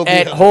us Hold the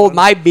at other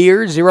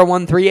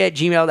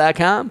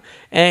holdmybeer013@gmail.com.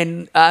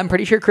 And I'm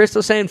pretty sure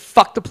Crystal's saying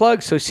fuck the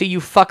plug, so see you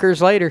fuckers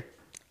later.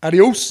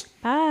 Adios.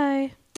 Bye.